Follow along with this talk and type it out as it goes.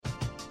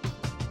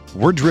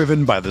We're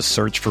driven by the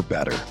search for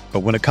better. But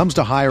when it comes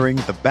to hiring,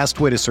 the best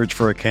way to search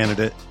for a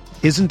candidate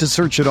isn't to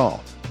search at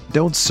all.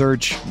 Don't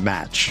search,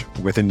 match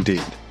with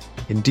Indeed.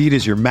 Indeed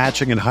is your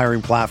matching and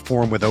hiring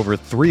platform with over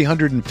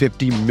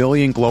 350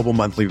 million global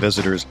monthly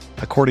visitors,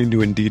 according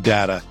to Indeed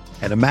data,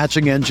 and a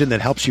matching engine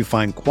that helps you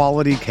find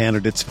quality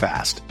candidates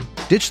fast.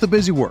 Ditch the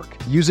busy work.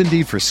 Use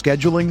Indeed for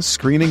scheduling,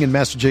 screening, and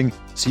messaging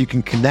so you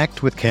can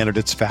connect with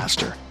candidates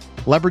faster.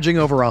 Leveraging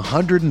over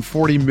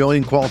 140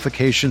 million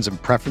qualifications and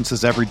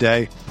preferences every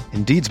day,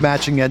 Indeed's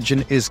matching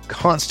engine is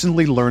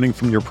constantly learning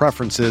from your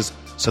preferences,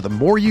 so the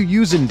more you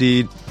use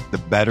Indeed, the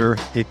better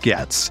it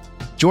gets.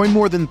 Join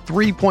more than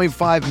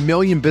 3.5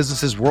 million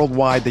businesses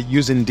worldwide that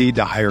use Indeed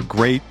to hire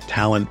great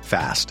talent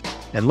fast.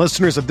 And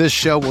listeners of this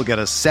show will get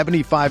a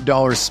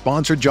 $75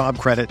 sponsored job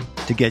credit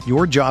to get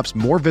your jobs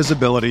more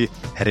visibility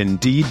at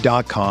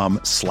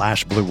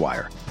Indeed.com/Blue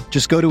Wire.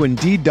 Just go to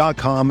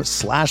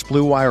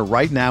Indeed.com/Blue Wire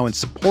right now and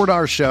support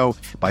our show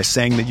by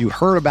saying that you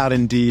heard about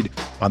Indeed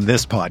on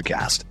this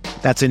podcast.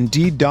 That's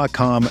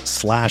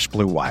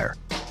Indeed.com/Blue Wire.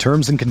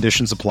 Terms and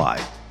conditions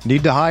apply.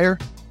 Need to hire?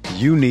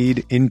 You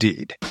need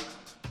Indeed.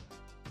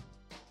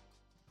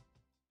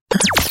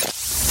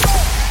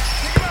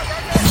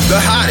 The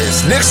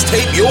hottest Knicks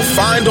tape you'll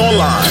find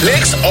online.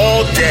 Knicks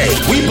all day.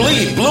 We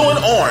bleed blue and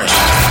orange.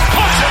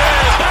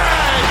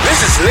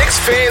 This is Knicks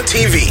Fan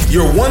TV,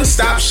 your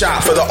one-stop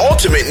shop for the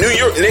ultimate New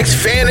York Knicks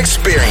fan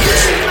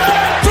experience.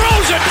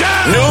 Throws it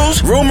down.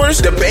 News, rumors,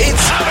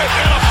 debates,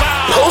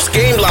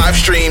 post-game live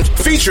streams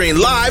featuring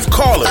live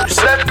callers.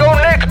 Let's go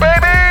Knicks,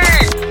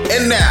 baby!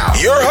 And now,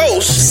 your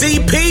host,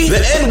 CP, the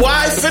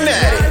NY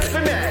Fanatic.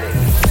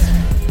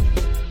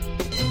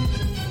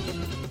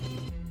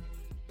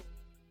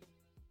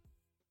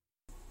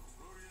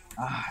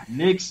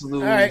 Knicks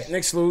lose. All right,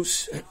 Knicks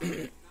lose.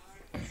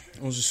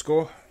 What was the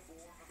score?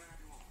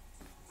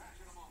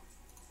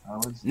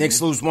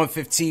 Knicks lose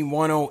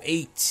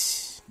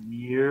 115-108.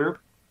 Yep.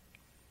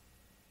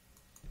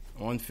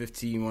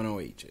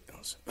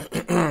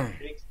 115-108.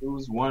 Knicks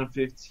lose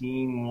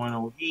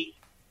 115-108.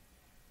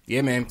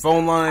 Yeah, man.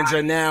 Phone lines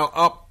are now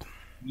up.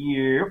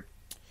 Yep.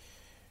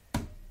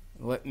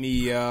 Let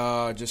me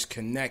just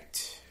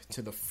connect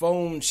to the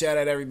phone. Shout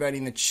out everybody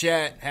in the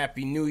chat.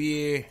 Happy New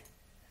Year.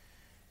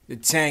 The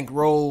tank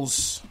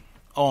rolls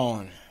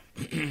on.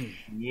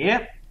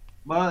 Yep.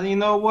 But you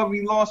know what?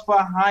 We lost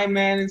by high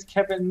man is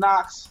Kevin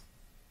Knox.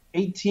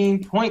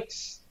 18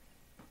 points.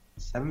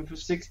 7 for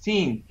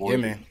 16. 40. Yeah,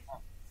 man.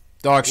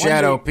 Dark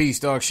Shadow. Peace,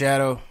 Dark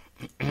Shadow.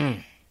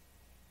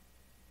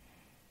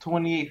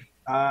 28.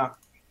 That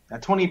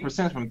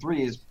 28% from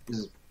 3 is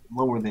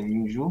lower than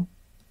usual.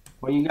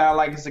 But you gotta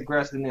like his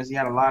aggressiveness. He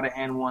had a lot of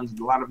N1s,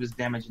 a lot of his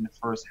damage in the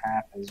first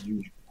half as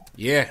usual.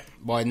 Yeah,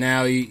 but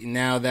now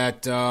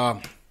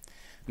that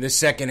this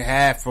second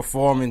half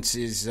performance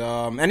is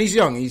and he's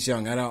young.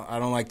 I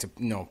don't like to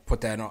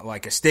put that on,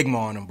 like a stigma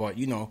on him, but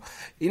you know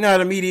how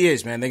the media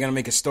is, man. They're gonna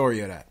make a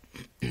story of that.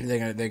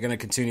 They're gonna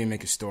continue to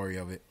make a story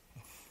of it.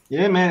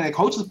 Yeah, man. The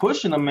coach is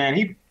pushing him,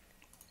 man.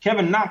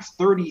 Kevin Knox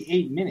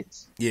 38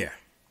 minutes. Yeah.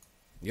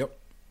 Yep.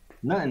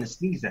 Nothing to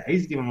sneeze at.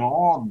 He's giving him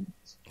all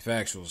minutes.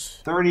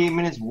 Factuals. 38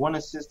 minutes, 1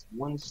 assist,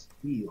 1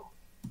 steal.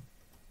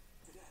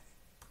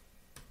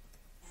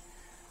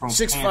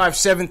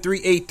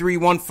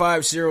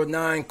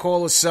 657-383-1509.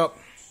 Call us up.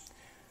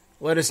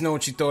 Let us know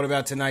what you thought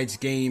about tonight's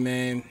game,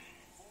 man.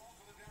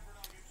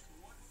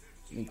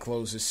 Let me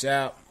close this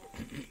out.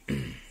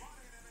 That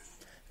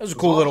was a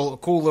cool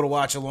little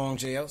watch along,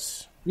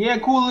 JLs. Yeah,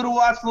 cool little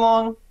watch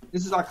along.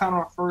 This is our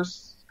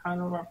first watch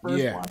along,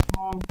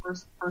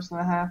 first and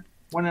a half,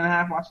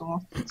 1.5 watch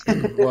along.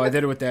 Well, I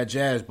did it with that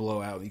Jazz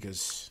blowout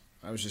because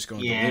I was just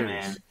going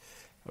delirious. Man.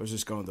 I was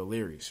just going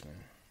delirious,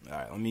 man. All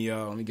right, let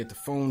me get the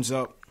phones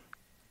up.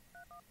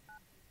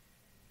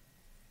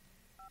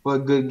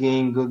 But good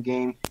game.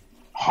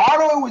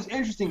 Hardaway was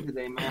interesting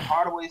today, man.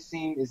 Hardaway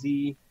seemed this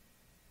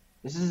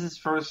is his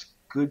first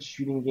good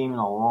shooting game in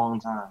a long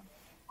time.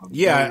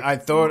 Yeah, I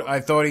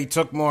thought he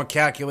took more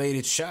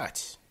calculated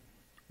shots.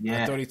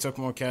 Yeah. I thought he took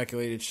more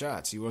calculated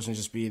shots. He wasn't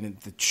just being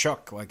the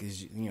chuck like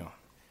his,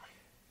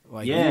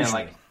 like usual.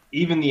 Like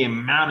even the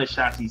amount of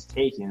shots he's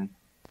taken,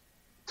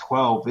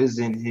 12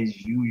 isn't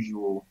his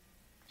usual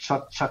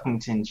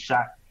Chuckington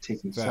shot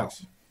taking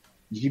stuff.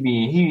 He's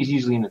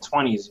usually in the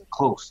 20s and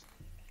close.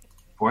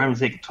 For him to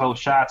take 12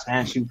 shots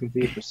and shoot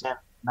 58%,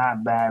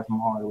 not bad from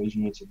Hardaway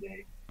Jr.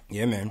 today.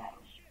 Yeah, man.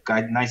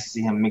 Nice to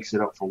see him mix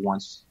it up for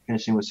once,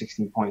 finishing with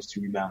 16 points,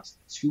 2 rebounds,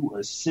 2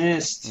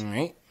 assists. All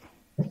right.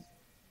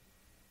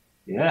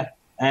 Yeah,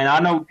 and I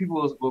know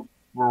people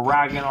were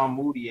ragging on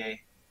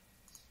Moutier.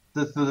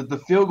 The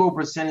field goal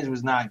percentage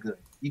was not good.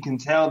 You can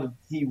tell that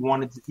he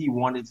wanted to take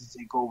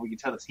over. You can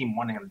tell the team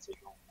wanted him to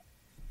take over.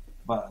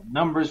 But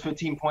numbers,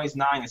 15 points,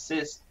 9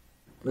 assists,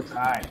 looks all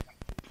right.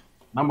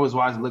 Numbers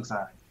wise, it looks all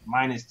right.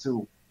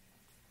 -2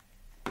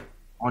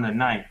 on the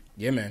night.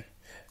 Yeah, man.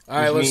 All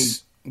right,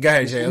 let's go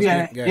ahead, Jay.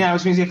 Yeah,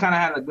 which means he kind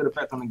of had a good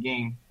effect on the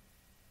game,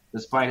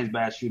 despite his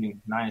bad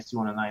shooting. -2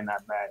 on the night,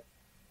 not bad.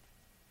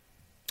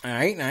 All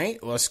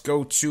right. Let's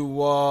go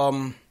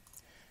to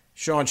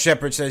Sean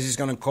Shepard says he's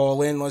going to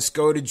call in. Let's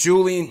go to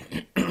Julian.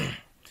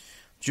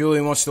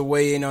 Julian wants to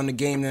weigh in on the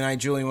game tonight.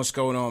 Julian, what's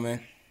going on,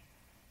 man?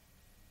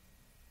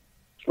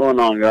 What's going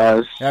on,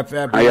 guys? Happy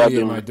New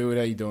Year, my dude.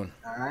 How you doing?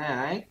 All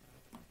right.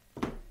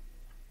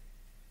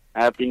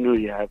 Happy New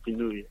Year. Happy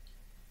New Year.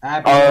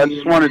 Happy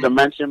Just wanted to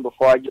mention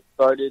before I get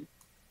started.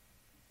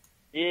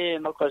 Yeah,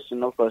 no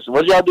question. What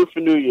did y'all do for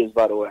New Year's,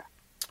 by the way?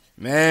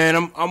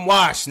 Man, I'm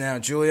washed now,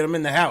 Julian. I'm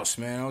in the house,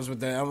 man. I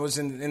was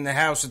in the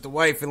house with the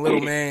wife and little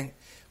man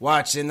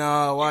watching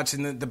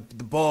the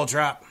ball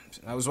drop.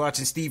 I was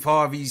watching Steve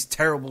Harvey's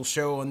terrible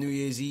show on New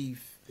Year's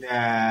Eve.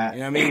 Yeah. You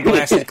know what I mean?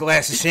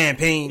 Glass of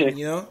champagne,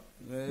 you know?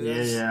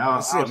 Yeah. I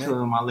was chilling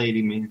with my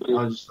lady, man. I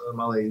was just chilling with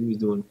my lady. We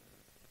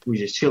was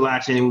just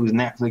chillaxing and we was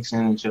Netflixing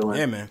and chilling.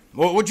 Yeah, man.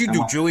 What'd you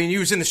do, Julian? You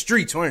was in the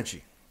streets, weren't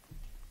you?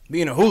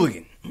 Being a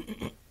hooligan.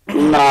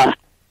 Nah.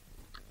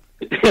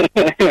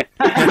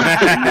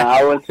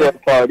 I went to a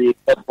party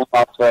with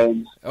my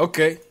friends.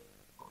 Okay.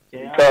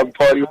 Yeah.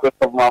 Party with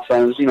my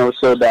friends,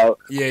 chilled out.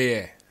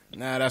 Yeah.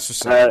 Nah, that's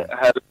what's up.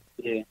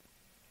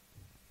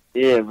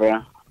 Yeah,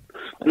 bro.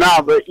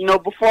 Nah, but,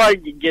 before I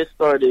get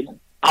started,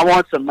 I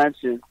want to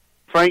mention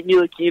Frank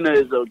Ntilikina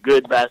is a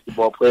good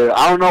basketball player.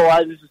 I don't know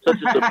why this is such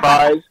a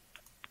surprise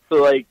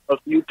to, a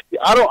few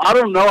people. I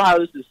don't know how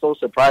this is so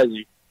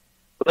surprising.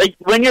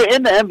 When you're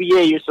in the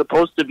NBA, you're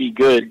supposed to be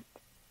good.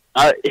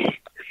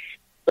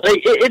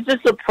 It's a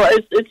surprise.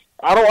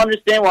 I don't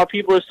understand why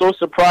people are so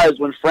surprised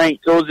when Frank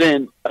throws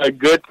in a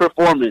good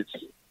performance.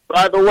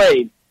 By the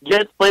way,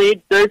 gets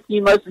played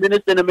 13 less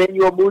minutes than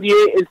Emmanuel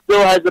Mudiay and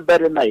still has a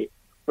better night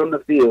from the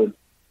field.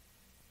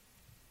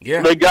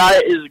 Yeah. The guy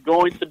is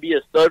going to be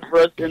a stud for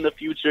us in the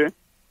future.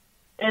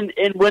 And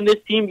when this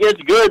team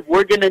gets good,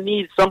 we're going to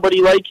need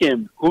somebody like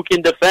him who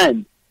can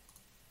defend.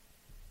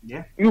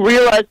 Yeah. You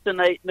realize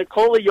tonight,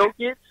 Nikola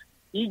Jokic,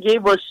 he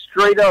gave us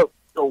straight up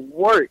the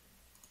work.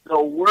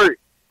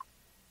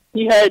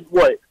 He had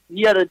what?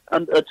 He had a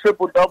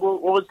triple-double.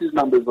 What was his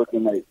numbers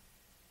looking like?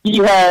 He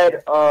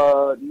had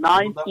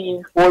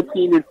 19,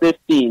 14, and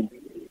 15.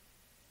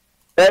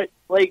 That,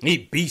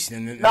 he beast,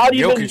 and not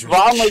Jokic even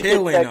was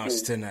killing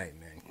us tonight,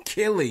 man.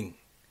 Killing.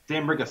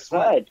 Didn't break a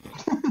sweat.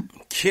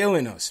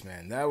 Killing us,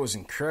 man. That was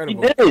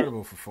incredible.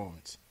 Incredible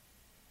performance.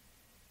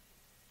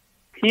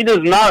 He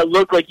does not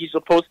look like he's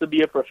supposed to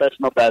be a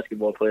professional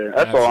basketball player.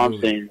 That's all I'm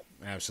saying.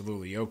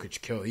 Absolutely.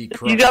 Jokic killed. He's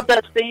got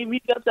that same.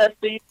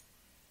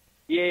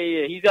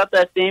 Yeah. He's got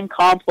that same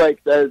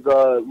complex as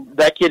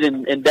that kid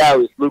in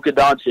Dallas, Luka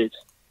Doncic.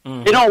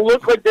 Mm. They don't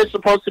look like they're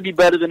supposed to be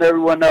better than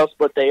everyone else,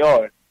 but they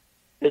are.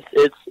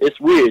 It's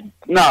weird.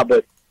 Nah,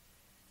 but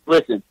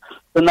listen,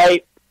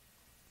 tonight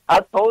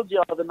I told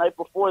y'all the night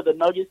before the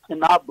Nuggets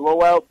cannot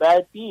blow out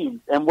bad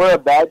teams, and we're a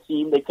bad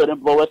team. They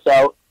couldn't blow us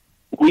out.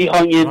 We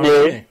hung in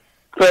there.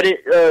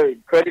 Credit to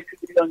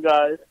the young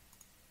guys.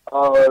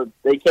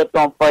 They kept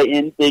on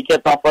fighting. They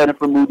kept on fighting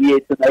for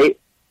Mudiay tonight.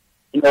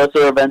 It's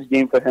a revenge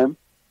game for him.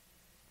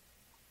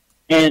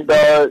 And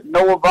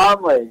Noah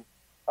Vonleh,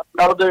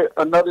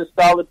 another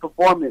solid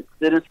performance.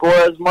 Didn't score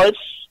as much.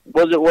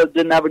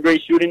 Didn't have a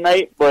great shooting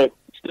night, but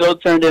still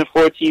turned in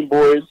 14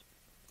 boards,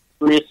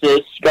 3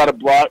 assists, got a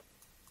block.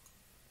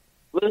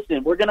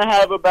 Listen, we're gonna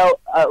have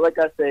about, like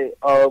I say,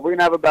 we're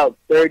gonna have about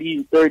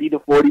 30 to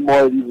 40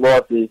 more of these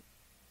losses,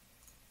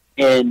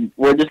 and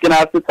we're just gonna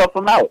have to tough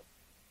them out.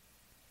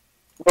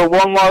 We're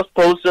one loss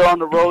closer on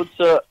the road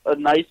to a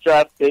nice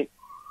draft pick,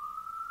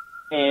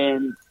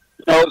 and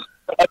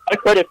I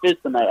credit Fizz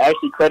tonight. I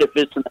actually credit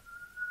Fizz tonight.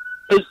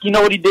 Because you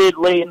know what he did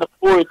late in the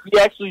fourth? He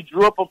actually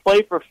drew up a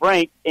play for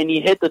Frank, and he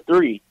hit the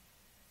three.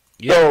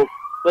 Yeah.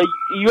 So,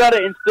 you got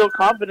to instill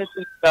confidence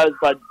in guys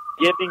by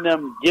giving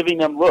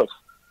them looks.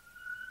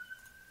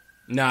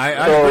 No, I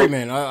agree,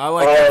 man. I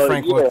like how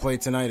Frank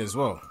played tonight as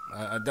well.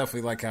 I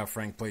definitely like how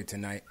Frank played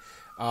tonight.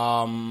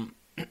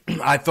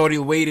 I thought he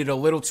waited a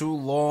little too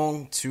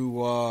long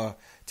to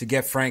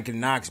get Frank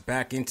and Knox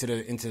back into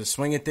the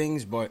swing of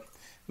things, but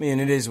I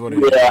mean, it is what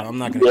it is. I'm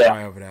not going to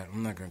cry over that.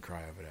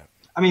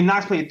 I mean,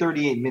 Knox played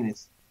 38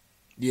 minutes.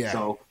 Yeah.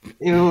 So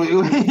he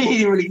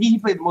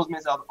played the most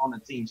minutes on the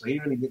team, so he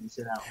really didn't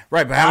sit out.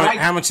 Right, but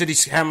how much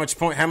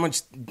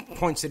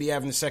points did he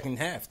have in the second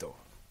half though?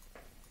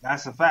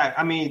 That's a fact.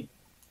 I mean,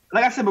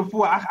 like I said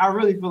before, I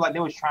really feel like they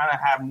was trying to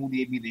have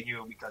Mudiay be the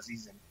hero because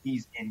he's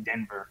in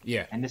Denver.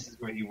 Yeah. And this is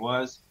where he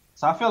was.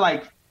 So I feel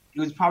like it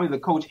was probably the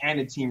coach and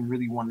the team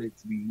really wanted it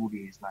to be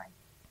Mudiay's night.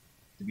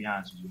 To be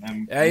honest with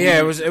you.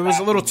 It was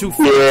a little too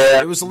forced.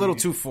 It was a little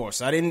too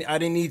forced. I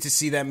didn't need to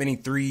see that many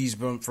threes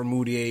from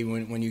Mudiay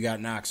when you got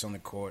Knox on the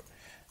court.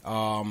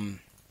 I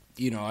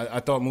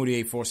thought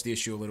Mudiay forced the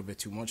issue a little bit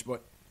too much,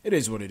 but it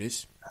is what it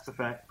is. That's a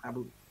fact. I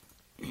believe.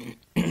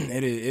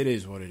 It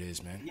is what it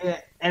is, man. Yeah,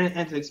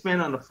 and to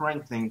expand on the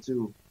Frank thing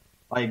too,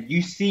 like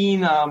you've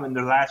seen in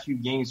the last few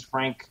games,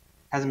 Frank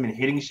hasn't been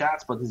hitting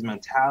shots, but his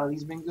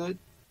mentality's been good.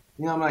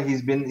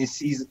 He's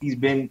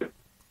been.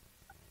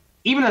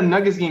 Even a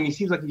Nuggets game, he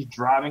seems like he's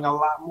driving a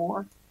lot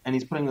more, and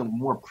he's putting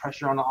more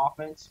pressure on the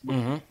offense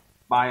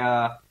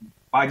by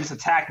just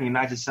attacking and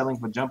not just selling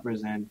for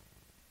jumpers. And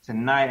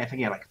tonight, I think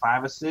he had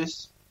 5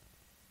 assists.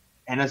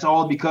 And that's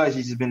all because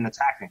he's just been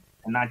attacking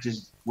and not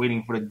just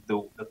waiting for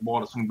the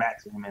ball to swing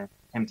back to him and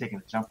him taking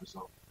the jumper.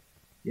 So,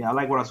 yeah, I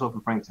like what I saw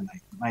from Frank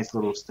tonight. Nice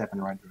little step in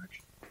the right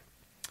direction.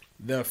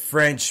 The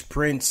French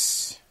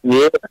Prince.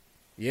 Yeah.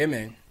 Yeah,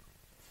 man.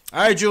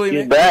 All right, Julian.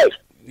 He's back.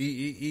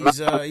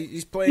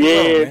 He's playing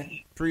well, man.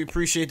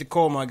 Appreciate the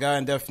call, my guy,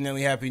 and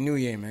definitely Happy New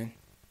Year, man.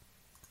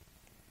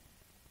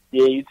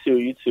 Yeah, you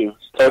too.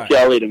 Talk to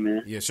y'all later,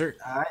 man. Yes, sir.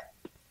 All right.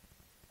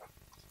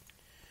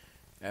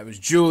 That was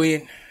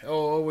Julian.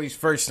 Always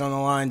first on the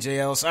line,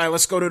 JLs. All right,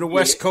 let's go to the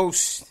West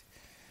Coast.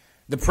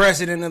 The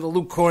president of the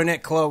Luke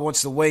Cornett Club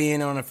wants to weigh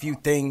in on a few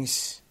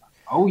things.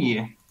 Oh,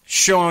 yeah.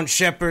 Sean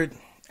Shepard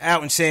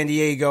out in San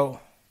Diego.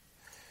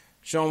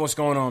 Sean, what's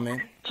going on,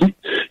 man?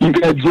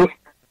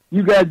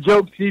 You got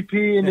joke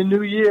CP in the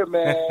new year,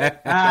 man.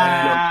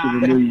 Jokes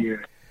in the new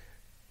year.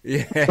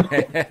 Yeah.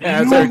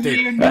 That's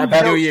everything.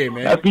 Happy New Year,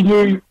 man. Happy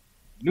New Year.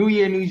 New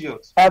Year, new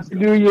jokes. Happy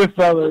New Year,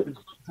 fellas.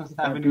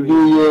 Happy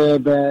New Year,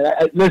 man.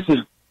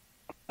 Listen,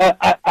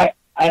 I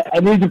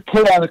need to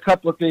pull out a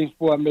couple of things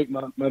before I make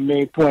my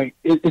main point.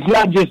 It's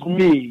not just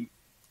me,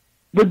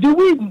 but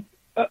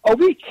are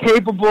we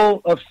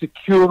capable of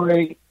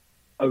securing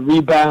a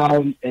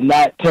rebound and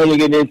not turning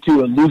it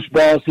into a loose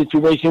ball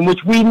situation,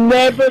 which we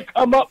never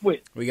come up with?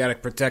 We got to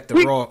protect the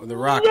Rock.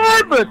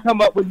 Never come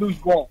up with loose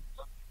balls.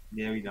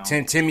 Yeah, we don't.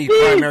 Timmy,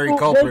 primary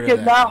culprit They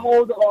of that. cannot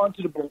hold on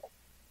to the ball.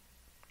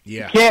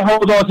 Yeah. Can't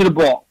hold on to the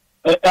ball.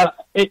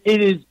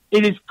 It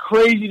is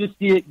crazy to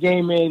see it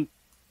game in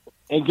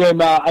and game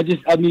out.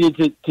 I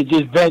needed to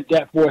just vent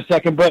that for a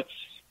second. But,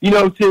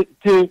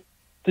 to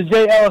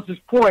Jay Ellis's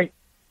point,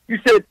 you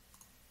said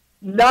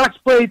Knox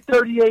played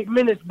 38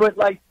 minutes, but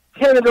like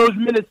 10 of those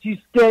minutes he's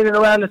standing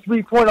around the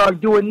 3-point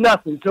arc doing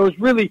nothing. So it's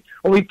really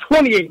only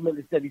 28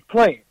 minutes that he's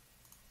playing.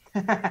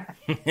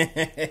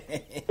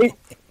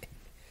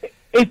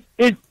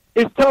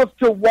 It's tough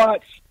to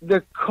watch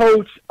the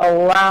coach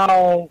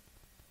allow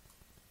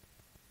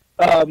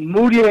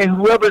Moody and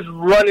whoever's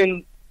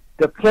running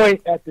the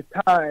point at the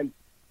time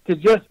to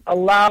just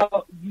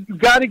allow. You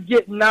got to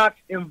get Knox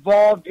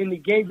involved in the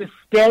game, just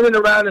standing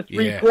around the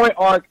 3-point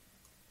arc.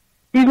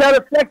 He's not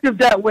effective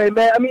that way,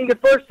 man. I mean, the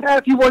first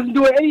half he wasn't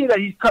doing any of that.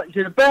 He's cutting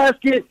to the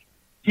basket.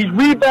 He's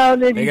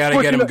rebounding. They got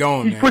to get him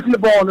going. He's pushing the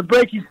ball on the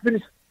break. He's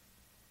finished.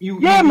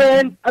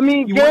 Man. I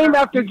mean, game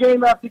after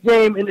game after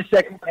game in the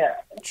second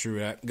half. True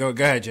that. Go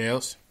ahead,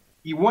 JLs.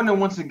 You wonder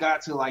once it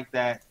got to like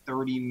that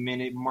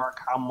 30-minute mark,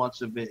 how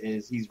much of it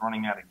is he's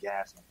running out of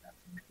gas like that.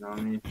 You know what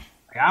I mean?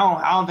 Like,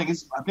 I don't think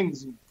it's. I think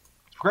it's.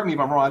 Correct me if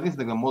I'm wrong. I think it's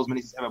like the most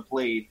minutes he's ever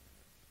played,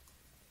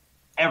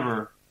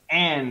 ever.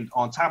 And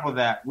on top of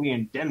that, we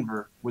in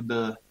Denver with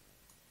the.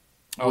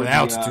 The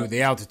altitude.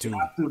 The altitude. The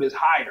altitude is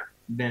higher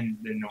than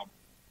normal.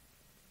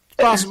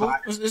 Possible.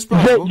 It's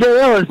possible. Jay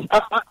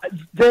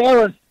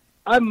Ellis,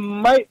 I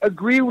might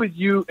agree with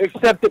you,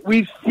 except that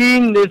we've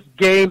seen this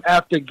game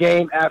after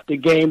game after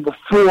game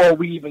before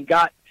we even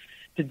got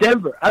to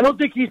Denver. I don't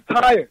think he's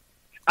tired.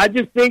 I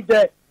just think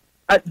that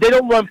they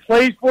don't run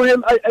plays for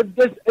him.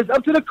 It's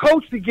up to the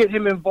coach to get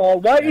him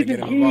involved. Why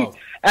isn't he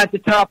at the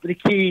top of the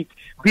key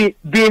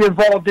being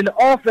involved in the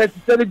offense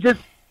instead of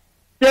just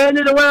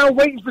standing around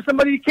waiting for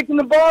somebody to kick him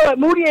the ball out?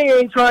 Moutier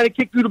ain't trying to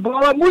kick through the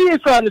ball out. Moutier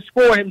is trying to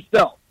score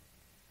himself.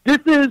 This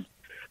is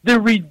the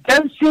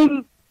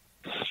redemption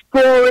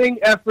scoring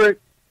effort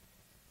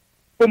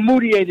for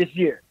Moutier this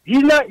year.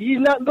 He's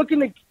not looking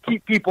to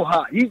keep people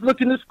hot. He's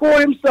looking to score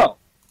himself,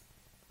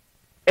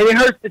 and it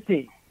hurts the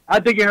team. I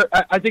think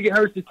it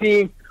hurts the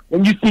team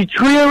when you see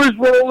Trier is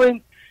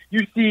rolling,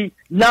 you see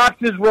Knox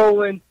is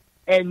rolling,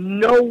 and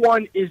no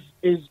one is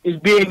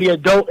being the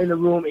adult in the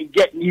room and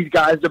getting these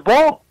guys the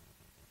ball.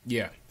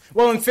 Yeah.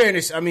 Well, in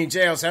fairness, I mean,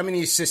 JLs, how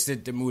many assists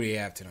did Moutier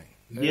have tonight?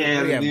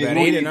 Yeah, about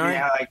 8 or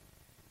 9.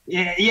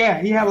 He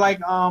had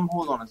like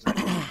hold on a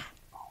second.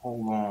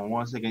 Hold on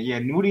 1 second. Yeah,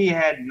 Moody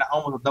had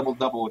almost a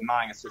double-double with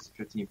 9 assists and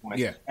 15 points.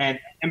 Yeah. And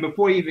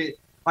before even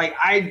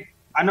I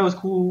know it's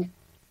cool.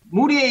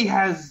 Moody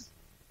has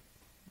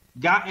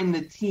gotten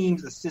the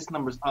team's assist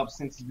numbers up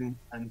since he's been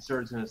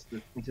inserted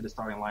into the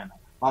starting lineup.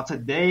 While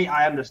today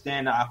I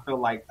understand that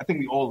I think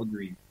we all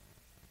agree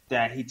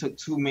that he took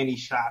too many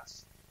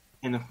shots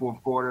in the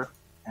fourth quarter,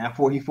 and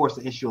he forced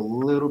the issue a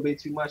little bit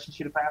too much. He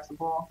should have passed the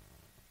ball.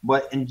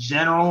 But in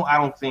general, I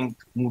don't think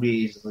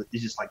Moody is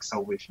just like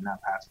selfish and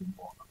not passing the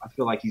ball. I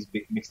feel like he's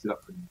mixed it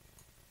up for me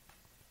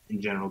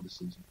in general this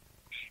season.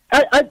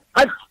 I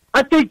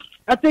think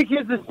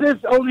his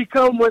assists only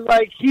come when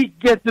like he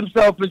gets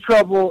himself in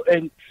trouble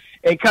and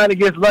kind of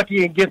gets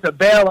lucky and gets a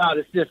bailout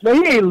assist.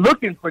 Man, he ain't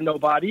looking for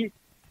nobody.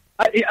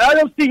 I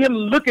don't see him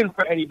looking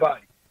for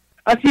anybody.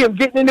 I see him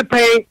getting in the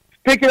paint,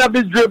 picking up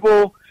his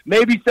dribble.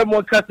 Maybe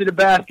someone cuts to the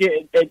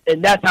basket,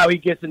 and that's how he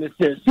gets an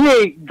assist. He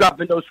ain't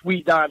dropping those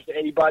sweet dimes to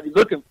anybody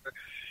looking for.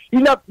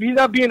 He's not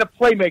being a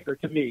playmaker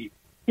to me.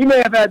 He may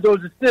have had those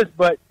assists,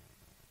 but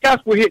guys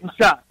were hitting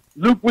shots.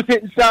 Luke was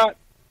hitting shots.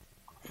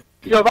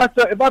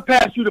 If I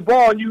pass you the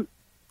ball and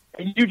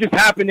you just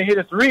happen to hit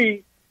a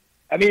three,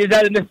 I mean, is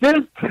that an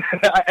assist?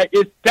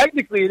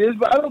 Technically it is,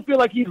 but I don't feel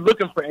like he's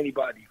looking for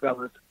anybody,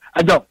 fellas.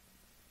 I don't.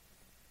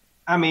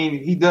 I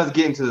mean, he does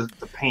get into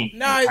the paint.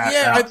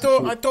 I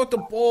thought the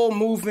ball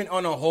movement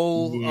on a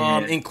whole, Yeah.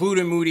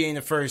 including Moody in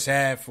the first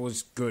half,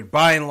 was good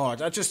by and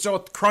large. I just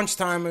thought crunch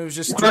time it was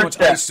just too much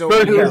Crunch ISO.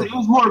 time. It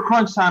was more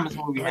crunch time is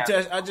what we had.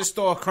 I just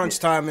thought crunch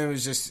time it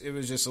was just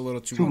a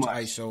little too much much.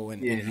 ISO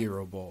and Yeah.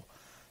 hero ball.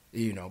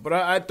 But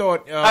I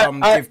thought I give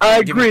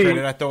me agree.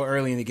 credit. I thought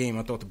early in the game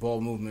I thought the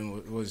ball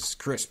movement was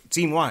crisp,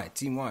 team wide.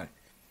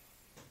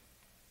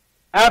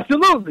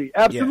 Absolutely.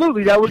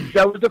 That was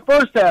the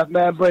first half,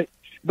 man.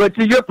 But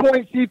to your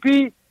point,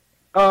 CP,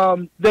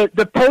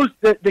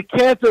 the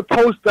cancer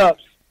post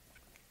ups.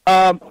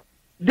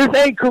 This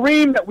ain't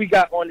Kareem that we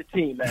got on the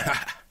team, man.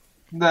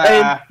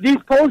 And these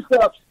post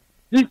ups,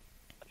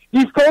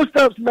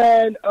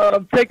 man,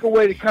 take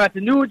away the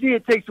continuity.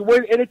 It takes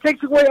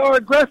away our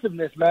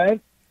aggressiveness, man.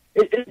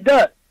 It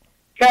does.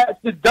 Cats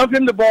just dump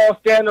him the ball,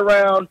 stand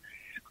around,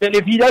 and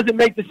if he doesn't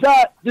make the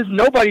shot, there's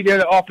nobody there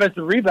to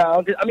offensive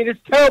rebound. I mean, it's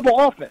terrible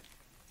offense.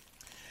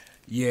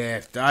 Yeah,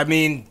 I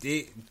mean,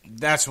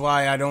 that's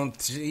why I don't.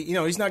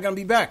 He's not going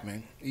to be back,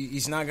 man.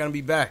 He's not going to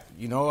be back.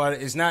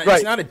 It's not. Right.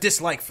 It's not a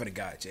dislike for the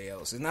guy, JL.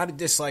 It's not a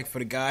dislike for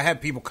the guy. I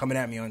have people coming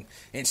at me on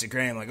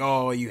Instagram like,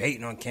 "Oh, are you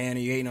hating on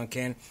Cannon? You hating on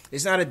Cannon?"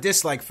 It's not a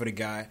dislike for the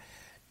guy.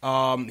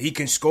 He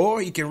can score.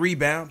 He can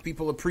rebound.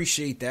 People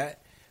appreciate that.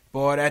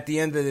 But at the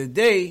end of the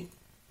day,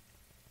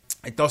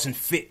 it doesn't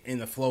fit in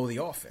the flow of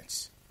the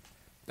offense.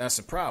 That's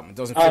the problem. It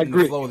doesn't fit in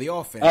the flow of the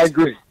offense. I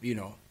agree.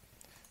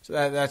 So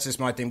that's just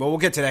my thing. But we'll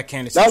get to that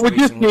kind of Not situation with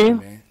this later, team.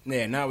 man.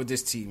 Yeah, not with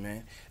this team,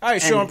 man. All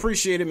right, Sean,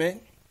 appreciate it, man.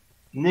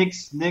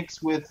 Knicks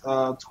with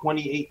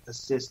 28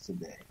 assists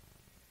today.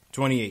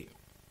 28.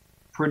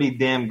 Pretty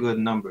damn good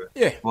number.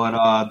 Yeah.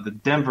 But the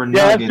Denver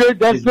Yeah, Nuggets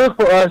that's good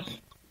for us.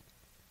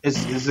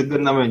 is a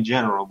good number in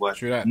general. But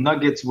True that.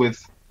 Nuggets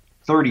with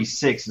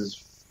 36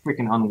 is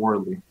freaking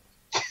unworthy.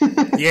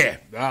 Yeah,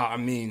 I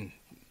mean,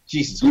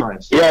 Jesus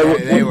Christ. Yeah,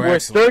 they were we're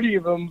excellent. 30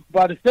 of them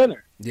by the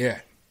center. yeah.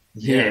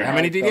 Yeah. How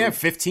many did he have?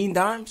 15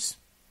 dimes?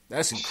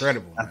 That's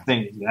incredible, I man.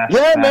 think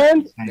Yeah,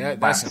 man.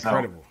 That's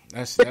incredible.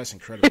 That's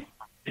incredible.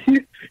 He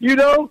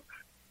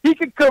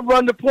could come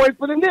run the point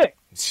for the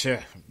Knicks.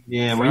 Yeah.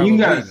 Yeah, when you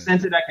got a Probably, man.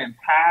 center that can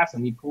pass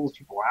and he pulls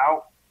people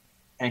out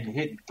and can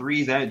hit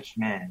threes, that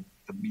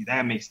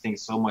makes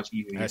things so much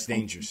easier. That's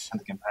dangerous.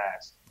 Center can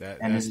pass. That's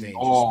And it's dangerous.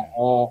 man.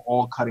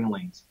 all cutting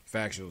lanes.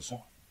 Factuals.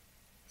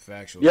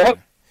 Yep.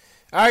 Man.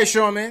 All right,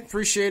 Sean, man.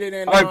 Appreciate it.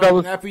 And All right,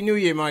 fellas. Happy New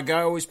Year, my guy.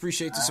 Always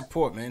appreciate the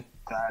support, man.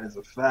 That is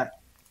a fact.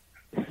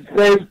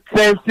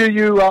 Same to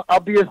you.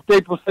 I'll be at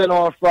Staples Center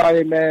on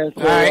Friday, man.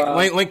 So, All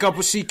right, link up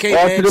with CK, on to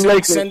man. the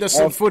Lakers. Send us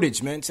some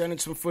footage, man. Send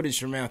us some footage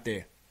from out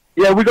there.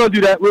 Yeah, we're going to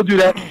do that. We'll do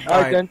that.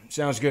 All right, then.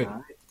 Sounds good.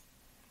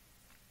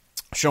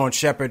 Sean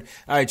Shepard.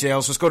 All right,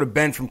 JL, so let's go to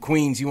Ben from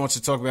Queens. He wants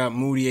to talk about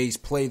Moutier's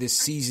play this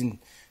season.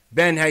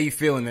 Ben, how you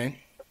feeling, man?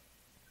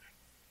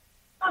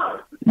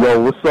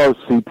 Yo, what's up,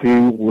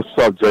 CP? What's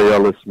up, Jay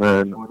Ellis,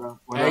 man? How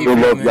you Good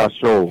love feeling, y'all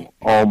show.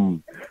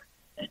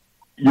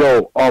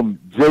 Jay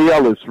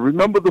Ellis,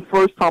 remember the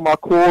first time I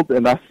called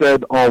and I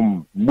said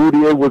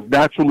Moutier was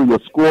naturally a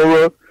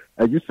scorer,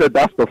 and you said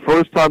that's the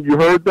first time you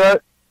heard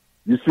that?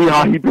 You see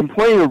how he been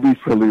playing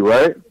recently,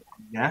 right?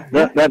 Yeah.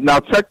 Now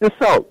check this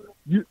out.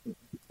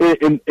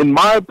 In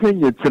my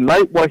opinion,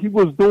 tonight what he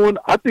was doing,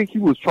 I think he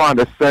was trying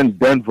to send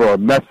Denver a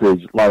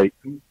message, like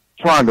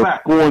trying to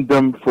scorn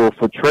them for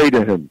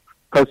trading him.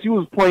 Because he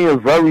was playing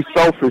very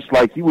selfish,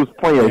 like he was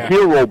playing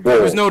hero ball.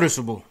 It was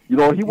noticeable. He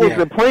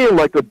wasn't playing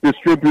like a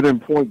distributing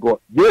point guard.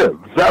 Yeah,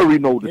 very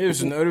noticeable. It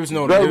was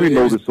noticeable. Very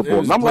noticeable.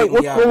 And I'm like,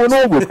 what's going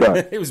on with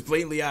that? It was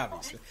blatantly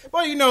obvious.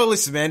 Well,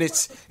 listen, man,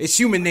 it's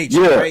human nature,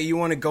 right? You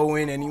want to go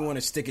in and you want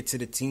to stick it to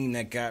the team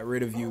that got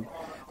rid of you,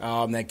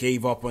 that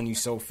gave up on you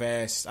so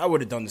fast. I would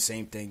have done the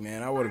same thing,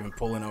 man. I would have been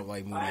pulling up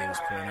like Moutier was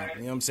pulling up.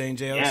 You know what I'm saying,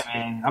 JLS? Yeah,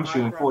 man. I'm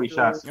shooting 40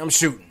 shots. I'm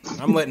shooting.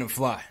 I'm letting them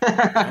fly.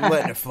 I'm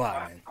letting it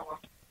fly, man.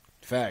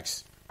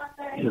 Facts.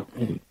 Yeah,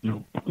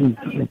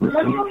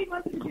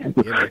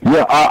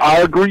 I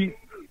agree.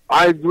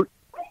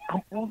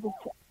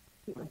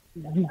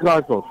 You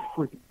guys are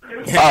freaking.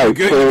 Yeah, you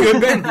good,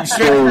 Ben? You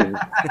straight?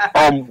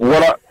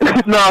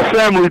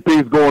 Family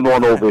things going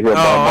on over here.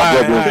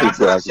 My brother and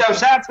sister.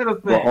 Shout to the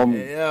fan.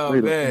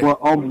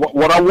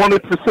 What I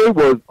wanted to say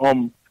was,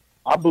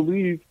 I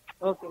believe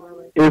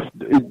this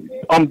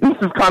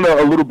is kind of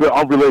a little bit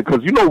unrelated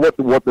because you know what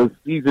the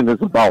season is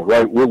about,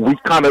 right? Where we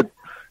kind of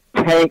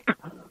tank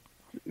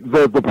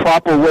the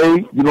proper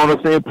way, you know what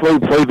I'm saying? Play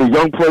the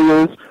young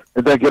players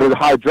and then get a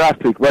high draft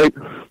pick, right?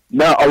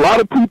 Now, a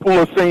lot of people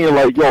are saying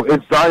like, yo,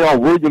 it's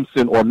Zion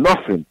Williamson or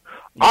nothing.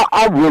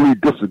 I really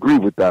disagree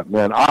with that,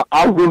 man.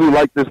 I really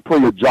like this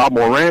player, Ja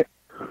Morant.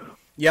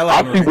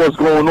 I see what's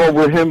going on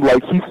with him.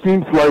 Like he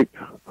seems like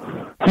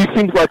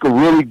a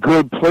really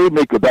good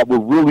playmaker that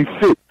would really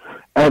fit.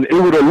 And it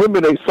would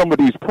eliminate some of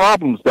these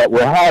problems that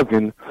we're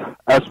having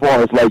as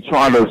far as like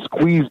trying to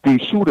squeeze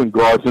these shooting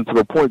guards into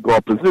the point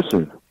guard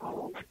position.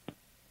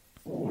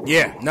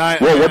 Yeah.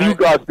 What do you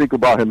guys think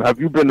about him? Have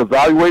you been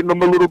evaluating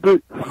him a little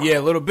bit? Yeah,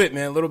 a little bit,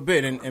 man, a little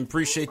bit. And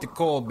appreciate the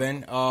call,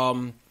 Ben.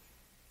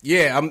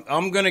 Yeah,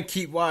 I'm gonna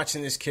keep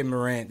watching this Kid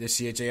Morant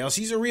this year, JLs.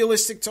 He's a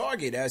realistic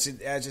target as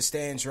it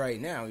stands right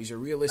now. He's a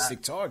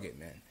realistic target,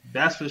 man.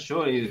 That's for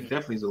sure. He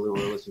definitely is a little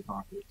realistic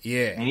target.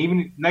 Yeah, and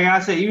even like I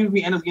said, even if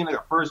we end up getting like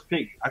a first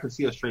pick, I could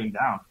see us trading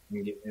down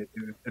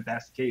if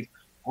that's the case.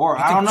 Or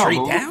I don't know.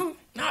 Trade down?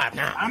 Nah.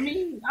 I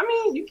mean,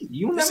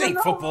 you never this ain't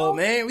know, football,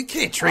 bro. man. We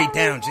can't trade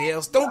down,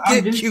 JLs. Don't I'm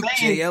get just cute,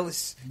 saying,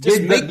 JLs.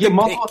 Just make the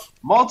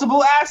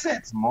multiple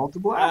assets.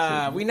 Multiple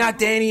assets. We not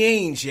Danny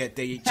Ainge yet,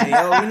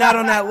 JL. We not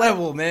on that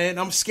level, man.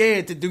 I'm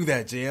scared to do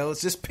that, JL.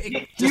 Just pick.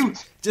 Get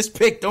cute. Just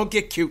pick. Don't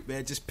get cute,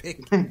 man. Just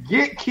pick.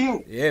 Get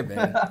cute. Yeah,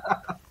 man.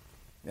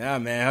 Yeah,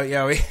 man.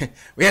 Yeah,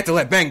 we had to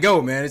let Ben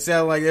go, man. It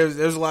sounded like there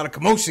was a lot of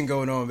commotion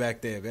going on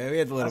back there, man. We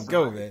had to let him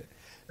go, man.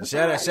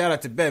 Shout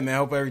out to Ben, man.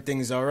 Hope everything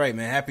is all right,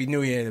 man. Happy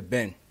New Year to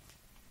Ben.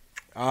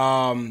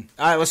 All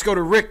right, let's go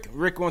to Rick.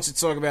 Rick wants to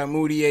talk about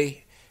Moutier.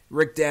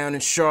 Rick down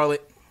in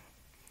Charlotte,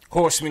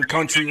 Horseman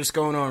Country. What's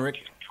going on, Rick?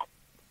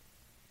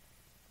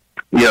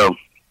 Yo,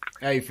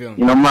 how you feeling?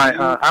 You know,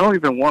 I don't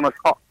even want to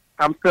call.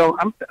 I'm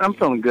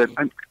feeling good.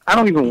 I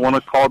don't even want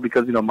to call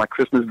because my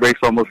Christmas break's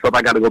almost up.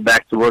 I got to go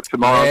back to work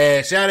tomorrow.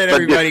 Yeah, shout out to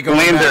everybody going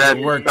back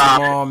to work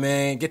tomorrow,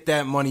 man. Get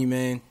that money,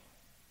 man.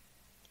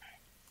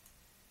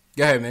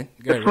 Go ahead, man.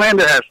 The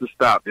slander has to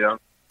stop, yo. All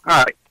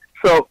right.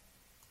 So,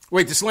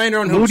 wait, the slander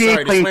on who? Moutier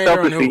Sorry, playing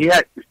selfishly.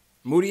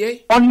 Moutier?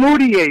 On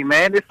Moutier,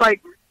 man. It's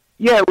like,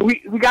 yeah,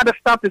 we got to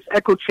stop this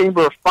echo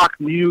chamber of Fox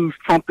News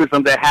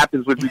Trumpism that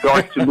happens with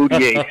regards to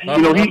Moutier.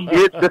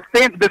 The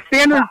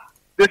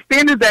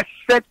standard that's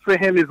set for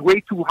him is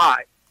way too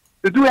high.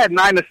 The dude had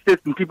 9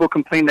 assists, and people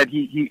complain that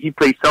he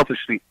plays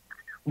selfishly.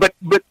 But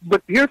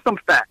here's some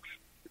facts.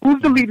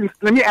 Who's the leading?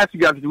 Let me ask you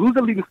guys: who's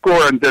the leading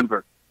scorer in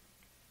Denver?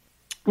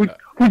 Who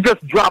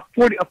just dropped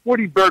a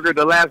 40 burger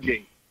the last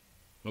game?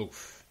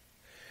 Oof.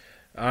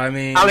 I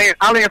mean,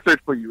 I'll answer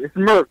it for you. It's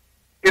Murray.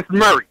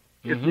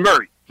 Mm-hmm. It's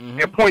Murray.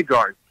 At point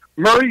guard.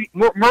 Murray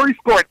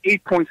scored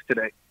 8 points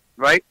today,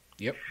 right?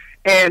 Yep.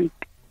 And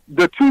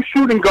the 2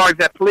 shooting guards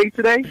that played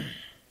today,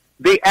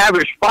 they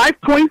averaged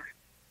 5 points,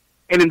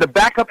 and then the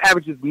backup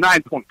averages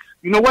 9 points.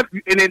 You know what?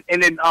 And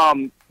then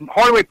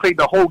Hardaway played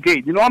the whole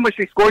game. You know how much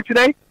they scored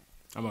today?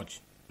 How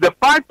much? The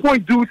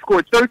 5-point dude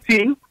scored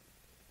 13.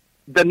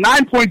 The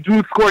 9-point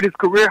dude scored his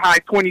career high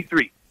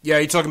 23. Yeah,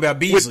 you're talking about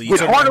Beasley.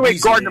 With Hardaway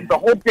guarding him the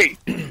whole game.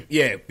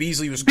 Yeah,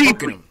 Beasley was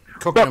cooking him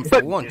for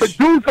lunch. But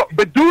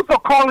dudes are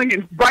calling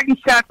and writing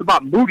chats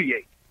about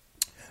Moutier.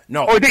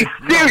 No. Are they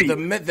serious?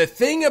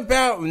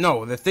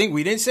 No, the thing,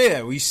 we didn't say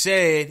that. We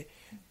said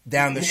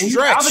down the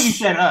stretch. I don't think he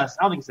said us.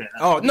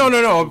 Oh, no.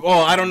 Oh,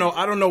 I don't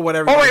know what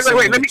everybody said.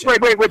 Wait.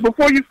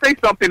 Before you say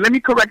something, let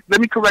me correct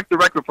the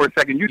record for a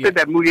second. You said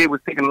that Moutier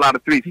was taking a lot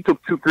of threes. He took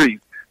 2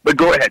 threes. But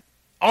go ahead.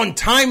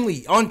 Untimely.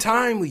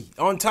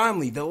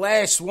 The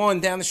last one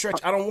down the stretch.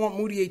 I don't want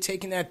Moutier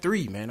taking that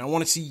 3, man. I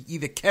want to see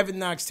either Kevin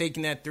Knox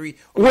taking that 3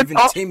 or even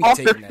Timmy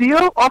taking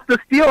that. Off the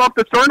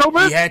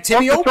turnover? He had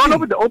Timmy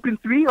open. The open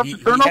 3 off the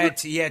turnover?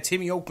 He had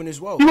Timmy open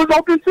as well. He was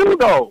open too,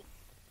 though.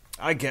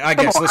 I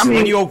guess. Listen,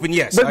 when you open,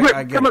 yes.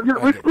 I get it.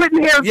 We're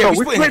splitting hairs, though.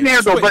 We're splitting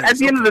hairs, though. But at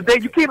the end of the day,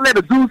 you can't let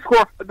a dude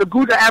score. The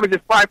dude that averages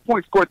 5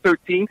 points score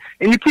 13,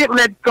 and you can't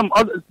let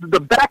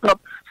the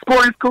backup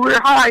score his career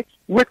high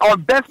with our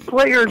best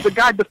player, the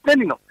guy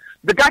defending him.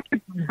 The guy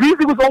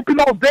Beasley was open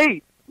all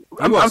day.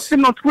 I'm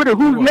sitting on Twitter.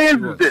 Whose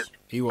man is this?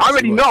 I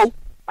already know,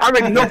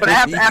 but I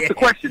have to ask the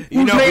question.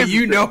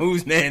 You know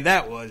whose man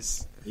that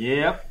was.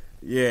 Yep.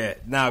 Yeah.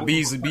 Nah,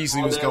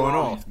 Beasley was going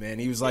off, man.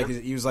 He was like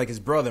his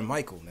brother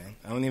Michael, man.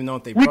 I don't even know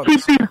if they we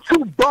brothers. keep these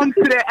 2 bums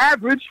to their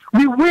average,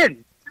 we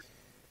win.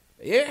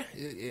 Yeah.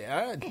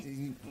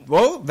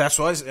 Well, that's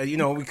why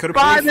we could have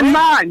 5 and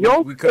 9,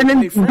 yo. And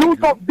then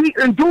dudes are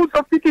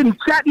freaking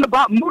chatting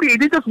about Moutier.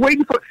 They're just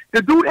waiting for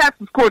the dude has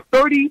to score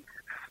 30,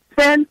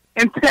 10,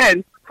 and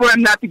 10 for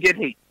him not to get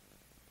hate.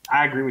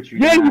 I agree with you.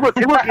 Yeah, it was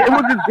his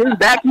game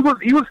back. He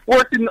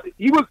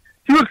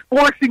was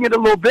forcing it a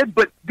little bit,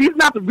 but these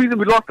not the reason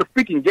we lost the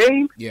freaking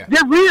game. Yeah.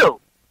 They're real.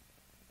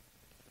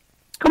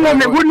 Come on,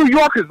 man. We're New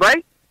Yorkers,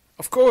 right?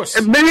 Of course.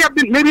 And maybe I've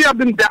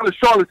been down to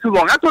Charlotte too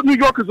long. I thought New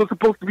Yorkers were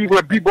supposed to be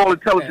where B-ball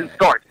intelligence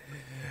starts.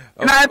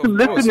 And I had to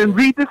listen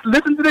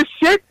to this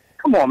shit.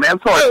 Come on, man. I'm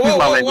sorry.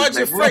 Watch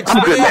your French,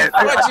 I'm good, man.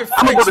 I'm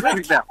gonna go to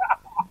sleep now.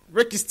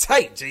 Rick is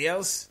tight,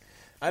 JLs.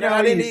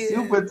 He's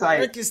super tight.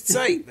 Rick is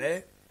tight,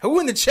 man. Who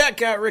in the chat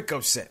got Rick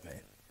upset,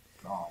 man?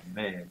 Oh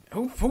man.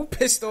 Who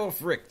pissed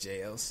off Rick,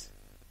 JLs?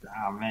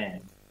 Oh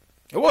man.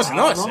 It wasn't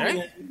us,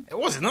 right? It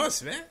wasn't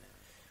us, man.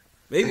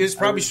 Maybe it was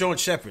probably Sean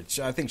Shepard.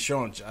 I think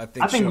Sean.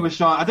 It was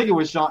Sean. I think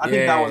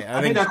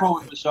that call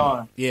was for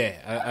Sean. Yeah,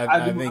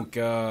 I think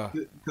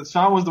because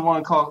Sean was the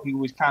one call. He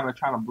was kind of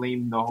trying to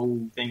blame the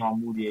whole thing on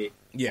Moutier.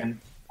 Yeah, and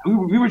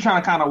we were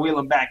trying to kind of wheel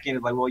him back in.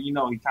 It's like, well, he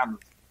kind of.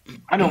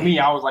 I know me.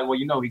 I was like, well,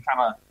 he kind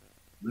of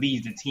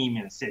leads the team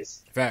in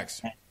assists.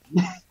 Facts.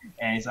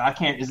 And so I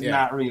can't. It's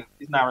not really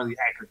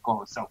accurate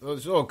call itself.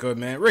 It's all good,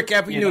 man. Rick,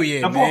 happy New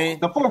Year, man.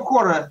 The fourth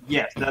quarter,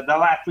 yes. The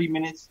last 3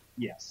 minutes,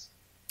 yes.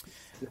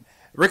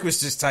 Rick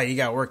was just tight. He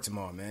got work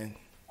tomorrow, man.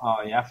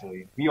 Oh yeah, I feel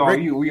you. We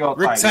all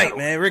Rick tight, tight,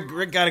 man.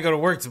 Rick got to go to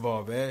work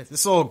tomorrow, man.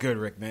 It's all good,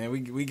 Rick, man.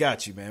 We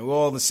got you, man. We're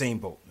all in the same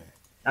boat, man.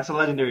 That's a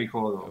legendary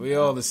call, though. We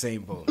all in the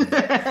same boat, man.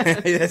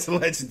 That's a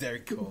legendary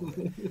call.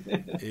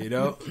 You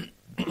know.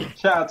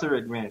 Shout out to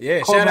Rick, man.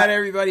 Yeah, shout out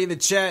everybody in the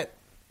chat.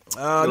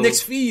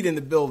 Nick's Feed in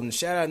the building.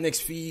 Shout out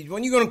Nick's Feed.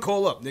 When you gonna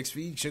call up? Nick's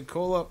Feed should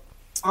call up.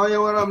 Oh yeah,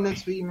 what up,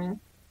 Nick's Feed,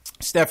 man?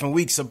 Stephen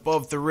Weeks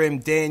above the rim.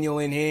 Daniel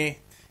in here.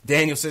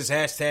 Daniel says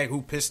hashtag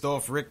who pissed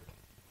off Rick.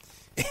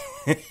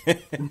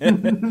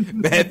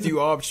 Matthew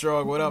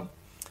Armstrong, what up?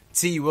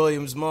 T.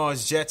 Williams,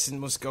 Mars Jetson,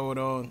 what's going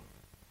on?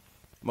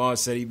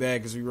 Mars said he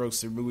bad because we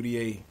roasted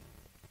Moutier.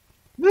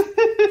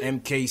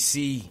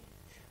 MKC,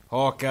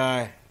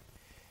 Hawkeye.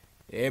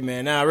 Yeah,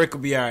 man. Nah, Rick will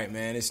be all right,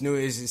 man. It's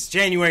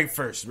January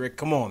 1st, Rick.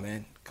 Come on,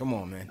 man.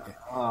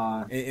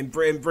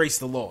 Embrace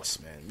the loss,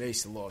 man.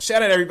 Embrace the loss.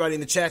 Shout out everybody in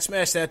the chat.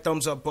 Smash that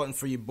thumbs up button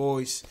for your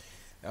boys.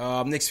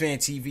 Knicks Fan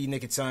TV,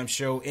 Nick and Time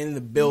Show in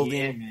the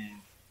building. Yeah, man.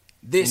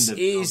 This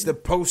is the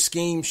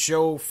post-game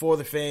show for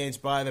the fans,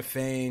 by the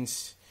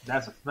fans.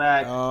 That's a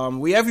fact.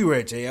 We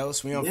everywhere, J.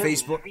 Ellis. We on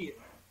Facebook,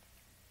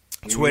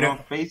 Twitter. On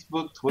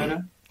Facebook,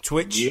 Twitter.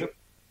 Twitch. Yep.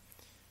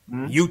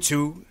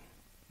 YouTube.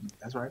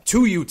 That's right.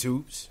 2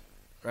 YouTubes,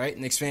 right?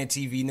 Knicks Fan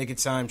TV, Nick and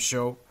Time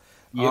Show.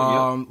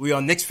 Yep. We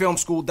on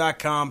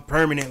KnicksFilmSchool.com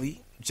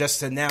permanently,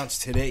 just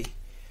announced today.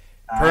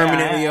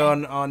 Permanently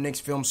on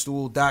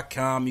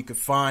KnicksFilmSchool.com. You can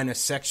find a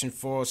section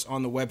for us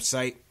on the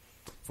website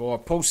for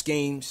post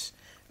games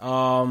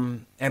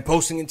and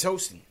posting and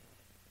toasting.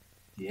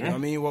 Yeah. You know what I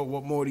mean?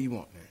 What more do you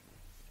want, man?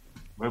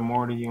 What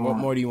more do you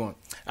want?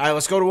 All right,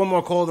 let's go to one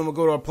more call, then we'll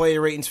go to our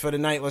player ratings for the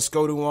night. Let's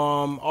go to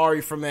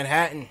Ari from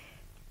Manhattan.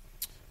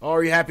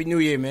 Ari, Happy New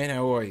Year, man.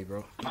 How are you,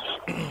 bro?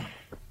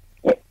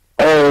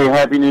 Hey,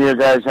 Happy New Year,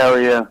 guys. How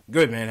are you?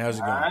 Good, man. How's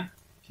it going? All right.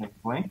 Can't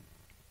complain.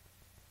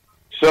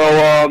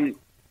 So,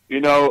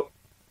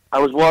 I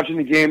was watching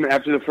the game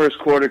after the first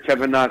quarter.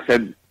 Kevin Knox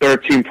had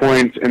 13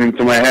 points, and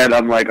into my head,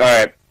 I'm like, all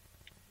right,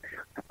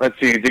 let's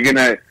see. Is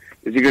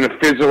he gonna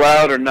fizzle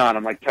out or not?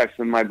 I'm like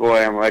texting my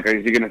boy. I'm like,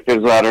 is he gonna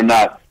fizzle out or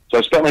not? So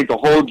I spent like the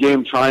whole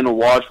game trying to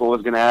watch what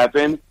was gonna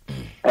happen,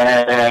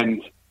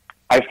 and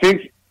I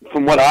think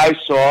from what I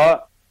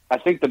saw, I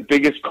think the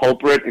biggest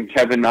culprit in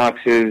Kevin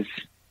Knox's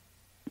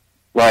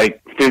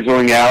like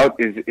fizzling out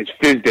is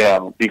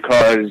Fizdale,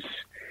 because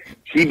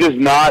he does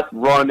not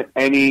run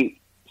any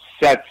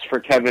sets for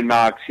Kevin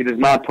Knox. He does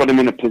not put him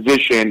in a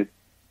position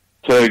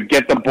to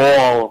get the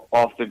ball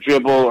off the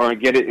dribble or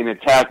get it in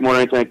attack mode or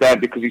anything like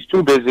that, because he's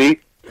too busy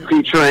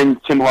featuring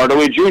Tim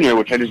Hardaway Jr.,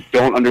 which I just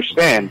don't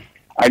understand.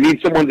 I need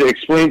someone to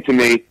explain to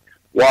me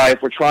why,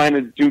 if we're trying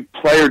to do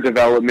player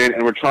development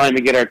and we're trying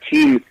to get our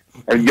team,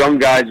 our young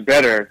guys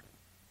better,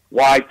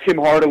 why Tim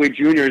Hardaway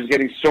Jr. is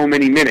getting so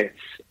many minutes.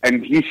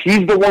 And he's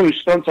the one who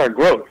stunts our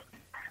growth.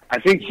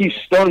 I think he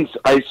stunts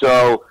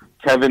ISO,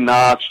 Kevin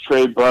Knox,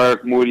 Trey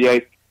Burke,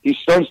 Moutier. He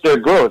stunts their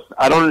growth.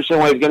 I don't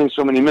understand why he's getting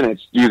so many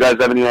minutes. Do you guys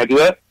have any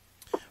idea?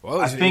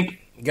 Well, I think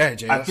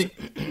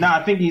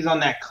he's on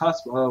that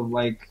cusp of,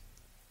 like,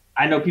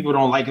 I know people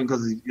don't like him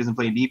because he doesn't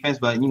play defense,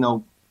 but, you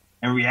know,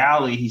 in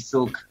reality, he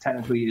still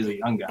technically is a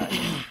young guy.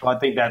 So I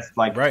think that's,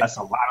 like, that's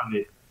a lot of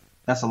it.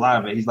 That's a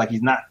lot of it.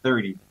 He's not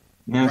 30. You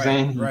know what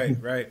I'm saying?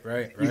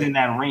 Right. He's in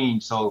that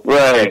range. So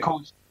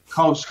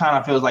coach kind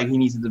of feels like he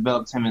needs to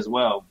develop Tim as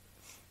well.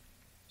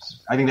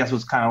 I think that's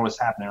what's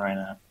happening right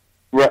now.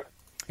 Right.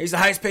 He's the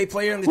highest paid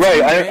player in the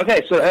team.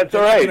 Okay, so that's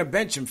all right. They're going to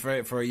bench him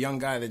for a young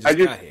guy that just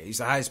got here. He's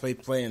the highest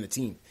paid player in the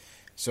team.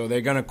 So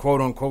they're going to,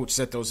 quote unquote,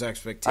 set those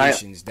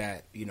expectations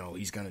that, you know,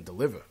 he's going to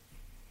deliver.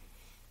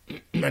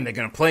 And they're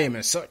going to play him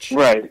as such.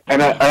 Right.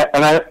 And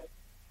I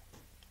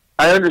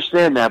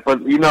understand that,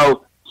 but you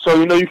know,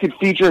 you could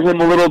feature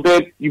him a little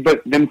bit,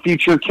 but then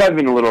feature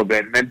Kevin a little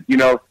bit. And then, you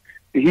know,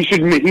 he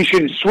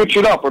should switch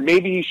it up, or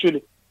maybe he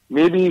should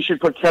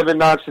put Kevin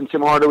Knox and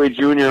Tim Hardaway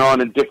Jr. on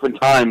at different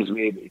times,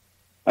 maybe.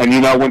 And,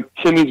 you know, when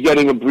Timmy's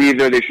getting a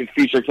breather, they should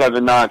feature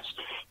Kevin Knox.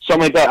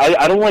 Something like that.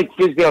 I don't like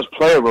Fizdale's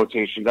player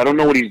rotations. I don't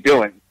know what he's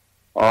doing.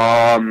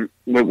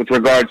 With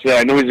regards to,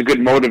 I know he's a good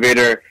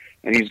motivator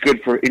and he's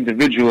good for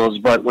individuals,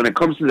 but when it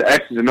comes to the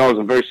X's and O's,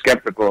 I'm very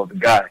skeptical of the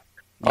guy.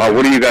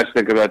 What do you guys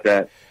think about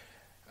that?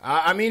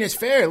 I mean, it's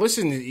fair.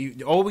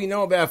 Listen, all we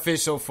know about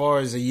Fish so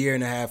far is a year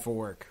and a half of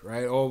work,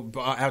 right?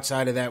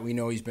 Outside of that, we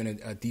know he's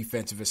been a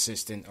defensive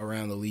assistant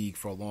around the league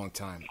for a long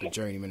time, a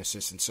journeyman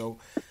assistant. So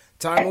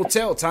time will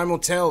tell. Time will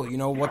tell, you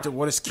know,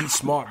 what is Keith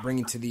Smart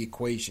bringing to the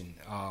equation,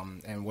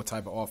 and what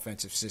type of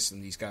offensive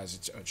system these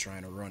guys are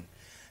trying to run.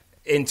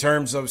 In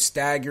terms of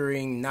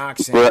staggering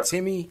Knox and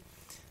Timmy,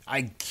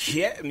 I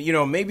get, you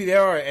know, maybe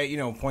there are, you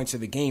know, points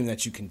of the game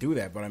that you can do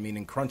that, but I mean,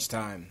 in crunch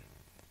time,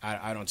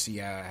 I don't see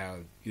how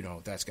you know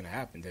that's going to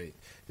happen.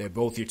 They're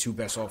both your two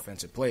best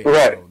offensive players.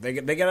 Right. So they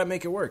got to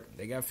make it work.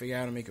 They got to figure out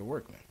how to make it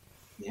work, man.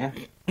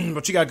 Yeah.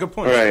 But you got a good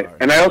point. Right.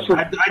 And I also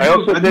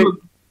think.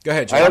 Go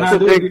ahead, John. I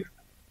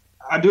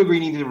do agree.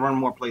 He needs to run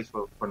more plays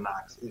for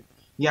Knox. He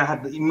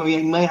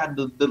may have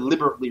to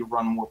deliberately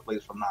run more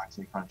plays for Knox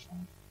in crunch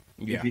time.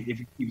 Yeah. If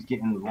he keeps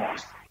getting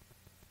lost.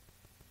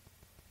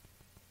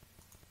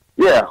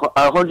 Yeah,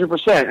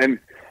 100%.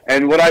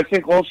 And what I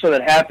think also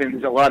that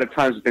happens a lot of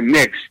times with the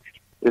Knicks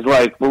is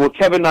like, well, with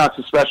Kevin Knox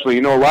especially,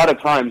 a lot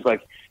of times,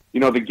 like,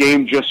 the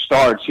game just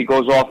starts. He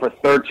goes off for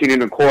 13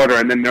 and a quarter,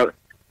 and then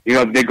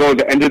they go,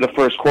 the end of the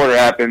first quarter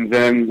happens,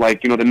 and,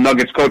 like, the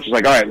Nuggets coach is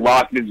like, all right,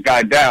 lock this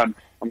guy down.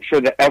 I'm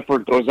sure the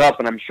effort goes up,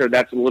 and I'm sure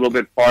that's a little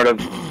bit part of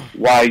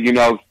why,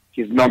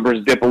 his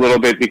numbers dip a little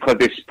bit, because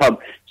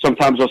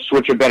sometimes they'll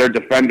switch a better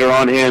defender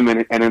on him,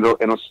 and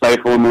it'll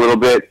stifle him a little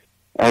bit.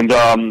 And,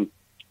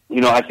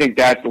 I think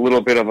that's a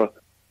little bit of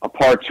a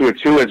part to it,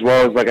 too, as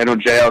well as, like, I know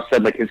JL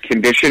said, like, his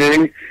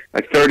conditioning.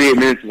 Like, 38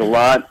 minutes is a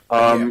lot,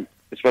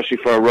 especially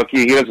for a rookie.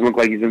 He doesn't look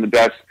like he's in the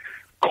best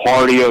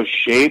cardio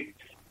shape.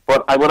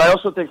 But what I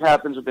also think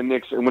happens with the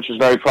Knicks, and which is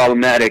very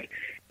problematic,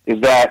 is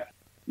that,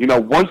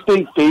 once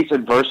they face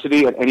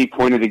adversity at any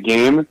point of the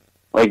game,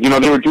 like,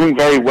 they were doing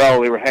very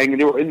well. They were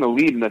in the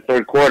lead in the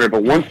third quarter.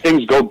 But once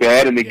things go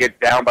bad and they get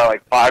down by,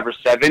 like, 5 or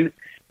 7,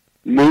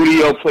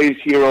 Mudio plays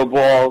hero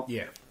ball.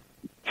 Yeah.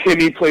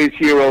 Timmy plays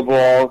hero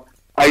ball.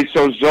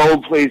 Iso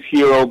Zoe plays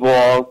hero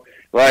ball.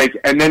 Like,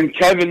 and then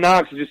Kevin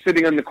Knox is just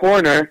sitting in the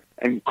corner,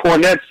 and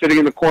Cornette's sitting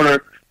in the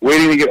corner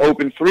waiting to get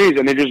open threes,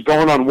 and they're just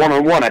going on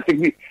one-on-one. I think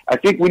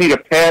we need a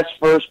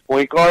pass-first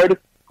point guard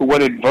who,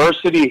 when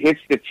adversity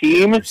hits the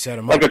team,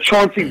 like a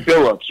Chauncey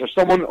Billups or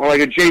someone, or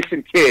like a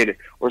Jason Kidd,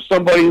 or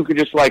somebody who could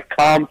just, like,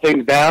 calm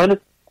things down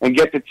and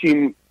get the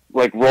team,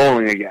 like,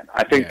 rolling again.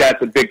 I think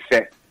that's a big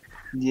thing.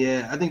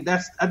 Yeah, I think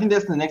that's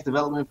the next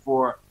development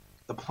for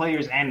the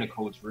players and the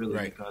coach, really.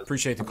 Right. Because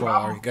appreciate the call,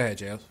 Ari. Go ahead,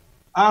 Jails.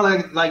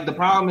 Like the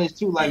problem is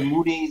too, like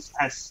Moody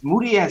has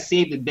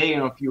saved the day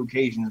on a few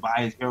occasions by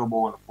his hero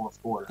ball in the fourth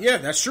quarter. Yeah,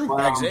 that's true.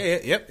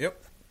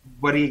 Yep.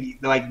 But you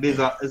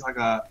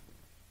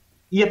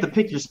have to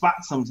pick your spot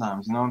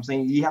sometimes. You know what I'm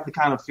saying? You have to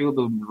kind of feel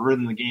the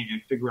rhythm of the game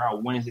and figure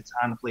out when is it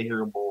time to play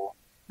hero ball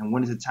and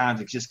when is it time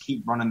to just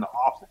keep running the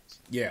offense.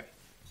 Yeah,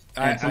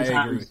 I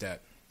agree with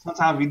that.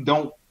 Sometimes we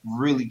don't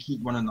really keep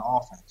running the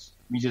offense.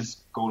 We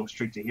just go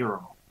straight to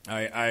hero.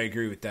 I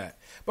agree with that.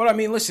 But, I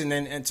mean, listen,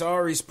 and to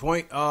Ari's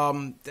point,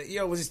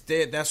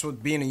 that's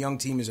what being a young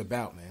team is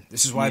about, man.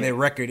 This is why their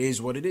record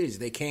is what it is.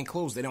 They can't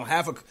close. They don't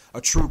have a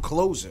true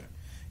closer.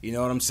 You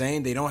know what I'm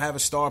saying? They don't have a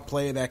star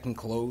player that can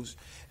close,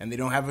 and they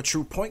don't have a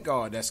true point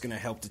guard that's going to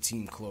help the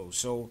team close.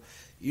 So,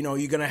 you're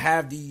going to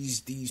have these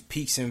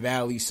peaks and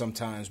valleys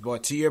sometimes.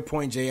 But to your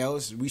point, J.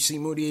 Ellis, we see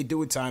Moutier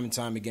do it time and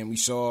time again. We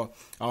saw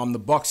the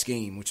Bucks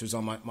game, which was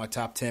on my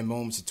top 10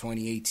 moments of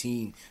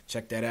 2018.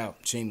 Check that out.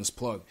 Shameless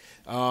plug.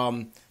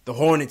 The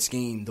Hornets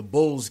game, the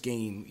Bulls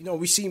game.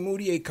 We see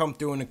Moutier come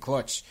through in the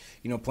clutch,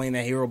 playing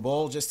that hero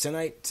ball. Just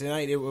tonight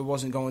it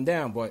wasn't going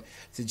down. But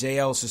to J.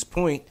 Ellis's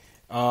point,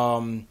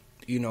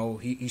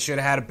 he should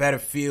have had a better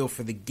feel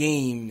for the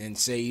game and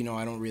say,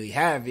 I don't really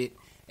have it.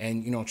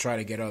 And, try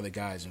to get other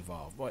guys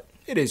involved. But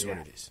it is what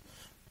it is.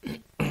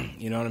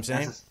 You know what I'm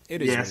saying?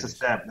 That's a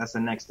step. That's the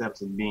next step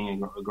to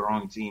being a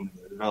growing team,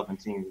 a developing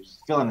team. Just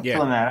filling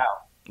that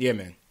out. Yeah,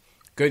 man.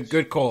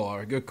 Good call,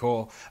 Ari. Good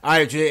call. All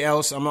right, Jay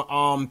Ellis, I'm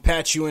going to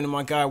patch you into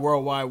my guy,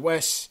 Worldwide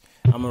West.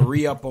 I'm going to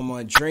re-up on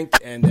my drink,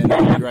 and then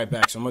I'll be right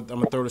back. So I'm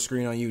going to throw the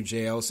screen on you,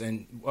 Jay Ellis.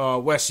 And,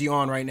 Wes, you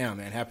on right now,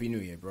 man. Happy New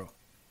Year, bro.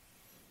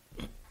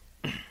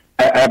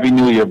 Happy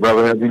New Year,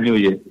 brother. Happy New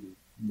Year.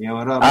 Yeah,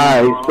 what up?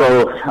 All right,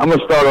 so I'm going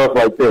to start off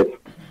like this.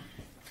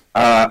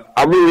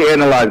 I really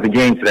analyzed the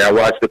game today. I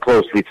watched it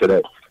closely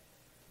today.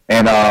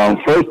 And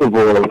first of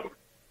all,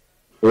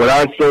 what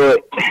I saw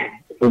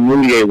from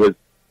Moutier was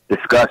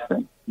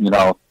disgusting.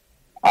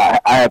 I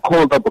had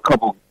called up a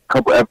couple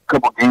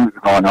games ago,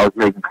 and I was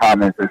making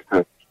comments as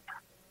to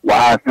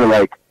why I feel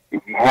like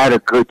if you had a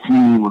good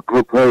team with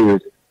good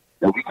players,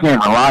 that we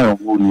can't rely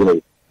on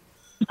Moutier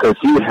because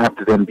he would have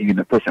to then be an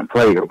efficient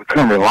player. We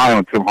couldn't rely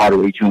on Tim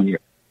Hardaway Jr.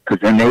 because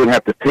then they would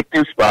have to pick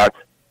their spots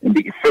and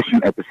be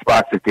efficient at the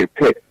spots that they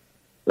pick,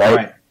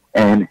 right?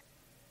 And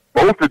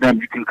both of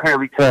them, you can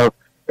clearly tell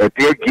that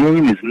their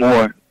game is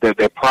more, that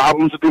their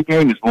problems with their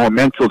game is more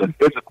mental than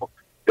physical.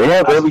 They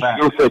have every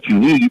skill set you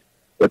need,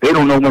 but they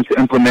don't know when to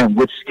implement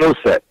which skill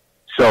set.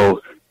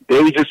 So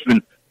they've just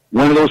been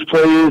one of those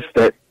players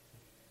that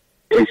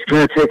it's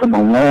going to take them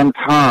a long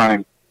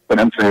time for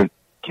them to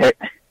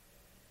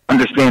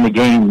understand the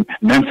game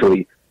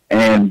mentally.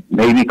 And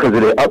maybe because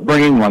of their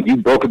upbringing, like you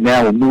broke it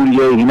down with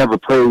Moutier, he never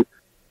played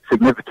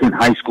significant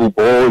high school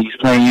ball. He's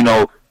playing,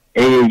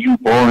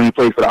 AAU ball, and he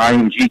played for the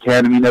IMG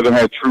Academy, never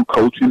had true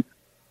coaching.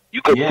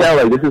 You could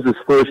tell, like, this is his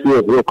first year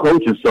of real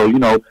coaching. So,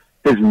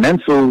 his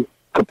mental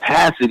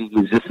capacity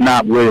is just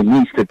not where it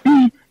needs to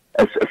be,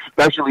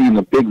 especially in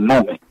the big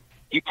moment.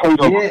 He played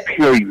off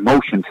pure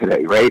emotion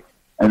today, right?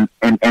 And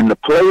the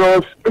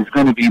playoffs is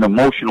going to be an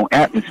emotional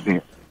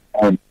atmosphere.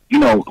 And,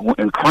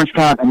 in crunch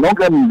time, and don't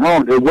get me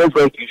wrong, there was,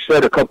 like you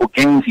said, a couple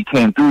games he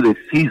came through this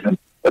season,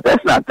 but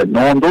that's not the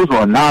norm. Those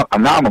are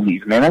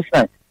anomalies, man. That's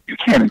not, you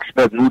can't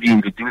expect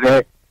Moutier to do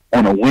that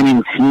on a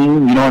winning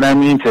team, you know what I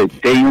mean? To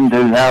day in,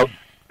 day out,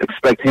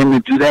 expect him to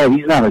do that.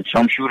 He's not a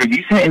jump shooter.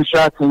 He's hitting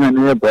shots in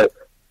there, but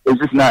it's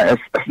just not,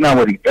 that's not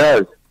what he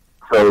does.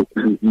 So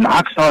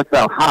Knox starts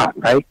out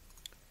hot, right?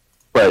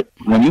 But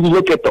when you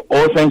look at the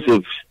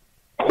offensive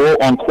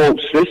quote-unquote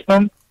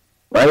system,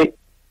 right,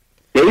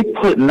 they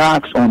put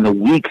Knox on the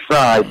weak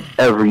side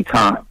every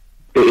time.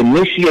 They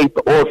initiate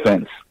the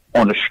offense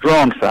on the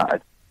strong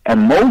side.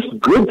 And most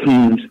good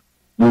teams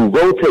will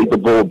rotate the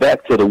ball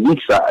back to the weak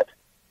side.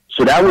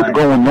 So that was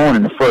going on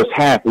in the first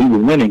half. We were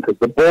winning because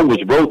the ball was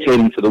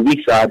rotating to the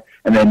weak side,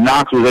 and then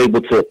Knox was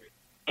able to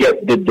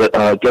get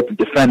the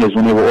defenders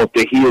when they were off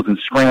their heels and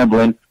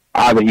scrambling.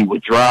 Either he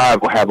would drive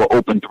or have an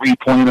open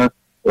three-pointer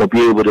or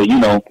be able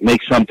to,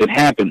 make something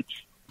happen.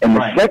 In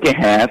the second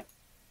half,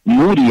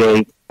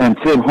 Moutier and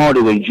Tim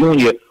Hardaway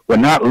Jr. were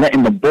not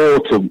letting the ball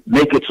to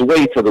make its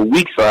way to the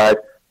weak side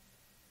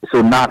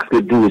so Knox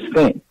could do his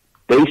thing.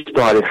 They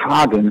started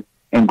hogging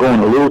and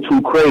going a little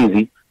too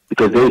crazy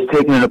because they was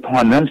taking it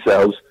upon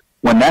themselves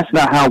when that's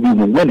not how we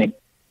were winning.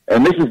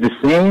 And this is the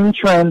same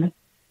trend,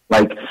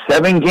 like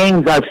 7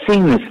 games I've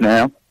seen this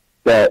now,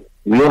 that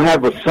we'll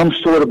have some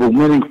sort of a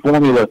winning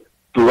formula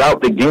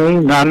throughout the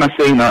game. Now, I'm not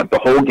saying not the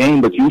whole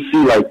game, but you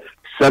see like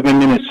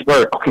 7-minute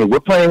spurt. Okay, we're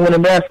playing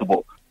winning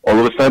basketball. All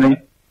of a sudden,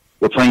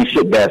 we're playing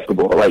shit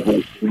basketball. Like,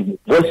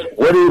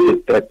 what is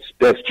it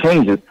that's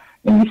changing?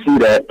 And you see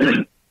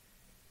that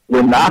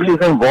when Knox is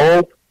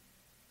involved,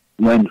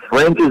 when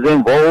Frank is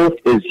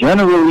involved, is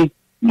generally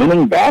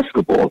winning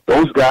basketball.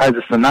 Those guys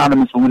are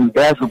synonymous with winning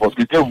basketball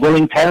because they're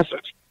willing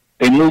passers.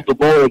 They move the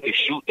ball, they can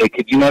shoot, they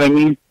could,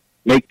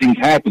 make things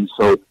happen.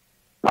 So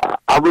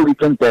I really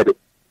think that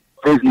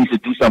Fizz needs to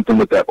do something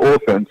with that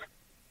offense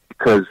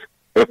because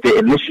if they're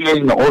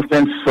initiating the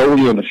offense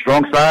solely on the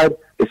strong side,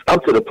 it's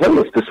up to the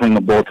players to swing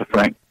the ball to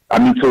Frank.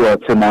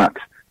 To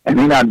Knox. And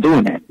they're not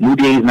doing that.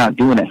 Moutier's not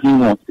doing that. He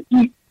wants to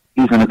eat.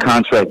 He's in a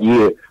contract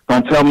year.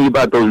 Don't tell me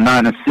about those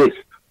 9 assists.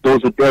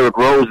 Those are Derrick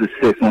Rose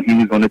assists when he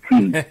was on the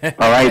team.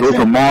 All right? Those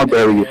are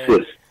Marbury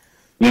assists.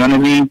 You know what I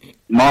mean?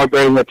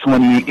 Marbury had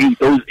 28.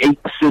 Those 8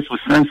 assists were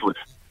senseless.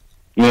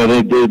 They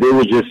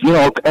were just,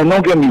 and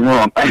don't get me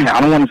wrong.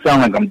 I don't want to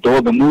sound like I'm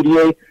dogging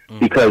Moutier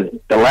because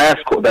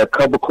that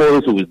couple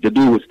quarters, the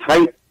dude was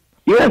tight.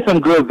 He had some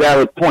good,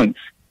 valid points.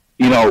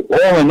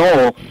 All in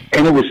all,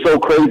 and it was so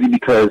crazy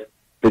because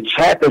the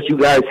chat that you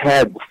guys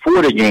had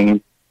before the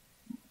game,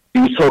 he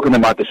was talking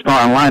about the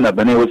starting lineup,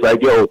 and it was like,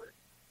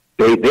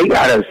 they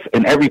got us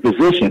in every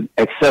position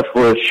except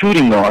for a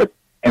shooting guard.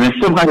 And then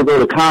somebody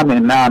wrote a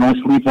comment, now don't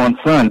sleep on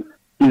son.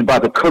 He's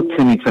about to cook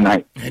Timmy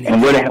tonight.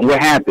 And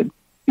what happened?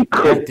 He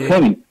cooked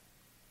Timmy.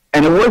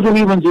 And it wasn't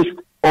even just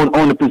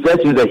on the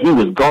possessions that he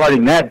was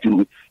guarding that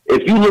dude.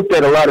 If you looked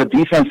at a lot of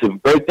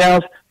defensive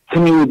breakdowns,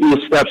 Timmy would be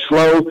a step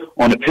slow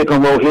on the pick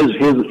and roll.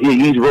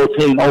 He's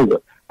rotating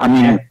over. I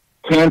mean,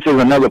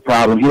 Cantor's another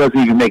problem. He doesn't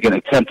even make an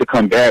attempt to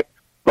come back.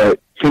 But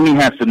Timmy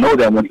has to know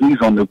that when he's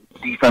on the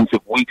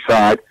defensive weak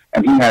side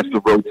and he has to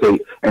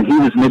rotate. And he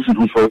was missing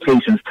his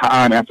rotations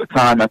time after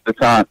time after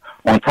time.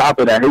 On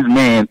top of that, his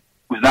man,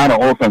 who's not an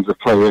offensive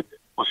player,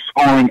 was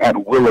scoring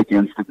at will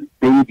against the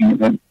baby.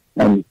 And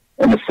in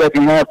the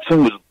second half,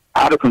 Tim was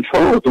out of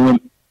control, doing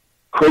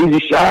crazy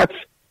shots.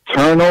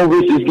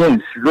 Turnovers, just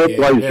getting stripped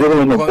like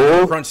dribbling the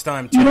ball. Crunch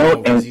time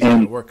turnovers,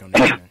 and work on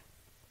that.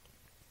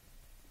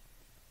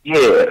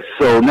 Yeah,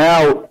 so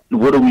now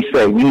what do we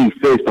say? We need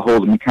Fizz to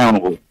hold him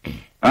accountable.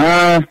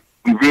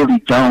 We really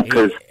don't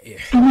because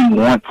do we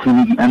want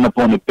to end up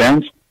on the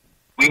bench?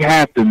 We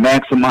have to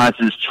maximize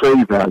his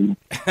trade value.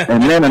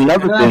 And then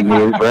another thing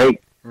is, right,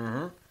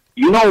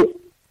 you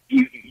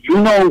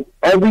know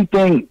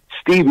everything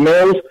Steve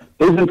Mills,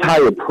 his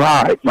entire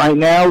pride right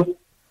now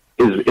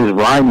is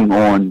riding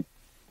on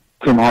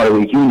Tim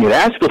Hardaway Jr.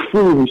 That's the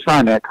fool who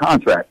signed that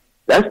contract.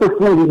 That's the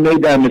fool who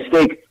made that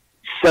mistake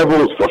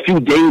a few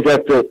days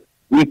after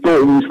we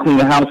thought we was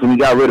cleaning house and we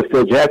got rid of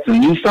Phil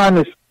Jackson. You signed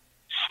this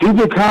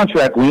stupid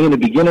contract when you're in the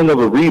beginning of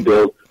a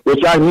rebuild,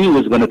 which I knew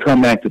was going to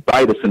come back to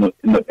bite us in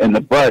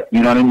the butt.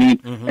 You know what I mean?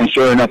 And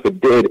sure enough,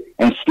 it did.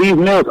 And Steve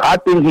Mills, I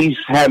think he's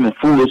having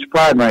foolish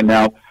pride right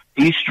now.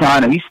 He's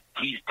telling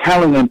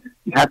him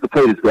you have to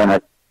pay this guy.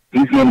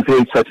 He's getting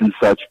paid such and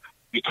such.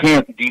 You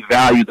can't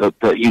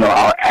devalue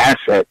our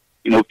asset.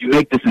 If you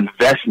make this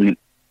investment,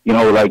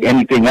 like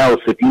anything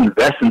else, if you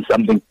invest in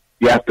something,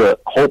 you have to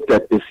hope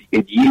that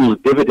it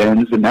yields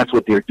dividends, and that's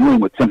what they're doing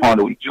with Tim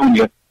Hardaway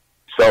Jr.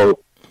 So,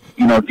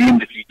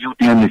 damned if you do,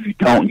 damned if you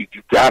don't. You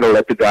got to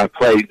let the guy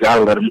play. You got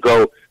to let him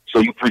go. So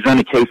you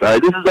present a case, all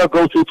right, this is our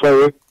go-to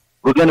player.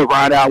 We're going to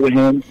ride out with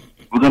him.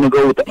 We're going to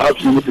go with the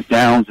ups and with the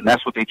downs, and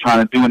that's what they're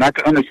trying to do. And I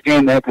can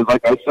understand that because,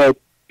 like I said,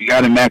 you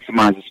got to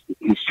maximize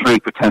his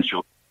trade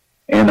potential.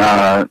 And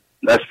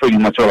that's pretty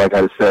much all I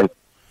got to say.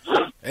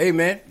 Hey,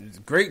 man.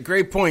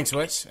 Great points,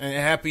 Wes. And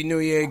Happy New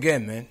Year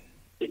again, man.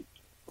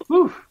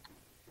 Whew.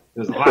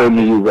 Same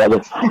to you,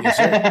 brother.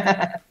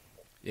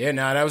 Yeah,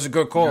 that was a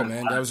good call,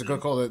 man. That was a good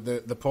call.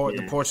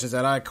 The portions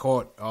that I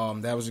caught,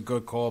 that was a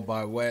good call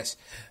by Wes.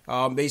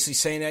 Basically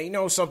saying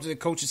that, something the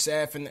coaching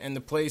staff and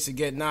the players to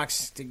get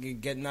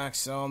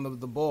Knox on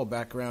the ball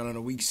back around on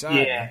the weak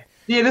side. Yeah.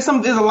 Yeah, there's a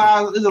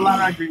lot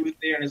I agree with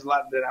there, and there's a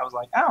lot that I was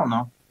like, I don't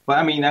know. But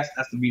I mean, that's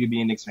the beauty of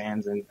being Knicks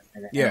fans and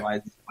Yeah.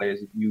 analyze these players.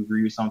 You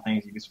agree with some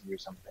things, you disagree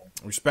with some things.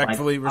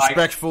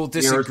 Respectful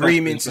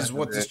disagreements is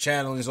what respectful this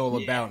channel is all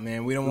about,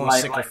 man. We don't want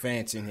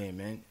sycophants in here,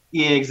 man.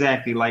 Yeah,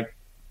 exactly. Like,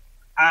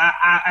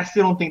 I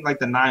still don't think like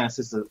the 9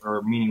 assists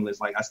are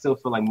meaningless. Like, I still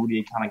feel like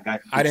Moutier kind of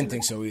got. I didn't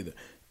think so either.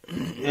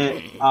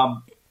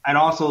 I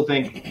also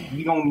think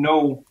we don't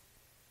know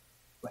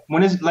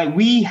when it's like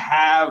we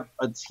have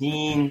a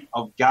team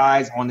of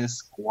guys on this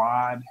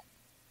squad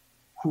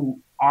who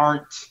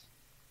aren't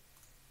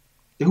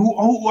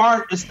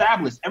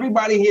established.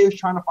 Everybody here is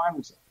trying to find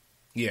themselves.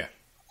 Yeah.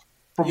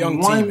 From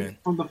Young team, man.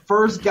 From the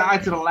first guy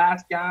to the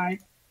last guy,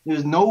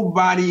 there's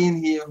nobody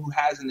in here who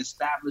has an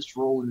established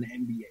role in the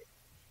NBA.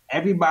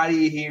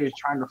 Everybody here is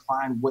trying to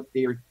find what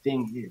their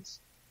thing is.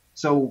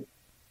 So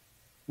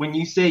when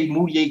you say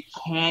Moutier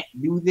can't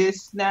do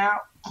this,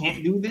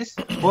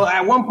 well,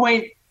 at one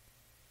point,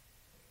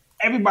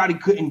 everybody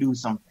couldn't do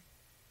something.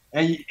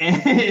 And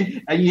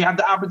you have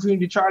the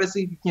opportunity to try to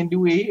see if you can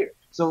do it here.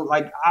 So,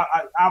 like,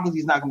 obviously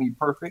he's not going to be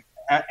perfect.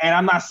 And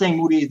I'm not saying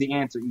Moutier is the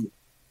answer either.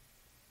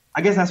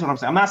 I guess that's what I'm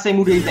saying. I'm not saying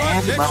Moutier is the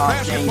answer, but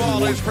I'm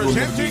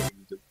saying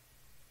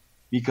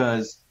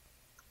because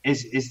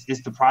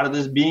it's the product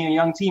of this being a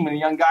young team and a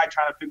young guy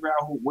trying to figure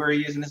out where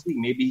he is in this league.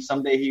 Maybe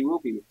someday he will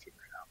be able to figure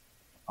it out.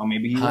 Or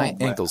maybe he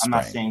won't. Ankle I'm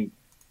not sprain. saying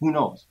who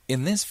knows.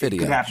 In this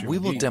video, we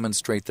will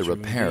demonstrate the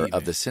repair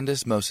of the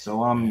syndesmosis.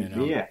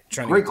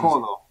 So, great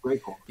call, though.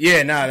 Great call.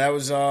 Yeah, that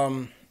was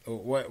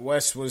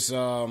Wes was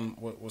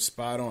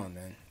spot on,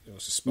 man. It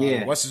was a spot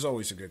on. Wes is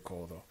always a good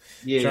call, though.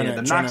 Yeah,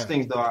 the Knox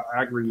things, though,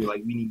 I agree with.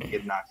 Like, we need to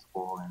get Knox the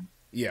ball, and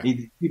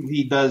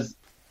he does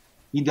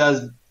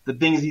the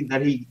things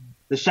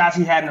the shots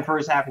he had in the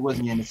first half, he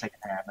wasn't in the second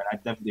half, and I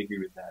definitely agree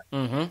with that.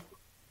 Mm-hmm.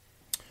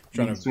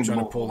 Trying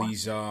to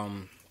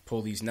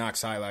pull these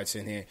Knox highlights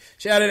in here.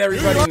 Shout out to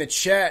everybody in the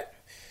chat.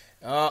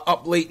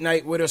 Up late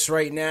night with us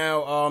right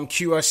now.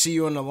 Q, I see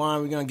you on the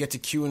line. We're going to get to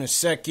Q in a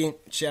second.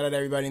 Shout out to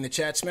everybody in the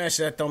chat. Smash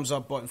that thumbs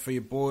up button for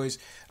your boys.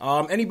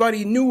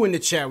 Anybody new in the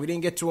chat? We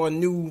didn't get to our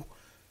new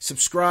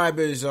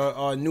subscribers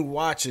or new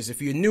watchers.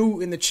 If you're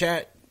new in the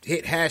chat,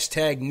 hit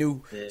hashtag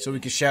new so we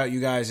can shout you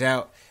guys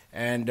out.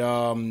 And,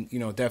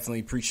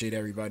 definitely appreciate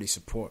everybody's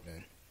support,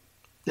 man.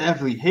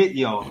 Definitely hit,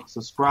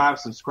 subscribe,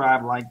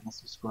 like, and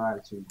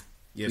subscribe to.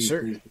 Yes,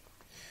 sir. Please.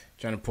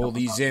 Trying to pull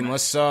these in.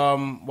 Let's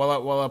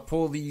while I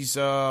pull these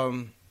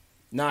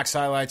Knox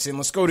highlights in,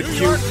 let's go to Q. New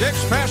York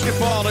Knicks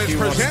basketball is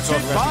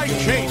presented by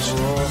Chase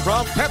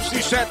from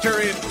Pepsi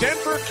Center in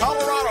Denver,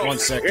 Colorado. 1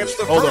 second. It's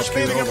the first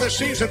meeting of the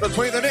season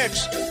between the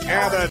Knicks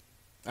and the.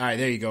 All right,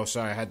 there you go.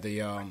 Sorry, I had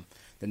the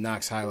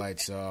Knox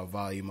highlights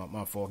volume up.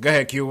 My fault. Go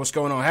ahead, Q. What's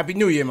going on? Happy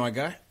New Year, my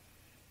guy.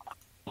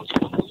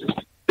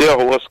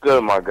 Yo, what's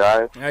good, my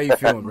guy? How you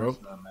feeling, bro?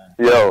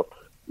 Yo.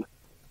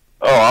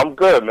 Oh, I'm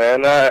good,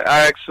 man. I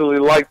actually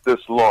like this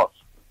loss.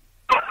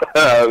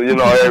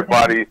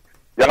 Everybody,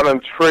 y'all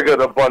done triggered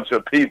a bunch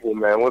of people,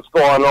 man. What's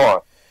going on?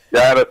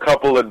 Y'all had a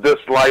couple of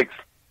dislikes.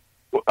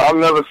 I've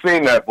never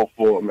seen that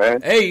before,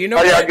 man. Hey, you know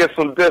how what? y'all get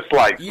some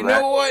dislikes, You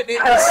man? know what?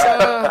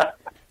 It's,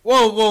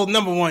 well,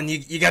 number one,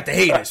 you got the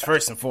haters,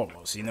 first and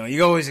foremost.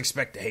 You always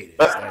expect the haters.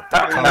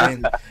 That come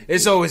in.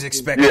 It's always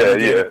expected to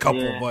get a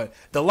couple, but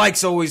the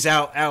likes always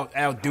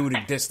outdo the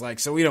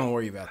dislikes, so we don't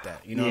worry about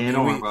that. You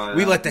know,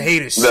 we let the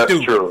haters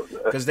stew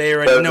because they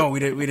already know we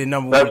the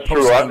number one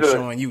post game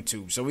show on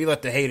YouTube, so we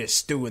let the haters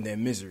stew in their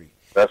misery.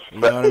 You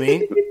know what I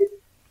mean?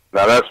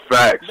 Now that's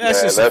facts, man.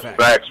 That's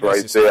facts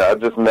right there. I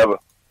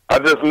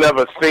just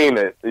never seen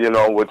it.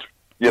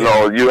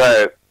 You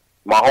had.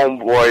 My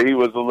homeboy, he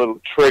was a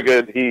little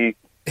triggered. He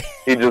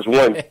just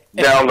went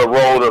down the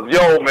road of,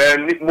 yo,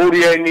 man,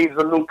 Moutier needs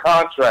a new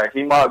contract.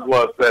 He might as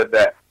well have said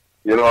that.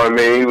 You know what I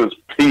mean? He was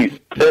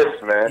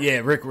pissed, man.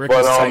 Yeah, Rick but,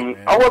 was tight,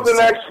 man. I wasn't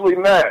actually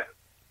mad.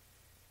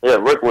 Yeah,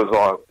 Rick was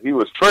on. He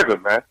was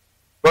triggered, man.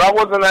 But I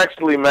wasn't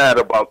actually mad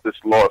about this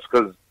loss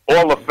because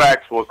all the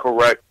facts were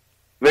correct.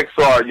 Knicks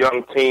are a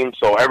young team,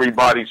 so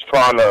everybody's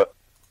trying to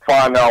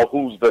find out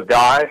who's the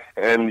guy.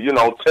 And,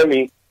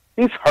 Timmy,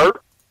 he's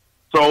hurt.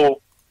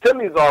 So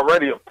Timmy's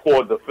already a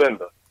poor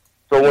defender.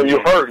 So when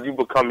you're hurt, you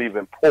become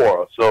even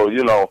poorer. So,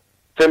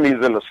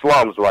 Timmy's in the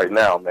slums right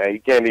now, man. He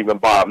can't even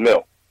buy a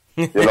meal.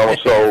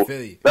 So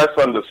that's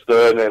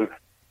understood. And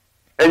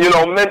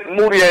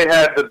Moutier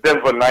had the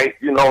Denver night.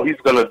 He's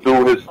going to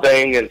do his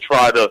thing and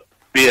try to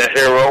be a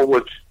hero,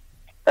 which,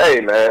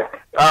 hey, man,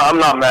 I'm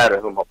not mad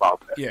at him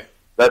about that. Yeah.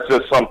 That's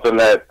just something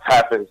that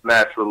happens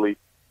naturally,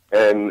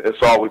 and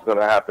it's always going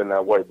to happen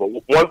that way. But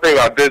one thing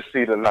I did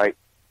see tonight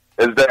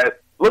is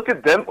that, look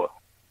at Denver.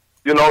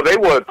 They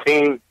were a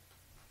team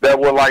that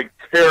were,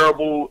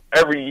 terrible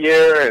every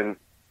year, and,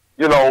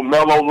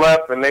 Melo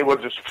left, and they were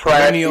just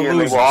trashy,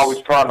 and they were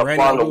always trying to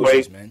find a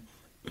way. Man.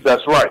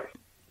 That's right.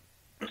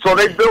 So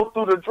they built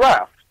through the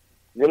draft.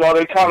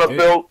 They kind of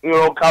built,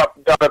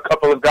 got a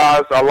couple of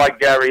guys. I like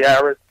Gary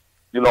Harris.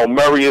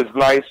 Murray is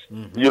nice.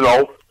 Mm-hmm.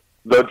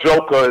 The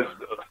Joker is,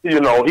 he's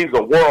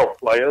a world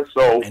player.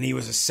 So and he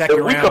was a second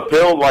round. We could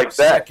build like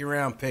that. Second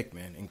round pick,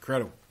 man,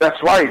 incredible.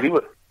 That's right.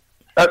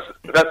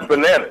 That's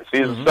bananas.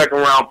 He's a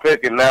second-round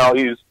pick, and now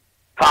he's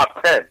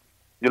top 10,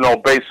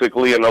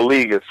 basically in the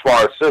league as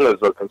far as centers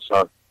are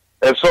concerned.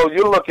 And so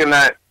you're looking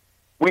at,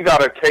 we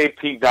got a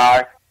KP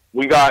guy.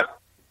 We got,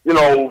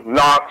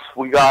 Knox.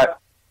 We got,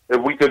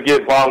 if we could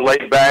get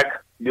Vonleh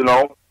back,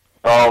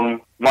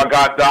 my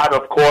guy Dot,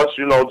 of course,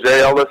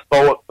 Jay Ellis,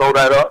 throw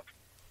that up.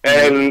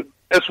 And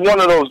it's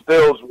one of those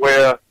deals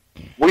where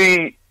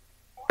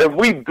if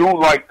we do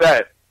like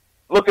that,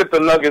 look at the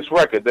Nuggets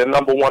record. They're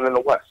number 1 in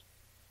the West.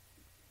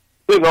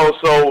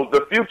 So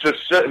the future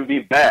shouldn't be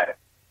bad.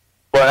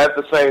 But at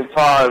the same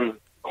time,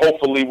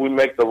 hopefully we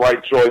make the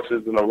right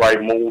choices and the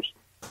right moves.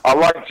 I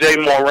like Jay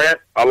Morant.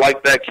 I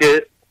like that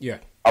kid. Yeah.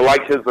 I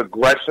like his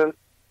aggression.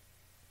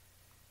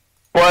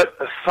 But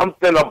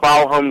something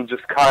about him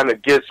just kind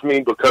of gets me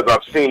because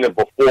I've seen it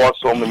before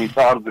so many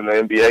times in the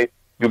NBA.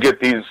 You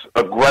get these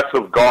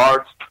aggressive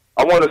guards.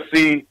 I want to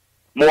see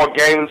more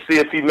games, see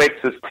if he makes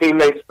his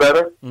teammates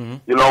better.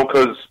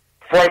 Because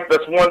Frank,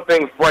 that's one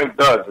thing Frank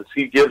does is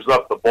he gives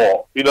up the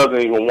ball. He doesn't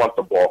even want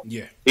the ball.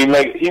 Yeah. He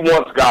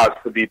wants guys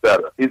to be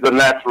better. He's a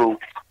natural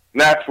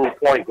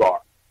point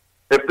guard.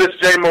 If this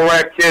Jay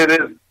Morant kid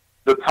is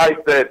the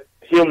type that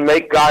he'll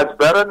make guys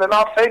better, then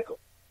I'll take him.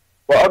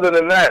 But other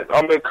than that,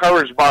 I'm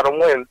encouraged by the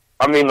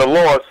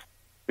loss,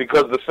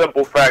 because the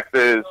simple fact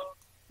is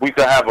we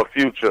could have a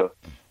future.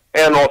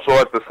 And also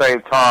at the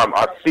same time,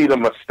 I see the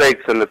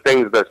mistakes and the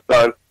things that's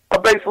done are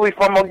basically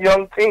from a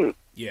young team,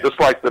 just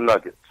like the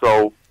Nuggets.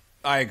 So,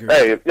 I agree.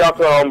 Hey, if y'all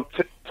can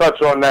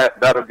touch on that,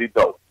 that'd be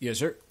dope. Yes,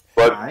 sir.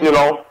 But, I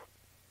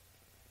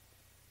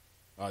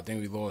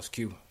think we lost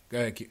Q. Go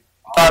ahead, Q.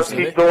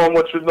 Keep doing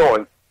what you're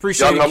doing.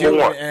 Appreciate y'all it, Q,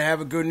 number 1. and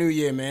have a good new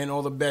year, man.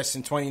 All the best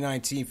in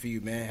 2019 for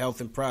you, man. Health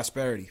and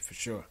prosperity, for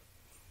sure.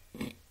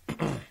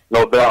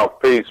 No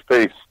doubt. Peace.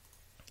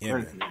 Yeah,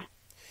 man.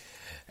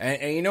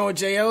 And you know what,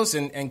 JLs,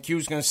 and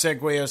Q's going to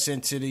segue us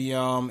into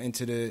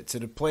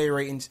the player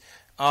ratings.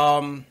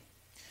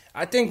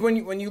 I think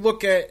when you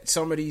look at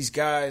some of these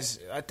guys,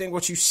 I think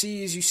what you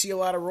see a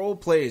lot of role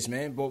players,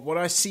 man. But when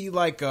I see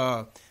like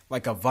a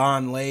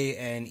Vonleh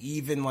and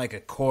even like a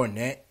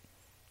Kornet,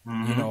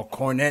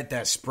 Kornet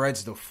that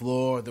spreads the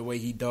floor the way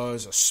he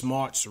does, a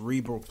smart,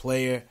 cerebral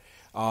player,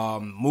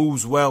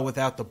 moves well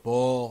without the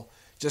ball.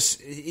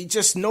 He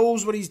just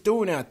knows what he's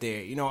doing out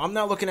there. I'm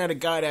not looking at a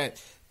guy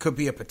that could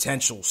be a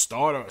potential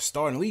starter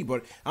in the league,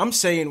 but I'm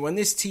saying when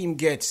this team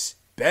gets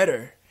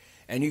better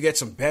and you get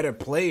some better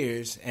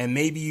players, and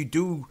maybe you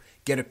do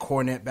get a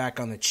Kornet back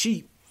on the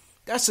cheap,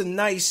 that's a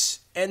nice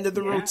end of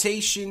the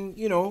rotation.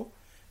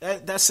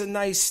 That's a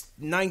nice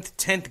 9th,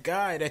 10th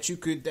guy that you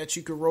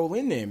could roll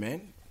in there,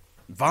 man.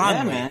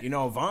 Vonleh,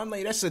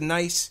 Vonleh, that's a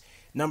nice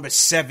number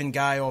 7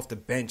 guy off the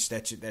bench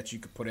that you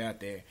could put out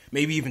there.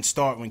 Maybe even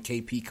start when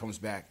KP comes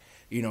back.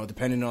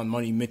 Depending on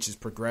Money Mitch's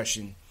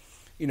progression.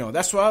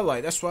 That's what I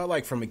like. That's what I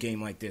like from a game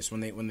like this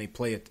when they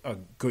play a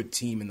good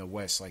team in the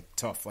West, like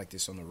tough like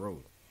this on the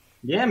road.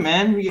 Yeah,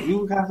 man, we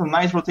have some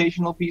nice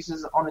rotational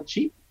pieces on the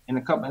cheap in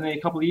a couple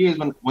of years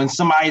when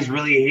somebody's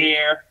really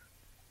here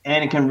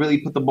and can really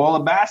put the ball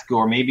in the basket,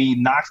 or maybe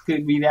Knox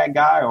could be that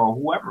guy, or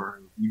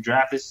whoever you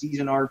draft this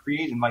season or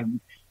free agent. Like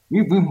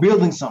we're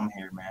building something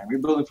here, man. We're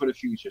building for the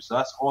future. So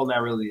that's all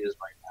that really is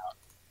right now.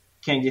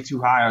 Can't get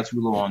too high or too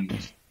low on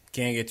these.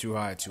 Can't get too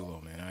high or too low,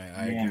 man.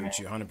 I agree with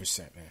you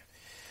 100%, man.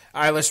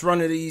 All right, let's run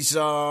to these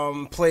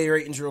player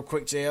ratings real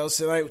quick,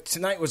 JL.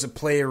 Tonight was a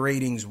player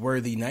ratings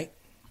worthy night.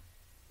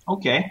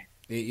 Okay.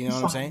 You know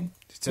what I'm saying?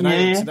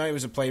 Tonight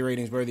was a player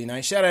ratings worthy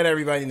night. Shout out to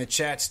everybody in the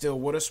chat still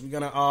with us. We're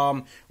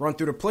gonna run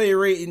through the player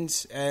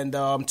ratings and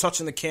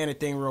touch on the Cannon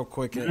thing real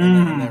quick and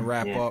then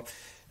wrap up.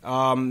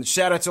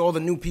 Shout out to all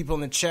the new people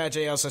in the chat,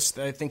 JL.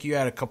 I think you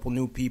had a couple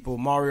new people.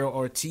 Mario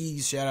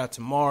Ortiz, shout out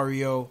to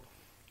Mario.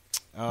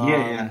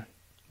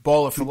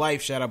 Baller for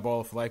Life, shout out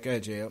Baller for Life. Go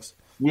ahead, JLs.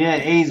 Yeah,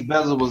 Ace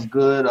Bezel was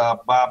good.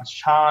 Bob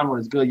Chan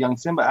was good. Young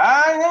Simba.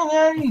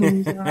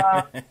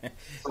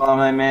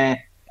 Man.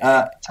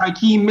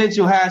 Tykeem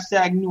Mitchell,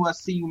 hashtag new. I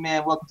see you,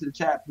 man. Welcome to the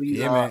chat. Please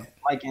man.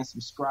 like and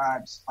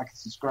subscribe.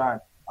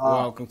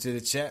 Welcome to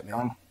the chat,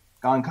 man.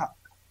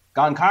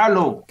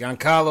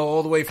 Giancarlo,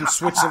 all the way from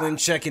Switzerland,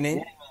 checking in.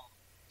 Yeah,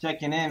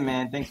 checking in,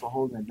 man. Thanks for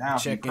holding it down.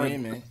 Checking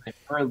in, man.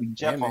 Early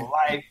Jeff for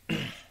life.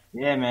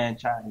 Yeah, man.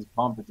 Chat is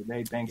bumping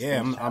today. Thanks.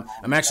 Yeah,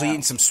 I'm actually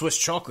eating some Swiss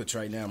chocolates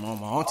right now. My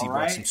auntie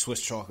brought some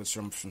Swiss chocolates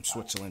from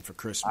Switzerland for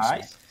Christmas. All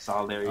right.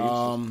 Solidarity.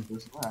 All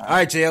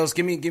right, JLs,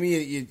 give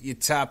me your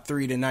top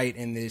 3 tonight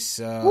in this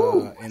tough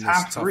loss.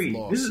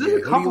 This is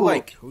a couple.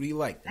 Who do you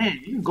like? Man,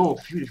 you can go a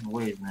few different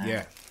ways, man.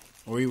 Yeah.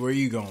 Where are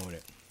you going with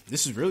it?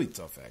 This is really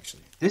tough,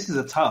 actually. This is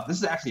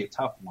actually a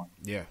tough one.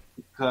 Yeah.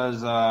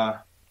 Because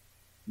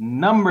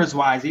numbers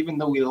wise, even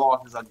though we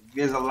lost,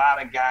 there's a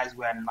lot of guys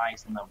who had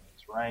nice numbers.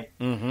 Right?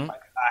 Mm-hmm.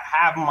 Like, I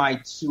have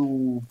my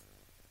 2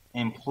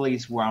 in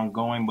place where I'm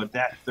going, but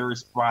that 3rd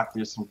spot,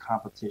 there's some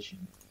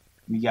competition.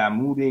 We got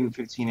Moody with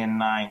 15 and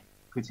 9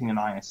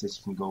 assists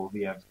you can go with.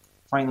 We have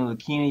Franklin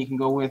Lakina you can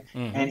go with,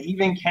 and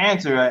even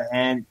Cantor,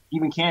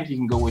 you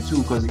can go with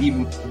too, because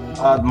even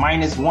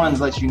 -1s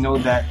lets you know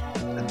that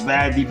the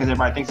bad defense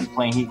everybody thinks he's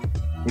playing,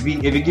 If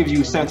it gives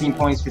you 17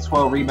 points,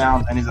 12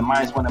 rebounds, and is a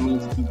 -1, that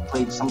means he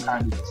played some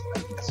kind of defense.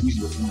 That's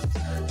usually what it means.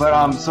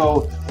 But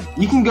so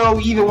you can go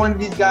either one of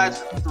these guys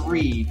for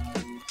 3.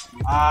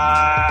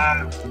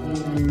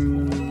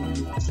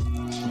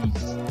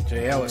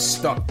 Jay Ellis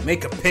stuck.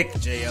 Make a pick,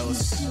 Jay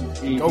Ellis.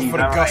 Go for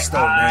the gusto,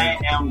 man.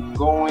 I am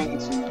going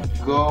to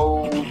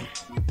go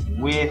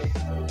with.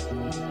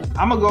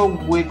 I'm gonna go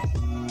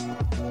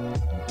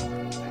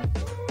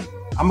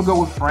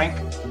with Frank.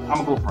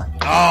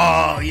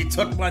 Oh, you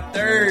took my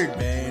third,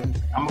 man.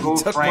 I'm gonna go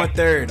with Frank. My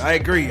third. I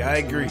agree.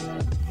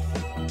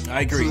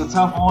 This was a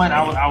tough one.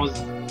 I was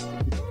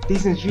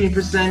decent shooting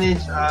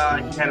percentage.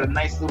 He had a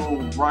nice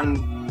little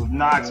run with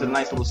Knox, a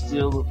nice little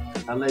steal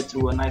that led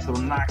to a nice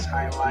little Knox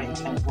highlight,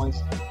 10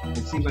 points.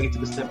 It seems like he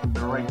took a step in the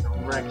right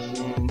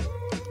direction.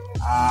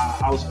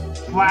 I was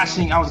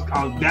flashing. I was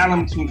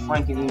battling between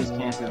Frank and Enes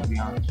Kanter, to be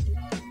honest with you,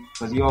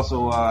 because he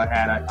also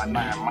had a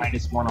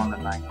 -1 on the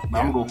night. But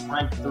I'm gonna go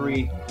Frank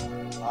 3.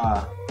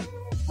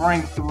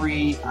 Frank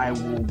 3. I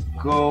will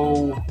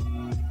go.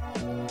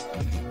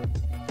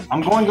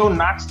 I'm going to go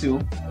Knox 2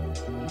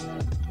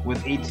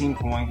 with 18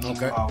 points,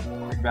 4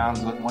 rebounds,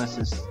 1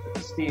 assist,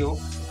 steal,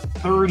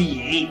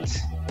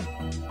 38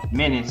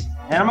 minutes,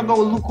 and I'm gonna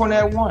go with Luke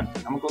Cornett 1.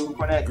 I'm gonna go Luke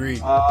Cornett.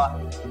 Agreed.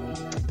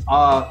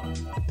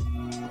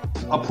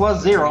 A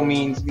 +0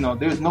 means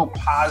there's no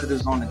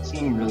positives on the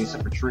team really,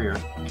 except for Trier,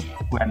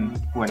 who had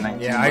 19.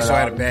 Yeah, I also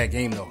had a bad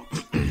game though.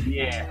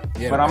 yeah,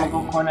 but I'm gonna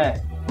go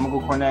Cornett.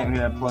 Who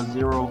had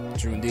 +0.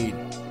 True indeed.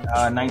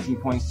 19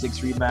 points,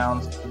 6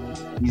 rebounds.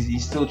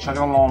 He's still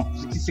chugging along.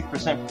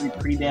 66%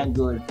 pretty damn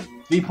good.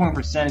 3-point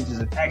percentage is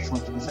an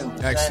excellent,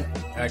 57%.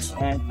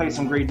 Excellent. And play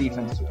some great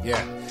defense too.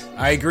 Yeah,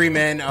 I agree,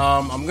 man.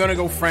 I'm gonna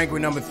go Frank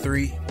with number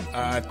 3.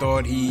 I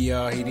thought he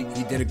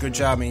did a good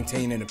job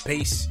maintaining the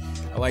pace.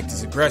 I liked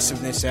his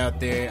aggressiveness out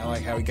there. I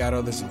like how he got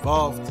others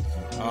involved.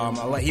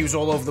 He was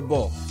all over the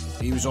ball.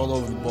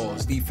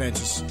 His defense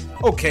was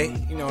okay.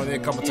 There are a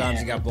couple times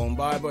he got blown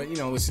by, but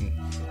listen,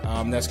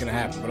 that's gonna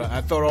happen. But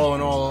I thought all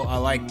in all,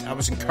 I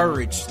was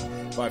encouraged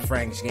by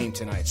Frank's game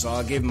tonight, so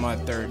I'll give him my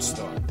 3rd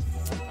star.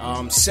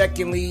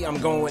 Secondly, I'm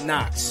going with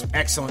Knox.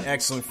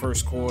 Excellent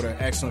first quarter,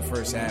 excellent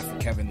first half for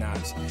Kevin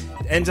Knox.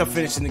 Ends up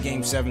finishing the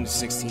game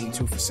 7-16,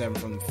 2 for 7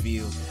 from the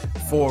field,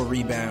 4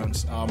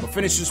 rebounds, but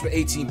finishes with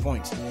 18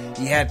 points.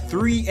 He had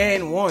 3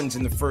 and 1s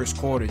in the first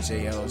quarter,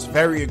 JL. It's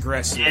very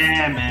aggressive.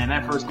 Yeah, man,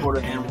 that first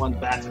quarter and 1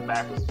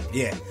 back-to-back was...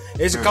 Yeah.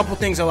 There's a couple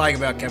things I like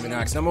about Kevin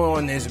Knox. Number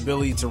 1, his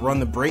ability to run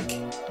the break.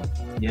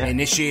 Yeah.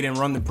 Initiate and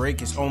run the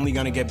break is only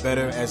going to get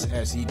better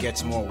as he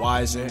gets more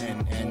wiser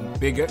and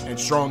bigger and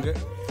stronger.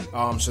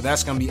 So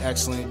that's going to be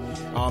excellent.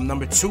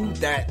 Number 2,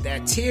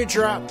 that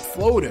teardrop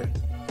floater.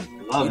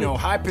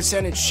 High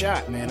percentage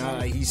shot, man.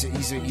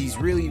 He's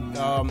really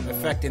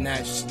affecting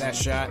that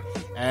shot,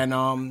 and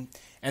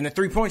the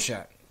 3-point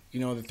shot. The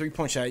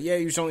 3-point shot. Yeah,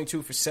 he was only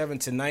 2 for 7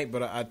 tonight,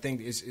 but I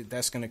think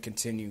that's going to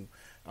continue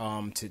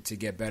to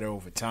get better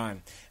over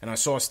time. And I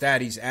saw a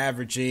stat he was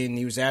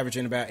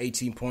averaging about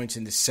 18 points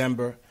in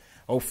December.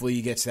 Hopefully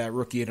he gets that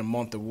Rookie of the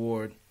Month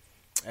award.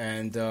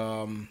 And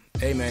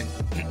hey, man,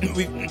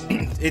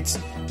 it's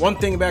one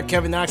thing about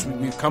Kevin Knox.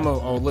 We've come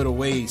a little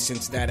way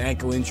since that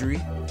ankle injury.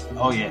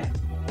 Oh yeah,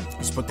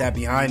 let's put that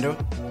behind him.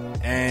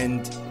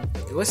 And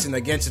listen,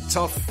 against a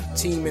tough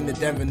team in the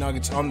Denver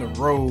Nuggets on the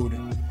road,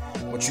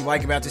 what you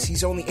like about this?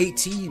 He's only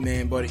 18,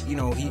 man, but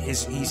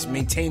he's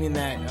maintaining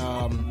that,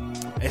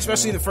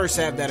 especially in the first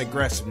half, that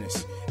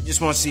aggressiveness. You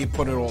just want to see it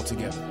put it all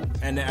together,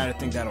 and I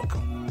think that'll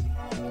come.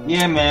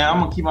 Yeah, man, I'm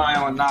gonna keep my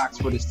eye on Knox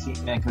for this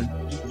team, man,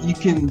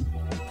 because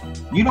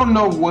you don't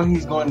know what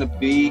he's going to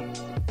be.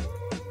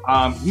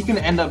 He can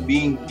end up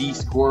being the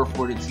scorer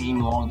for the team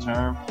long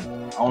term.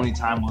 Only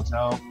time will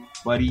tell.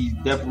 But he's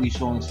definitely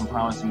showing some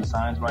promising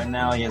signs right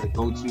now. He has a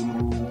go-to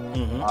move.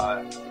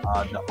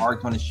 The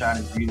arc on his shot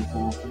is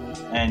beautiful.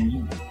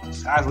 And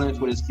sky's limits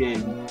with this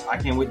kid. I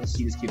can't wait to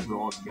see this kid put it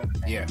all together.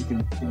 Man. Yeah, he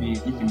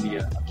can be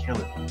a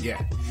killer.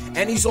 Yeah,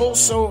 and he's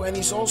also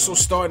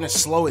starting to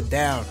slow it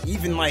down.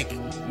 Even like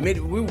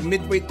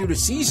midway through the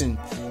season,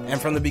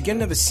 and from the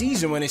beginning of the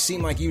season when it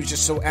seemed like he was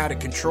just so out of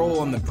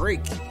control on the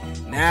break.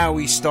 Now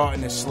he's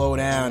starting to slow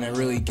down and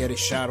really get his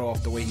shot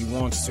off the way he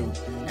wants to,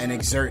 and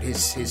exert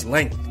his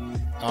length.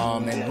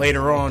 And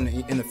later on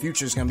in the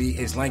future, it's going to be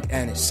his length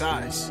and his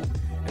size.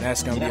 And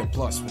that's going to be a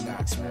plus for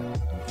Knox, man.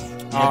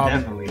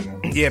 Definitely.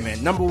 Yeah,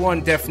 man. Number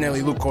 1,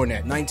 definitely Luke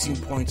Cornett. 19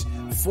 points.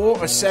 4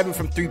 or 7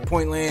 from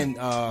three-point land,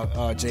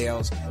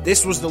 JLs.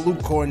 This was the Luke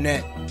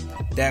Cornett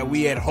that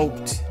we had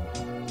hoped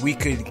we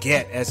could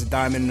get as a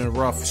diamond in the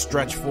rough,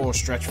 stretch 4,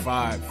 stretch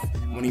 5,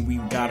 when we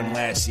got him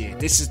last year.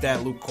 This is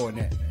that Luke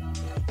Cornett.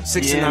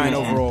 6 and 9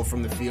 overall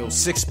from the field.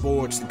 6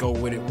 boards to go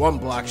with it. 1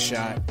 block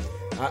shot.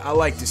 I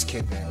like this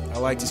kid, man. I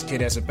like this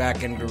kid as a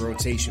back end of the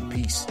rotation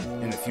piece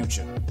in the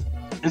future.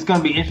 It's going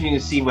to be interesting to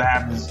see what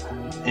happens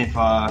if,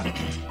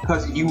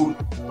 because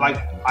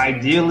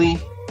ideally,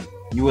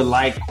 you would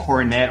like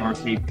Cornette or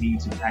KP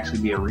to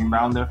actually be a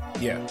rebounder.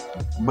 Yeah.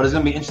 But it's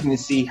gonna be interesting to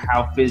see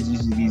how Fizz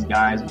uses these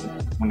guys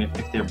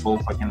if they're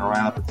both like in the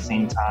lineup at the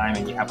same time,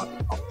 and you have a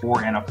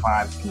 4 and a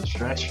 5 can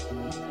stretch,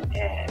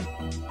 and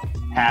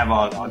have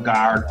a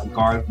guard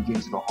who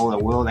gets to the hole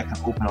at will that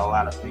can open a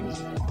lot of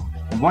things.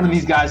 If one of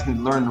these guys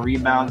can learn to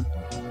rebound,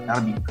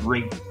 that'll be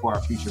great for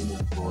our future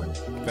moving forward.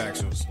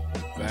 Factuals,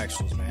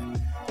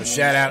 man. So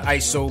shout out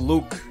ISO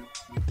Luke.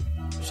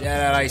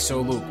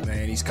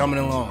 Man. He's coming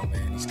along,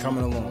 man.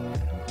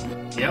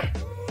 Yep.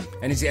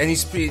 And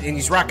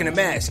he's rocking a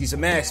mask. He's a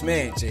mask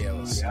man,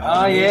 JLs.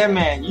 Oh yeah,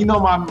 man. You know,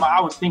 I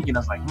was thinking, I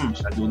was like,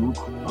 should I do a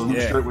Luke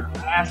shirt with a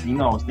mask? You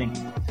know, I was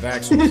thinking.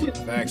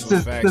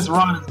 Factuals. This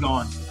Ron is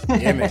gone.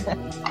 Yeah,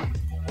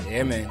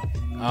 man.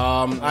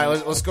 All right,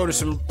 let's go to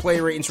some play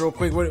ratings real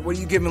quick. What are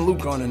you giving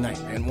Luke on tonight,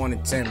 man? 1 to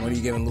 10. What are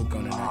you giving Luke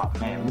on tonight? Oh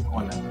man, Luke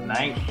on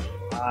tonight.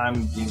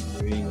 I'm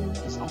giving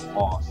this a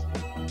loss.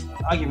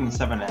 I'll give him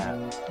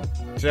 7.5.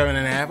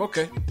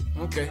 7.5.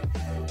 Okay.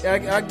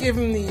 Yeah, I'll give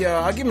him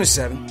a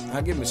 7.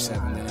 I'll give him a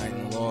 7 tonight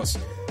in the loss.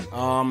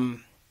 How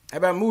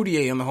about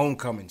Moutier on the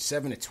homecoming?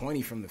 7 to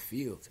 20 from the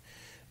field.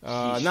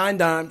 9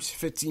 dimes,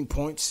 15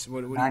 points.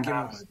 What are you giving? 9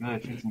 dimes is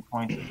good. 15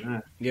 points is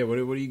good. Yeah. What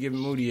are you giving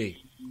Moutier?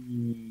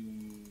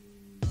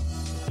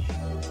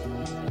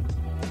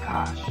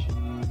 Gosh,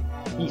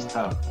 he's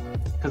tough.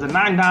 Because the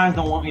 9 dimes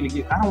don't want me to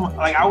get. I don't want,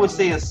 like, I would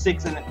say a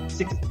 6 and a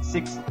 6,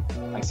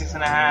 like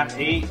 6.5,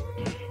 8.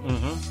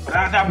 Mm-hmm. But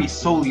that'd be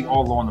solely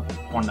all on the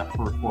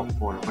first 4th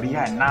quarter. But he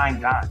had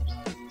 9 dimes,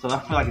 so I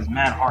feel like it's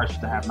mad harsh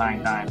to have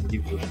 9 dimes to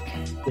give you.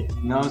 You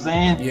know what I'm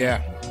saying?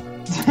 Yeah.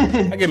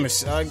 I give him a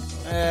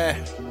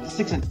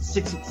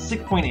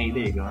 6.8.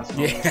 There you go. That's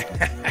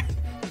yeah.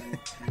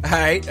 All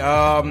right.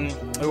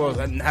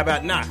 How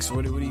about Knox?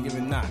 What are you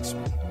giving Knox?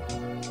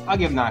 I'll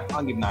give Knox a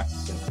 7.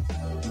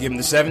 You give him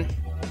the 7?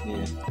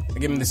 Yeah. I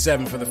give him the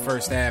 7 for the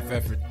first half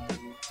effort.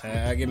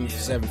 I give him the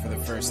 7 for the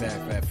first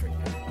half effort.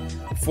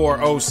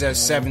 4-0 says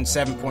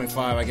 7.5.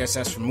 I guess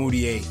that's for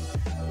Moutier.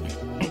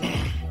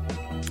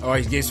 Oh,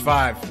 he gives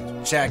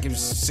 5. Chat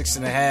gives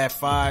 6.5,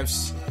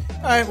 5s.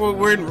 All right, well,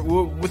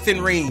 we're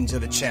within range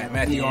of the chat.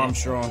 Matthew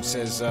Armstrong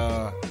says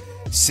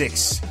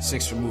 6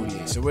 for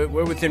Moutier. So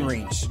we're within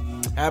range.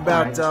 How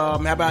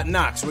about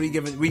Knox? What are you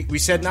giving? We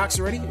said Knox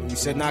already? We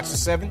said Knox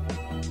is 7?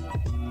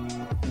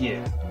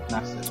 Yeah,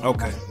 Knox is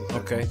 7.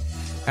 Okay.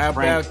 How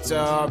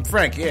about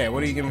Frank? Yeah,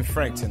 what are you giving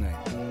Frank tonight?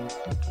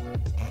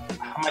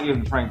 I might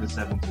give Frank the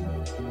 7 too.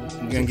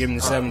 You're gonna give him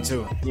the 7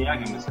 too? Yeah, I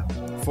give him the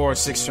 7. 4 or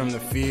 6 from the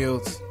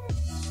field.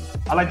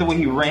 I like the way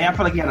he ran. I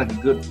feel like he had like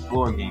a good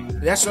floor game.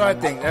 That's what I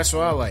think. That's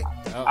what I like.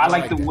 I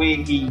like the way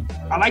he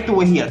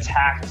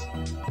attacked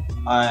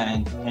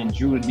and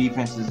drew the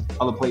defenses.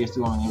 Other players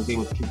too, and he was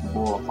able to kick the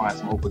ball and find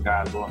some open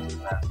guys going to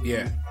the basket.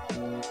 Yeah.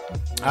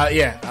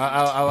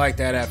 I like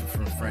that effort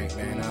from Frank,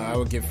 man. I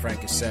would give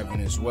Frank a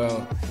 7 as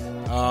well.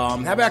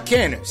 How about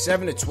Canner?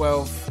 7 to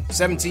 12,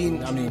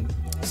 17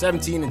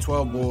 and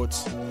 12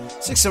 boards,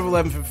 6 of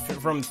 11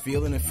 from the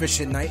field, an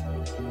efficient night.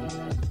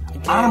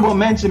 Honorable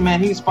mention, man.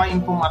 He's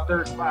fighting for my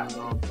 3rd spot,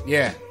 bro.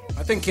 Yeah,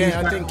 I think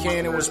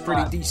Cannon was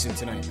pretty decent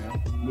tonight,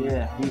 man.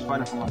 Yeah, he was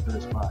fighting for my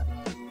 3rd spot.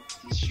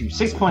 Shoot,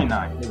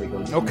 6.9. There we go.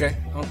 Okay.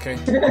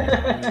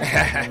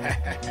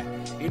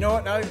 You know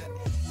what?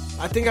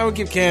 I think I would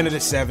give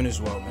Canada 7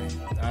 as well, man.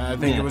 I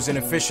think it was an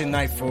efficient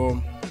night for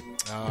him.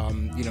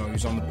 He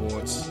was on the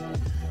boards.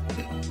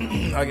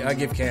 I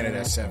give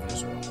Canada 7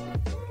 as well.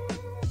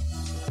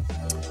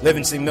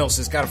 Livingston Mills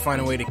has got to find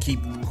a way to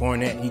keep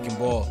Cornette. He can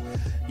ball.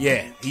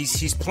 Yeah,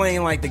 he's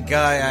playing like the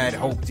guy I had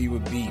hoped he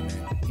would be,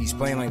 man. He's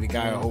playing like the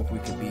guy I hoped we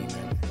could be,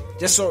 man.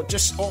 Just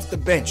off the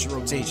bench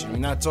rotation. We're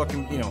not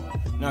talking,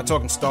 not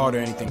talking start or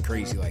anything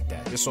crazy like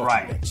that. Just off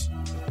the bench.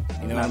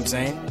 You know what I'm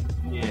saying?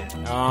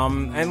 Yeah.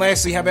 And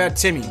lastly, how about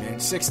Timmy, man?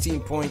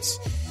 16 points,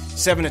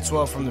 7 to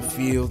 12 from the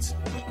field,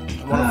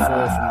 1 of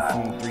 4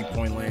 from the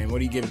 3-point land.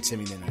 What are you giving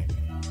Timmy tonight?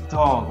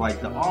 Dog,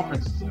 like the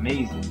offense is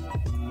amazing.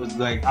 It was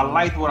like I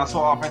liked what I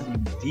saw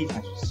offensively. The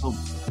defense was so.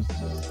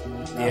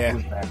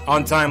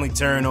 Untimely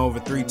turnover,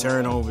 3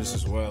 turnovers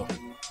as well.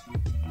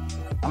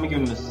 I'm gonna give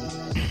him this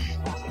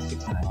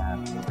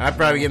 6.5. I'd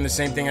probably give him the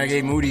same thing I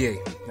gave Moutier.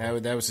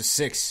 That was a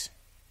 6.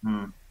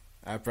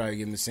 I'd probably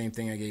give him the same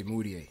thing I gave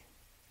Moutier.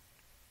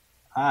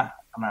 I'm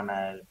not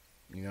mad at it.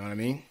 You know what I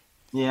mean?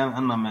 Yeah,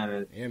 I'm not mad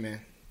at it. Yeah,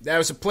 man. That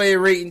was a player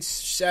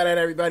ratings. Shout out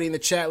everybody in the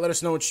chat. Let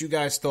us know what you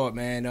guys thought,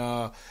 man.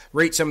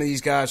 Rate some of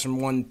these guys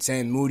from 1 to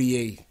 10.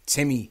 Moutier,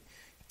 Timmy,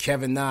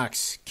 Kevin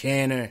Knox,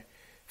 Canner,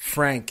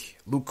 Frank,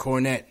 Luke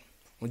Cornette.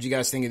 What do you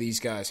guys think of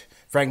these guys?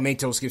 Frank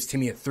Matos gives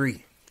Timmy a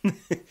 3.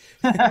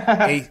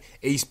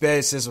 Ace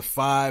Bez says a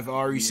 5.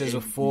 Ari says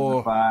a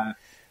 4. 5.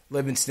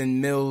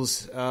 Livingston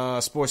Mills,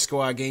 Sports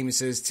Squad Gaming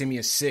says Timmy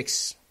a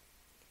 6.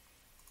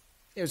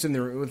 It was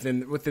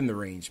within the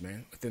range,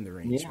 man. Within the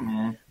range. Yeah,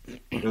 man.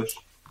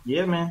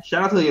 Yeah, man.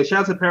 Shout out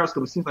to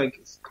Periscope. It seems like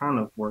it's kind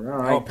of working. All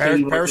right.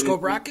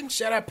 Periscope rocking?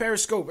 Shout out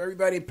Periscope.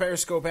 Everybody in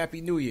Periscope,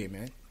 Happy New Year,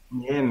 man.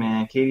 Yeah,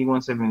 man.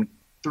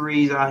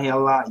 KD173's out here a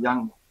lot.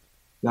 Young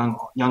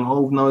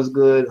Ove knows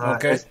good.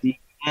 Okay. SD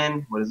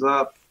again. What is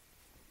up?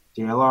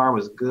 JLR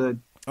was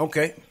good.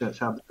 Okay.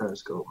 Shout out to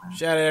Periscope, man.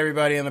 Shout out to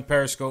everybody on the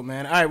Periscope,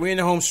 man. All right, we're in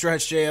the home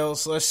stretch,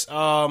 JLs. Let's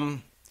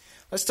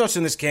touch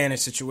on this Cannon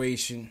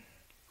situation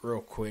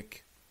real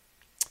quick.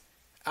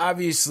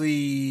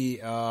 Obviously,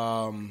 he's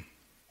not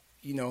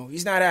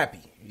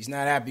happy. He's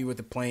not happy with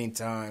the playing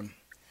time.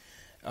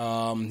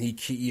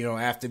 He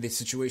after the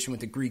situation with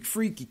the Greek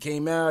Freak, he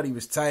came out. He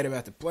was tight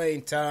about the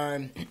playing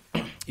time.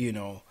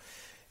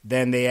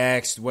 Then they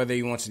asked whether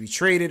he wants to be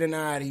traded or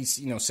not.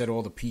 He's, said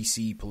all the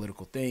PC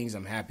political things.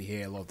 I'm happy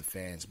here. I love the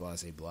fans, blah,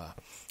 blah,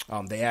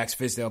 blah. They asked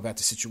Fizdale about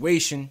the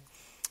situation.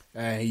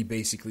 He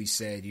basically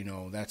said,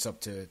 that's up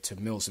to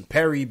Mills and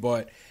Perry,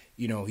 but,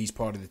 he's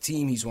part of the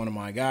team. He's one of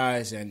my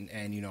guys, and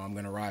I'm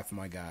going to ride for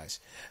my guys.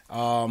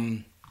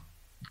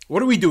 What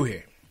do we do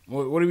here?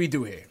 What do we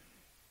do here?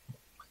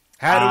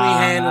 How do we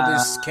handle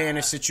this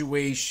Cannon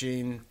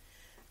situation?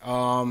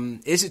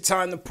 Is it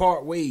time to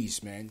part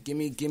ways, man? Give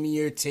me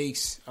your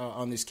takes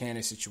on this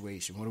Cannon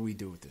situation. What do we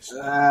do with this?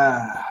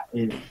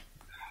 It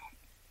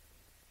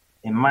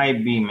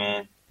might be,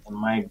 man. It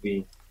might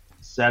be.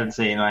 Sad to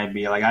say, it might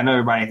be. Like, I know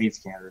everybody hates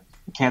Cantor.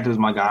 Cantor was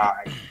my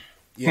guy.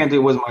 Yeah.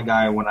 Cantor was my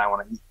guy when I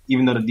want to.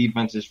 Even though the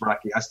defense is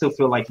rocky, I still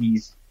feel like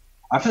he's.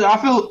 I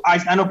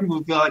know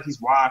people feel like he's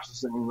washed or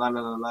something. Blah,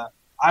 blah, blah, blah.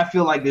 I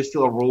feel like there's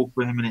still a role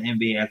for him in the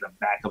NBA as a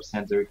backup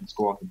center who can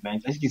score off the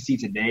bench. As you can see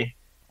today,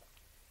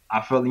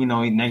 I feel he's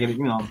negative.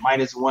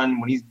 -1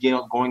 when he's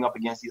going up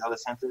against these other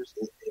centers.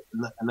 It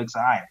looks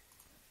alright.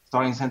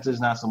 Starting centers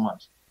not so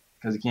much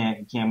because he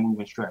can't move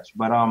and stretch.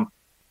 But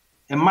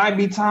it might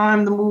be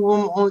time to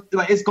move him.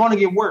 Like, it's going to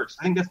get worse.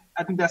 I think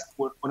that's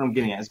what I'm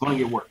getting at. It's going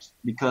to get worse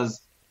because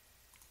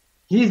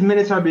his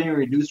minutes are being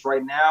reduced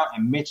right now,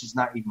 and Mitch is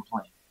not even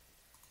playing.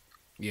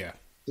 Yeah.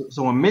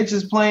 So when Mitch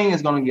is playing,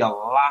 it's going to get a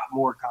lot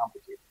more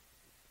complicated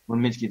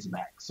when Mitch gets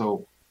back.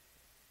 So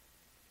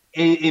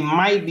it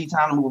might be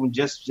time to move him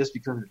just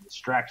because of the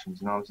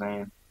distractions. You know what I'm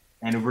saying?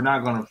 And if we're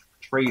not going to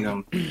trade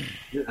him,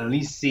 at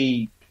least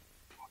see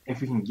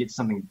if we can get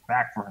something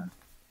back from him.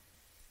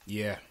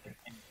 Yeah.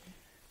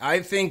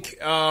 I think,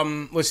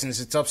 listen, it's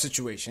a tough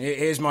situation.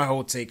 Here's my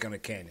whole take on the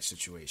Cannon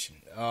situation.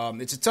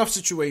 It's a tough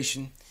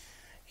situation.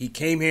 He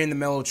came here in the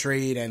Melo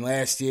trade, and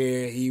last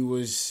year he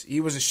was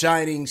a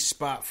shining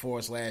spot for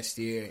us last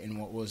year in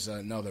what was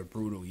another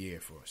brutal year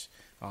for us.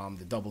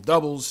 The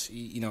double-doubles,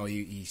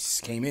 he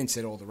came in,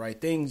 said all the right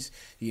things.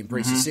 He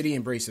embraced the city,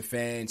 embraced the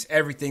fans.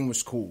 Everything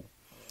was cool.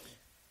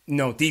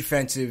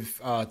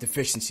 Defensive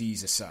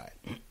deficiencies aside.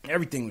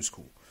 Everything was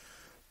cool.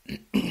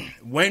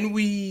 When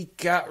we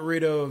got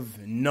rid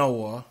of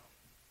Noah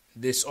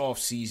this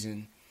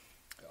offseason,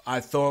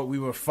 I thought we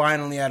were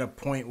finally at a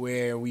point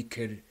where we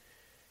could,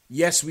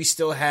 yes, we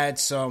still had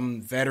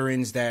some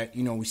veterans that,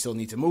 we still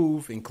need to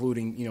move,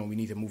 including, we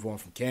need to move on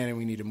from Cannon,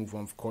 we need to move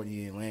on from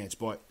Courtney and Lance,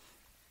 but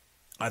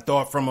I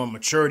thought from a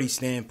maturity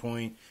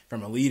standpoint,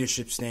 from a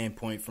leadership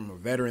standpoint, from a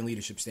veteran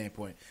leadership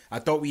standpoint, I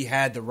thought we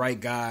had the right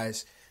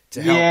guys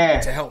to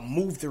help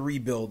move the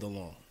rebuild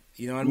along.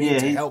 You know what I mean?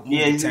 To help move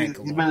the tank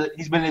along.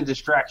 He's been a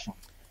distraction.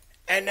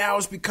 And now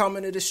it's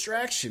becoming a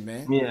distraction,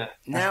 man. Yeah.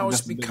 Now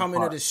it's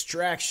becoming a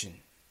distraction.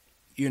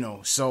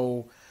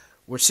 So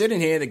we're sitting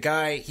here, the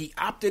guy, he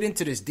opted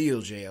into this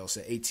deal, JL,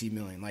 said $18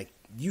 million. Like,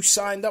 you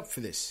signed up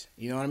for this.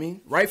 You know what I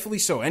mean? Rightfully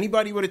so.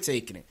 Anybody would have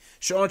taken it.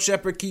 Sean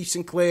Shepard, Keith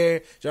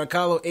Sinclair,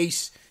 Giancarlo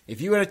Ace.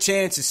 If you had a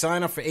chance to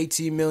sign up for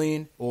 $18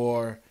 million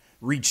or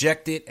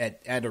reject it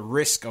at a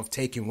risk of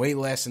taking way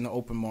less in the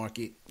open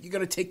market, you're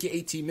going to take your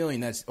 $18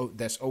 million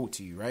that's owed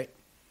to you, right?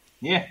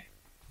 Yeah.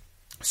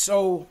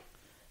 So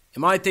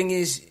my thing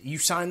is, you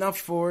signed up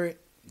for it.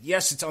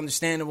 Yes, it's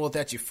understandable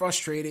that you're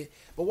frustrated,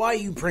 but why are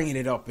you bringing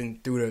it up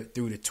through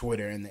the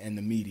Twitter and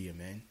the media,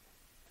 man?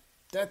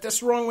 That's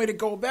the wrong way to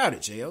go about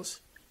it, JLs.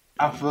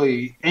 I feel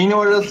you. And you know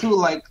what else too?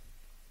 Like,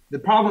 the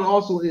problem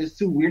also is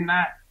too,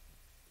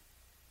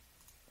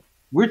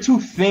 we're too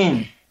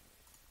thin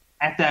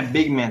at that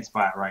big man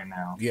spot right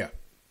now. Yeah.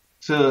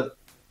 To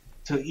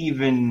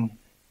even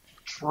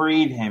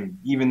trade him,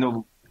 even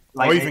though,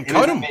 like, or even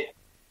cut him,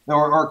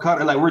 or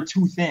cut. Like, we're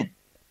too thin.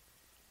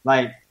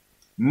 Like,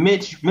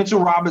 Mitchell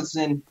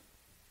Robinson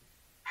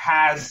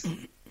has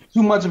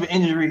too much of an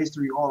injury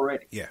history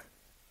already. Yeah.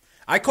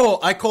 I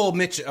call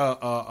Mitch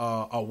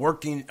a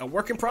work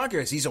in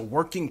progress. He's a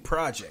working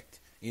project.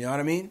 You know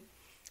what I mean?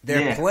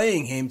 They're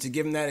playing him to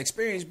give him that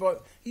experience,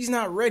 but he's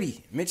not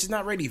ready. Mitch is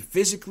not ready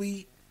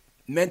physically,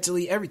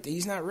 mentally, everything.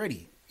 He's not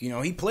ready.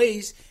 He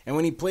plays, and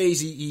when he plays,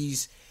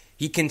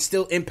 he can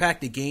still impact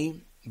the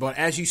game. But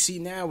as you see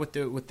now with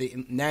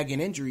the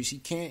nagging injuries,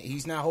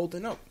 he's not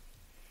holding up.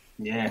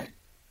 Yeah.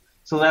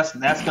 So that's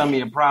gonna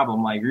be a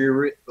problem. Like,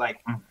 we're in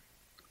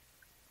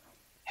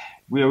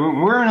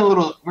a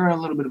little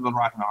bit of a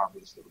rock and a hard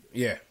place.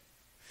 Yeah,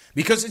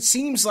 because it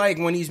seems like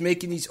when he's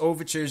making these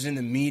overtures in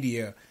the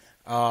media,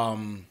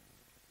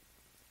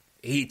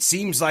 it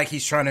seems like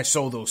he's trying to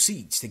sow those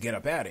seeds to get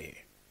up out of here.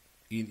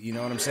 You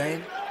know what I'm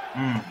saying?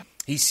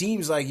 He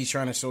seems like he's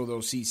trying to sow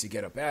those seeds to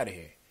get up out of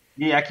here.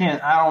 Yeah,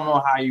 I don't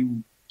know how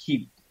you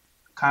keep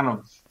kind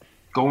of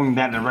going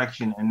that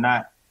direction and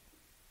not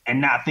and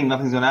not think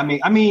nothing's gonna.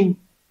 I mean,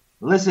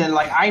 listen,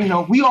 like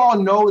we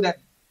all know that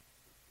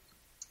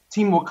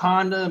Team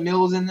Wakanda,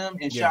 Mills in them,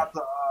 and shout out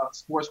to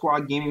Sports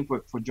Squad Gaming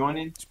for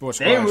joining. Sports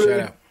Squad, shout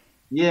out.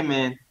 Yeah,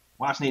 man.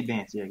 Watch Nate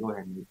dance. Yeah, go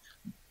ahead, Nate.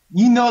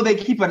 You know they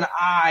keep an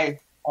eye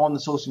on the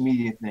social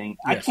media thing.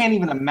 Yes. I can't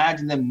even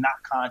imagine them not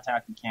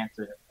contacting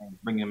Cantor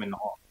and bringing them in the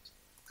office,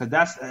 because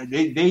that's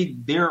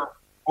they're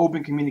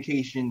open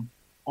communication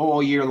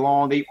all year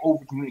long. They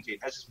over communicate.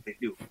 That's just what they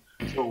do.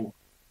 So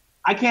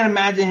I can't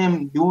imagine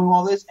him doing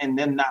all this and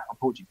them not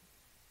approaching him.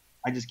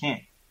 I just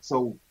can't.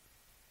 So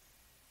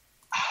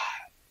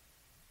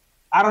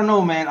I don't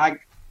know, man.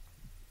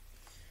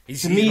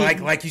 He's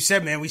like you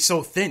said, man. We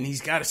so thin.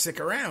 He's got to stick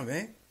around,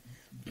 man.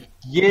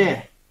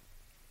 Yeah,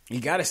 he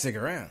got to stick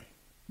around.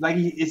 Like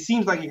it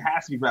seems like he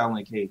has to be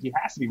rattling a cage. He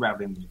has to be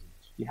rattling a cage.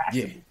 He has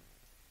to be,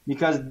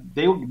 because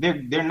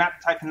they're not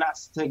the type not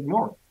to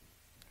ignore it.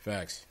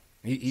 Facts.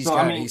 He's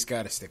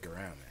got to stick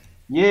around, man.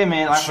 Yeah,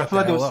 man. I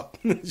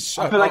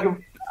feel like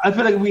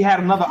if we had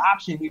another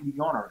option, he'd be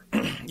gone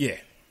already. Yeah,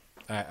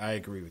 I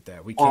agree with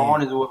that. We or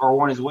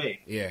on his way.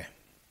 Yeah.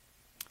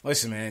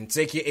 Listen, man,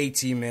 take your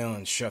 18 mil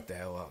and shut the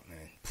hell up,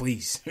 man.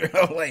 Please.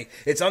 Like,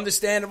 it's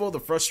understandable. The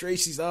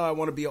frustrations, I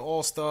want to be an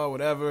all-star,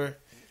 whatever.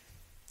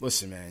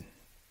 Listen, man.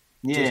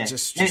 Yeah.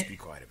 Just be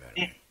quiet about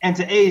it. And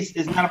to Ace,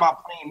 it's not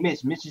about playing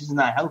Mitch. Mitch is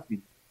not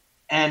healthy.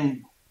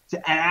 And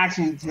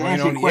answer your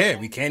question. Yeah,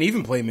 we can't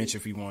even play Mitch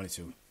if we wanted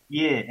to.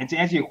 Yeah, and to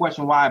answer your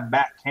question why I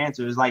back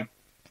Cantor is like,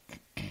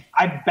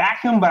 I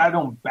back him, but I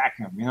don't back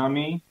him. You know what I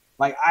mean?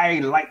 Like, I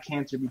like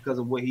Cantor because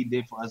of what he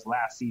did for us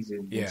last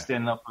season. Yeah.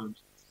 Standing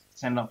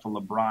up for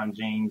LeBron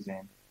James,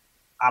 and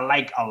I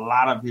like a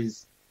lot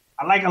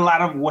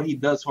of what he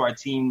does for our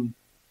team,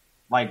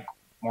 like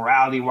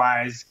morality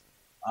wise,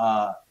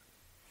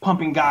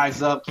 pumping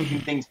guys up,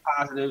 keeping things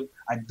positive.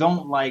 I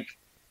don't like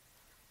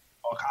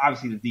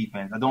obviously the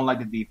defense. I don't like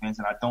the defense,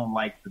 and I don't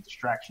like the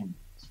distraction.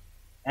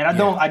 And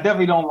I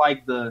definitely don't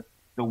like the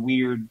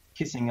weird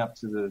kissing up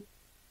to the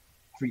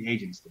free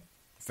agents thing.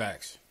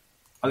 Facts.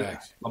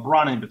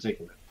 LeBron in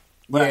particular.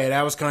 But yeah,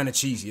 that was kind of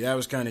cheesy. Yeah,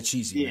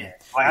 man.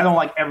 Like, I don't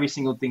like every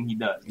single thing he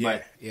does.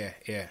 Yeah,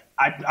 but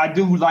I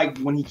do like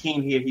when he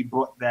came here, he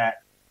brought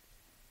that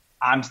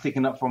I'm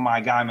sticking up for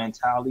my guy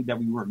mentality that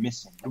we were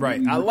missing.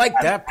 Right. I like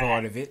that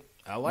part of it.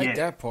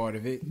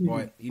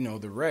 But,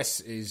 the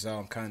rest is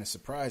kind of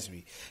surprised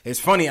me.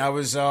 It's funny. I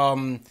was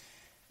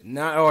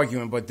not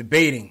arguing, but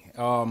debating.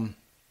 And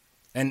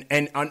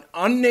an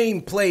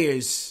unnamed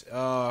player's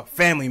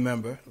family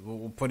member,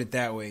 we'll put it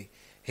that way,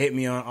 hit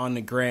me on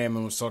the gram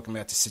and was talking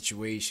about the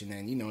situation,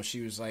 and she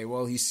was like,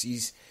 "Well,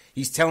 he's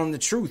telling the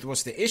truth.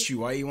 What's the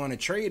issue? Why you want to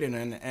trade him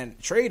and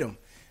trade him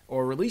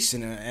or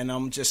releasing him?" And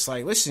I'm just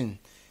like, "Listen,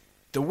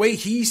 the way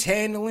he's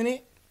handling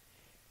it,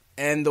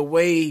 and the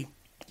way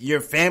your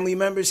family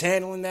members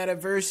handling that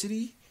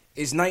adversity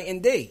is night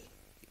and day.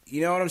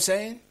 You know what I'm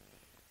saying?"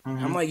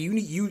 Mm-hmm. I'm like,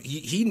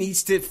 he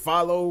needs to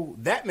follow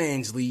that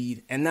man's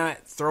lead and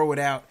not throw it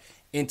out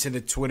into the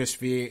Twitter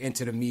sphere,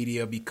 into the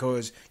media,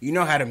 because you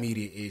know how the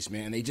media is,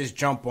 man. They just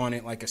jump on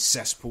it like a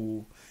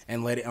cesspool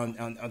and let it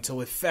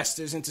until it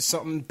festers into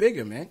something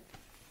bigger, man.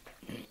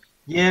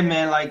 Yeah,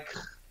 man. Like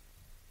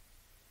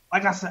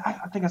I said,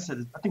 I think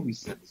we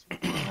said this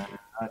before, man.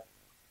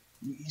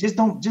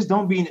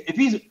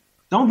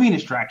 Don't be a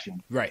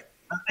distraction. Right.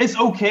 It's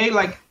okay.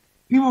 Like,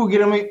 people will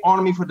get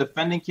on me for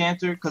defending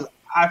Cantor, because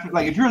I feel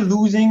like if you're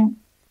losing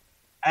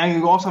and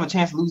you also have a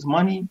chance to lose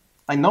money,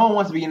 like, no one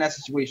wants to be in that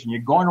situation.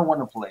 You're going to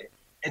want to play.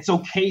 It's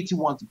okay to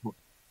want to play.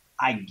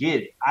 I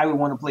get it. I would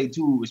want to play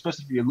too,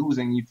 especially if you're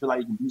losing and you feel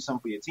like you can do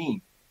something for your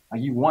team. Like,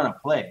 you want to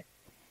play.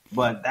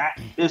 But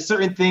there's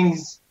certain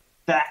things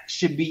that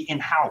should be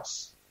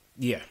in-house.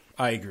 Yeah,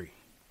 I agree.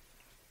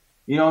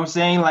 You know what I'm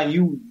saying? Like,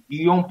 you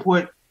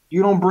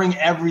don't bring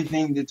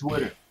everything to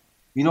Twitter.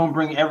 You don't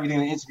bring everything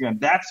to Instagram.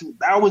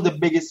 That was the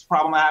biggest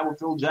problem I had with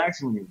Phil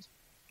Jackson news.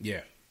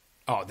 Yeah.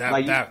 Oh,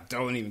 that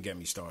don't even get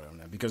me started on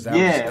that, because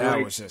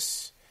that was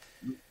just.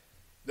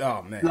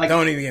 Oh man, like,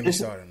 don't even get me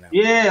started on that.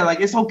 Yeah, like,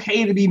 it's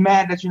okay to be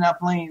mad that you're not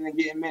playing and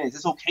getting minutes.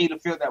 It's okay to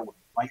feel that way.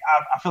 Like,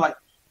 I feel like,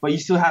 but you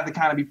still have to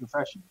kind of be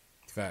professional.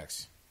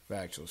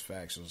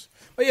 Factuals.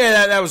 But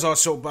yeah, that was our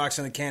soapbox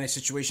on the Cannon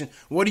situation.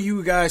 What do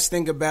you guys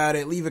think about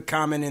it? Leave a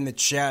comment in the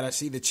chat. I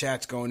see the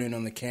chat's going in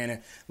on the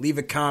Cannon. Leave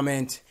a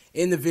comment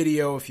in the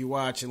video if you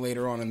watch it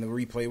later on in the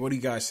replay. What do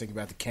you guys think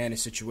about the Cannon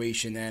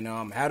situation,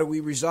 and how do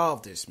we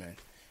resolve this, man?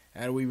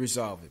 How do we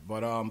resolve it?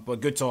 But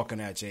good talking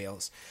at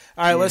JLs.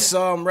 All right, let's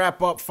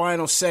wrap up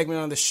final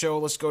segment on the show.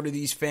 Let's go to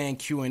these fan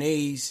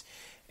Q&As,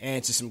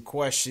 answer some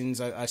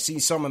questions. I see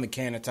some on the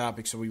Cannon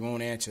topic, so we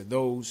won't answer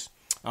those.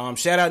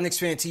 Shout out Knicks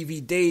Fan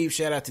TV Dave.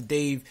 Shout out to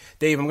Dave.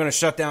 Dave, I'm going to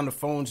shut down the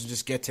phones and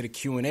just get to the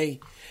Q&A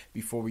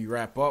before we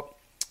wrap up.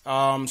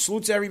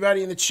 Salute to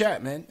everybody in the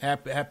chat, man.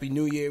 Happy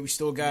New Year. We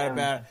still got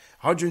about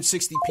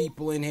 160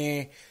 people in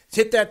here.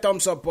 Hit that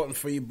thumbs up button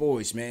for your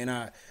boys,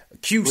 man.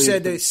 Q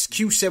said this.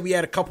 Q said we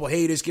had a couple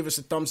haters. Give us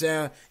a thumbs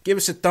down. Give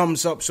us a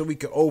thumbs up so we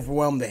could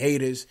overwhelm the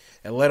haters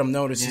and let them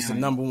know this is the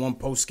 #1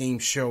 post-game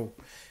show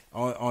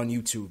on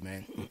YouTube,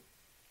 man.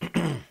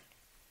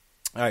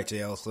 All right,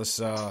 JL,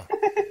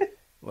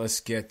 let's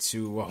get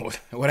to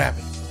what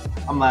happened.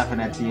 I'm laughing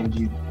at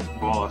TMG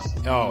boss.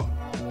 Oh,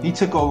 he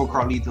took over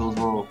Carlito's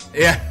role.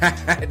 Yeah,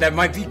 that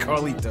might be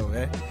Carlito,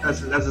 man.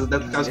 That's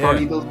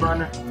Carlito's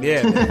burner.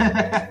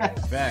 Yeah,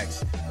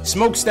 facts.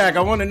 Smokestack,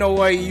 I want to know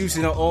why you're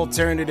using an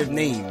alternative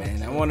name,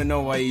 man. I want to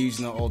know why you're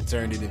using an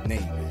alternative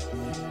name,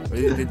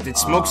 man. Did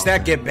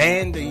Smokestack get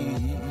banned?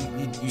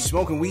 You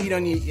smoking weed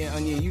on your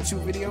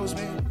YouTube videos,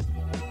 man?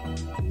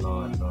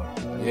 Lord.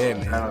 Yeah,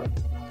 man.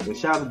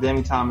 Shout out to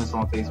Demi Thomas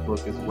on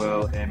Facebook as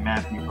well, and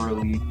Matthew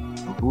Hurley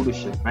and Buddha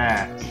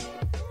Shabazz.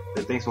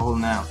 Thanks for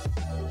holding out.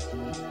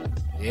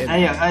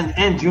 Yeah,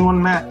 and June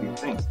and Matthew.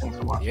 Thanks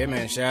for watching. Yeah,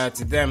 man. Shout out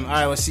to them. All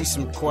right, let's see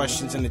some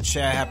questions in the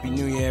chat. Happy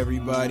New Year,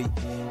 everybody.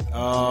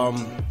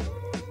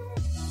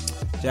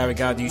 Javid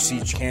God, do you see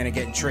Canada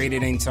getting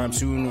traded anytime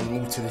soon or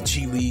move to the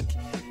G League?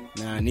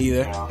 Nah,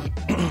 neither.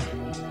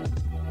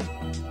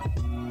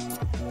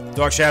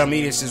 Dark Shadow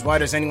Media says, why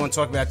does anyone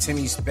talk about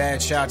Timmy's bad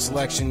shot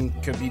selection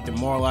could be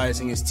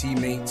demoralizing his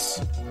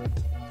teammates?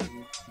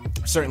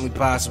 Certainly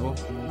possible.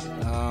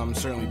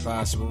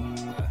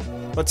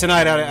 But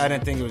tonight, I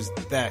didn't think it was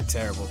that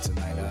terrible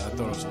tonight. I thought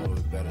it was a little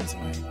bit better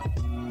tonight.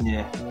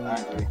 Yeah, I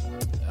agree.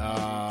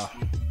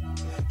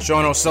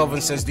 Sean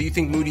O'Sullivan says, do you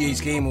think Moutier's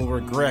game will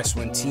regress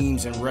when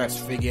teams and refs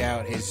figure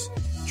out his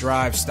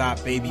drive,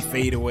 stop, baby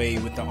fadeaway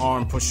with the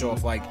arm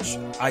push-off like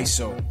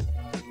ISO?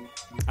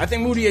 I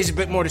think Moutier's a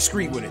bit more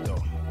discreet with it,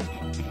 though.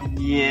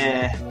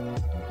 Yeah.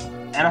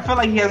 And I feel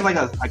like he has like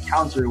a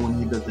counter when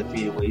he does the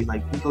fadeaway. He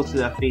goes to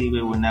that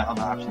fadeaway when that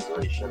other option's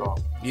already shut off.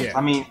 Yeah.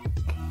 I mean,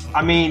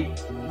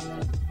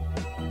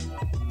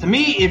 to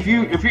me, if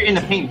you're in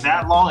the paint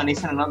that long and they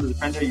send another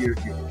defender, you're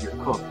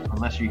cooked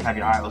unless you have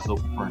your eyes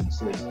open for an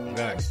assist.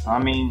 Nice. I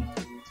mean,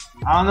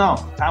 I don't know.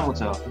 Time will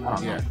tell. I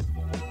don't know.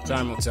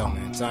 Time will tell,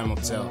 man. Time will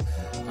tell.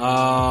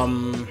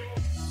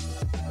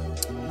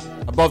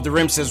 Above the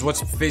Rim says, what's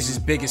Fizz's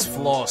biggest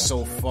flaw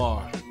so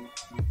far?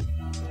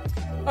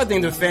 I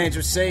think the fans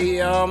would say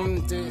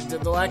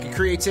the lack of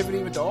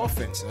creativity with the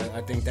offense. I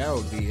think that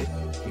would be it.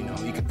 You know,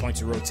 you could point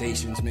to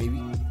rotations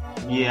maybe.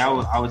 Yeah,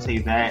 I would say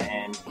that,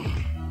 and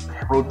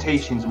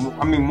rotations.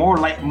 I mean, more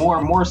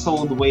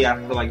so the way I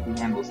feel like we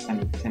handle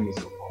Timmy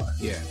so far.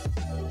 Yeah.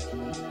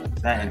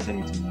 That and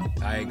Timmy to me.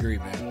 I agree,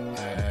 man.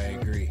 I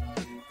agree.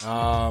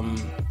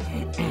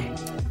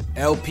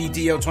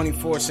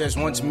 LPDO24 says,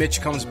 once Mitch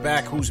comes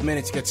back, whose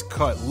minutes gets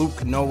cut?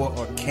 Luke, Noah,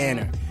 or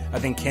Canner? I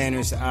think Canner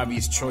is the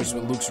obvious choice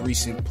with Luke's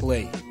recent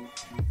play.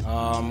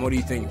 What do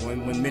you think?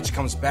 When Mitch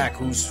comes back,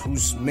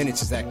 whose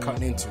minutes is that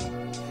cutting into?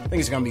 I think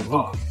it's going to be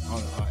Luke,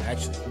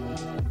 actually.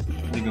 You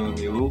think it's going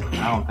to be Luke?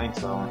 I don't think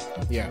so.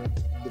 Yeah.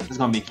 It's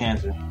going to be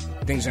Cantor.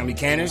 Think it's going to be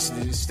Cantor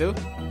still?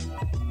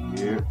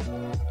 Yeah.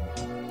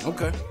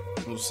 Okay.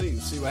 We'll see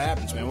what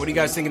happens, man. What do you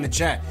guys think in the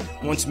chat?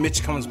 Once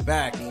Mitch comes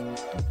back,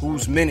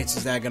 whose minutes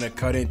is that going to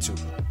cut into?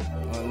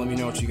 Let me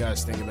know what you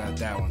guys think about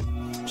that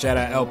one. Shout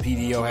out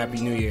LPDO.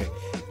 Happy New Year.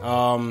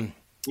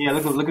 Yeah,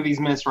 look at these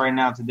minutes right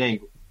now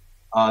today.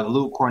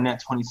 Luke Cornett,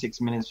 26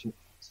 minutes.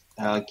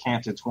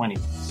 Cantor, 20.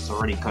 It's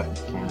already cutting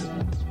Cantor's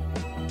minutes.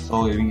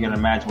 So you can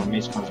imagine when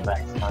Mitch comes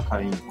back, it's not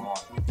cutting even more.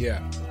 Yeah.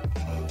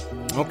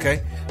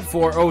 Okay.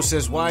 4-0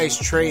 says, why is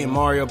Trey and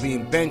Mario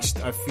being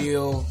benched? I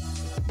feel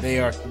they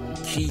are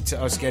key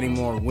to us getting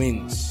more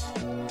wins.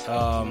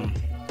 Well,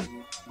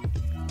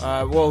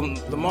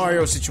 the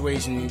Mario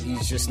situation,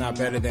 he's just not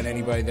better than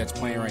anybody that's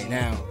playing right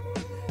now.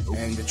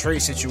 And the Trey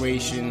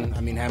situation,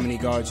 I mean, how many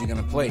guards are you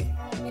going to play?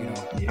 You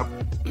know. Yep.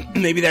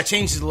 Maybe that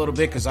changes a little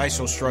bit because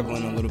ISO's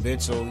struggling a little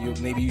bit, so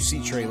maybe you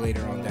see Trey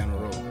later on down the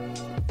road.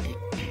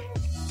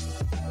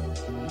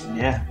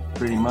 Yeah,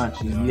 pretty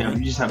much.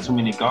 You just have too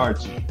many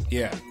guards.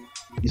 Yeah.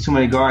 There's too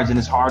many guards, and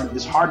it's hard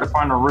to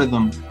find a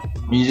rhythm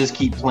when you just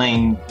keep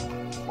playing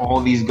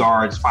all these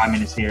guards, 5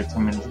 minutes here,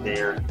 10 minutes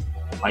there.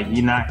 Like,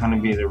 you're not going to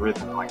be the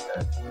rhythm like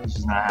that. It's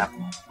just not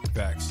happening.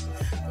 Facts.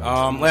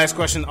 Last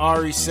question.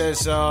 Ari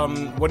says,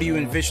 what do you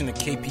envision the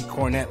KP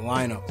Cornett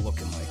lineup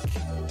looking like?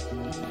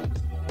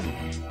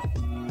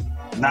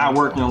 Not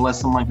working unless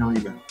someone can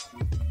rebound.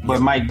 But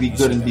it might be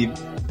good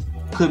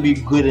could be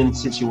good in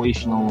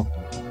situational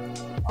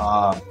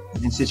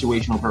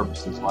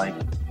purposes. Like,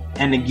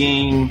 in the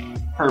game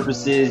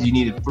purposes, you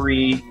need a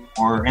 3,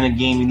 or in a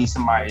game you need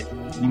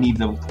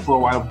the floor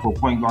wide open for a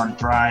point guard to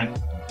drive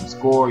and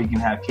score. You can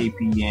have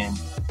KP and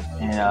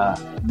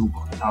Luke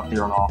out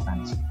there on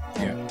offense.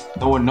 Yeah.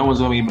 No one's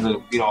going to be able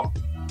to get off,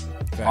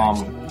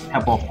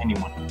 help off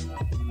anyone.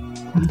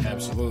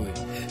 Absolutely.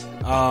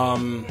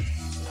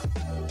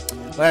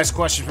 Last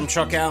question from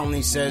Chuck Allen.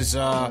 He says,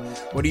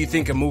 what do you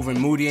think of moving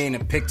Moutier and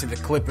a pick to the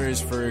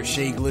Clippers for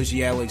Shai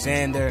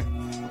Gilgeous-Alexander?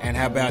 And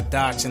how about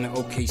Docs in the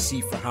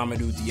OKC for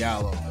Hamidou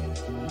Diallo?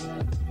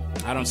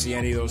 I don't see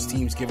any of those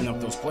teams giving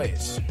up those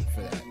players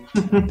for that.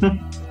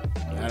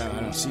 I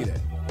don't see that.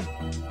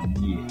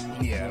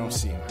 Yeah, I don't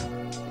see it.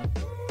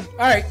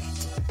 All right,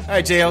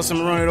 JL, so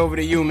I'm running it over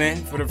to you, man,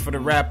 for the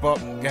wrap up.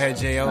 Go ahead,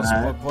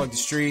 JL. Plug the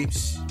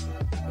streams.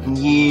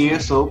 Yeah,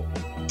 so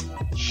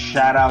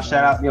Shout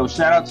out. Yo,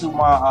 shout out to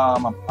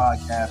my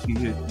podcast. We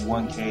hit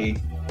 1K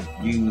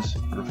views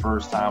for the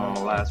first time on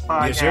the last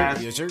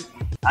podcast. Yes, sir.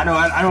 I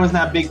know it's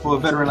not big for a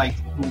veteran like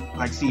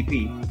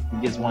CP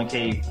who gets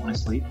 1K on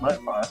his sleep, but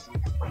for us,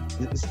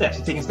 it's steps.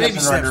 You're taking steps Baby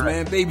in the right steps,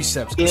 direction. man. Baby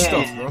steps. Good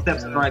stuff, bro.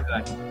 Steps in the right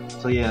direction.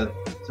 So yeah,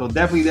 so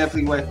definitely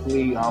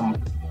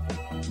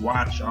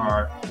watch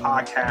our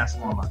podcast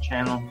on our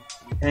channel.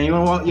 And you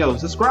know what? Yo,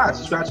 subscribe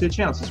to the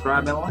channel.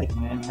 Subscribe and like,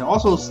 man. And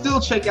also,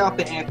 still check out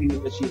the Anthony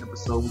Ritchie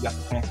episode. We got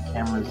the fancy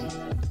cameras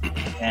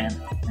and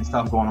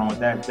stuff going on with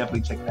that.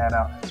 Definitely check that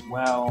out as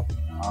well.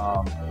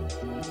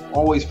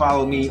 Always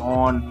follow me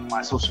on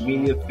my social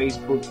media,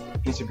 Facebook,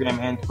 Instagram,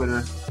 and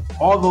Twitter.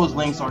 All those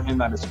links are in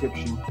my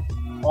description.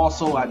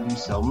 Also, I do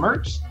sell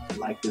merch,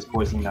 like this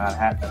Boise Nod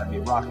hat that I be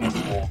rocking all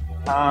the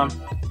time.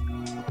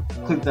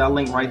 Click that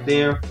link right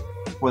there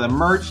for the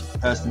merch.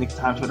 That's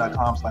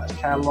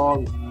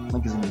nicktimeshow.com/catalog.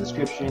 Link is in the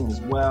description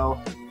as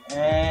well.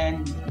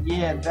 And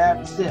yeah,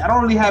 that's it. I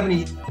don't really have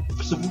any.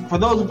 So for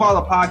those who follow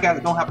the podcast, I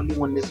don't have a new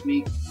one this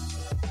week.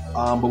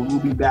 But we'll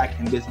be back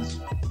in business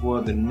for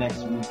the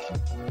next week.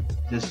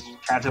 Just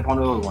catch up on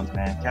the other ones,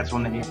 man. Catch up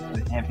on the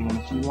Anthony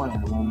MSG one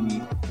and the one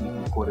we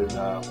recorded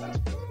last week.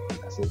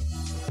 That's it.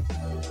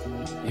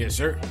 Yes,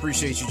 sir.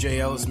 Appreciate you, Jay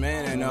Ellis,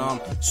 man.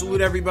 And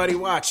salute everybody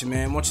watching,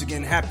 man. Once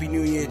again, Happy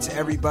New Year to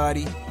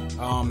everybody.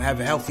 Have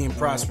a healthy and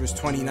prosperous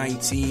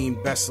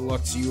 2019. Best of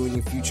luck to you in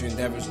your future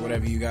endeavors,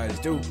 whatever you guys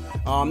do.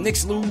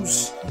 Knicks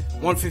lose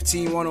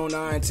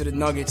 115-109 to the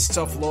Nuggets.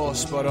 Tough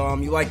loss, but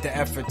you like the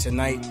effort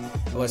tonight.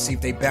 Let's see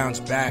if they bounce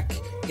back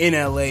in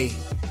L.A.,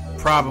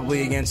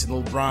 probably against the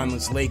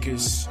LeBronless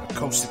Lakers, a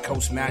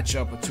coast-to-coast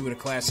matchup of two of the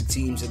classic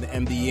teams in the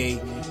NBA.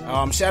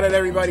 Shout out to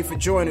everybody for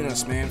joining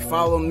us, man.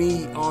 Follow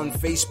me on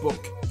Facebook,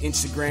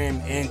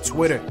 Instagram, and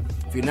Twitter.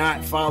 If you're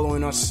not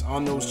following us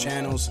on those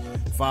channels,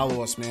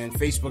 follow us, man.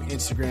 Facebook,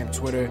 Instagram,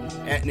 Twitter,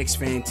 at Knicks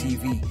Fan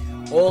TV.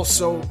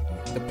 Also,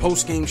 the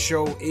post-game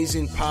show is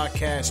in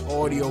podcast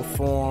audio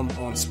form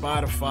on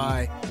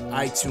Spotify,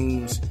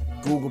 iTunes,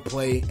 Google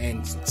Play,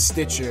 and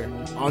Stitcher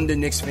under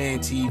Knicks Fan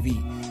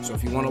TV. So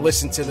if you want to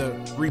listen to the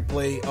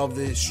replay of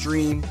the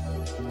stream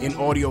in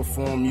audio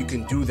form, you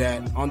can do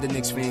that on the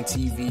Knicks Fan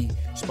TV,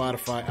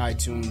 Spotify,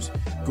 iTunes,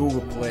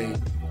 Google Play,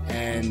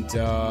 and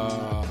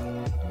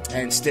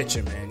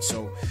Stitcher, man.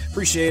 So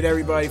appreciate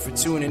everybody for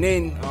tuning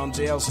in.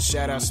 Jay Ellis,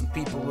 shout out some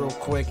people real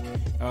quick.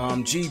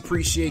 G,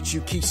 appreciate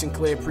you. Keith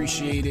Sinclair,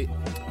 appreciate it.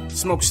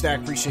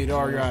 Smokestack, appreciate it.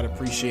 Ariad,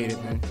 appreciate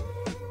it, man.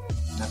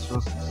 That's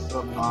what's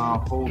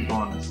up. Hold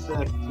on a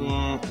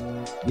second.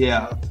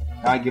 Yeah,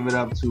 I give it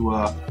up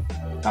to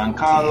Don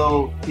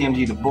Carlo,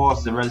 TMG the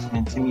Boss, the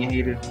resident Timmy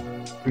hater.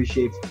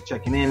 Appreciate you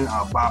checking in.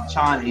 Bob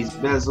Chan, Ace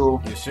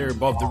Bezel. Yes, sir.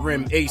 Above the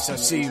rim, Ace, I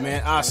see you,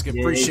 man. Oscar,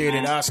 yeah, appreciate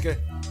it, Oscar.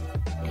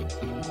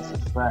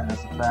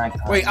 That's a fact.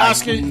 Wait,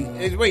 Oscar.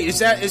 Wait, is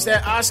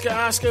that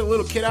Oscar?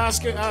 Little kid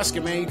Oscar?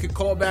 Oscar, man, you could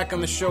call back on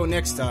the show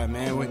next time,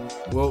 man.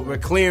 We're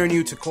clearing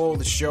you to call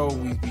the show.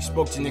 We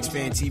spoke to Knicks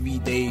Fan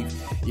TV, Dave.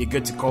 You're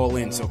good to call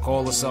in, so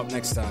call us up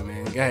next time,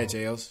 man. Go ahead,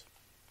 JLs.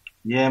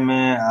 Yeah,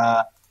 man.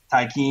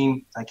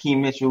 Tykeem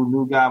Mitchell,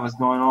 new guy, what's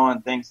going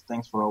on? Thanks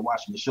for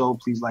watching the show.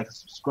 Please like and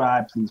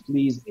subscribe,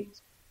 please.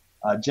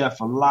 Jeff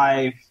for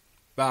life.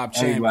 Bob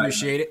Chan, everybody,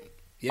 appreciate it.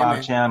 Yeah,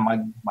 Bob Chan,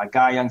 my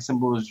guy, Young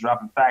Symbol, is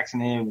dropping facts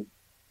in there with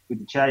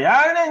the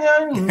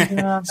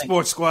chat.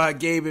 Sports Squad,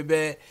 Gabe and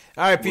man.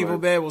 All right, people,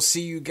 man. We'll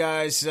see you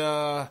guys.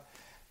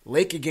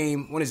 Laker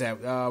game. When is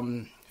that?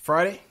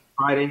 Friday.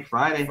 Friday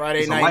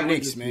night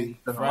Knicks, man.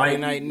 Friday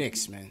night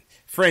Knicks, man.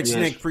 French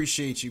Nick,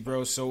 appreciate you,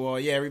 bro. So,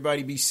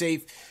 everybody be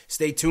safe.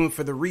 Stay tuned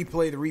for the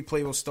replay. The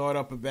replay will start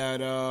up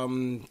about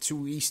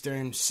 2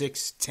 Eastern,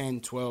 6,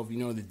 10, 12. You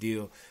know the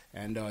deal.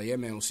 And,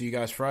 man, we'll see you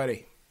guys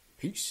Friday.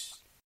 Peace.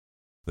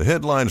 The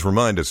headlines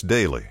remind us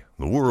daily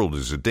the world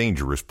is a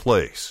dangerous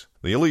place.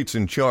 The elites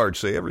in charge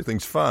say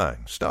everything's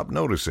fine. Stop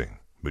noticing.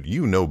 But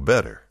you know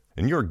better.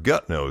 And your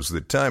gut knows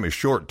that time is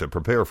short to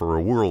prepare for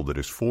a world that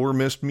is 4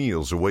 missed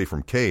meals away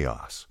from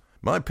chaos.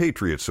 My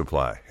Patriot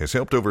Supply has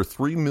helped over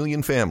 3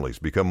 million families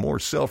become more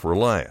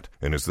self-reliant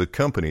and is the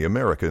company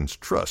Americans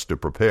trust to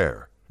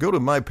prepare. Go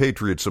to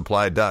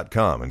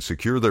MyPatriotSupply.com and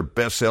secure their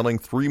best-selling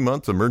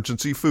 3-month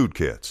emergency food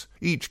kits.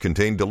 Each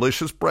contain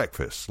delicious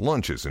breakfasts,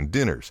 lunches, and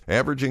dinners,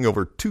 averaging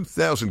over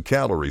 2,000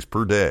 calories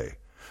per day.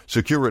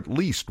 Secure at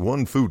least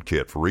 1 food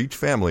kit for each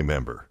family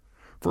member.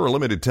 For a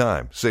limited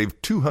time, save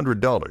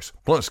 $200,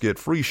 plus get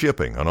free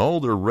shipping on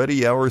all their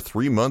Ready Hour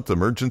 3-month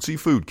emergency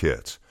food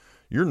kits.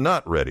 You're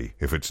not ready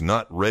if it's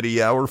not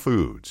Ready Hour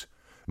Foods.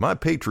 My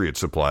Patriot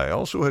Supply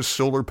also has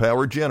solar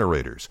power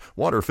generators,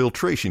 water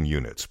filtration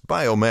units,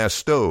 biomass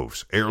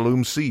stoves,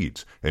 heirloom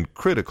seeds, and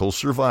critical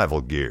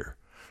survival gear.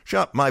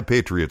 Shop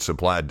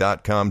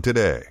MyPatriotSupply.com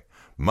today.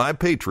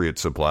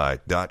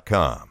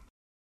 MyPatriotSupply.com.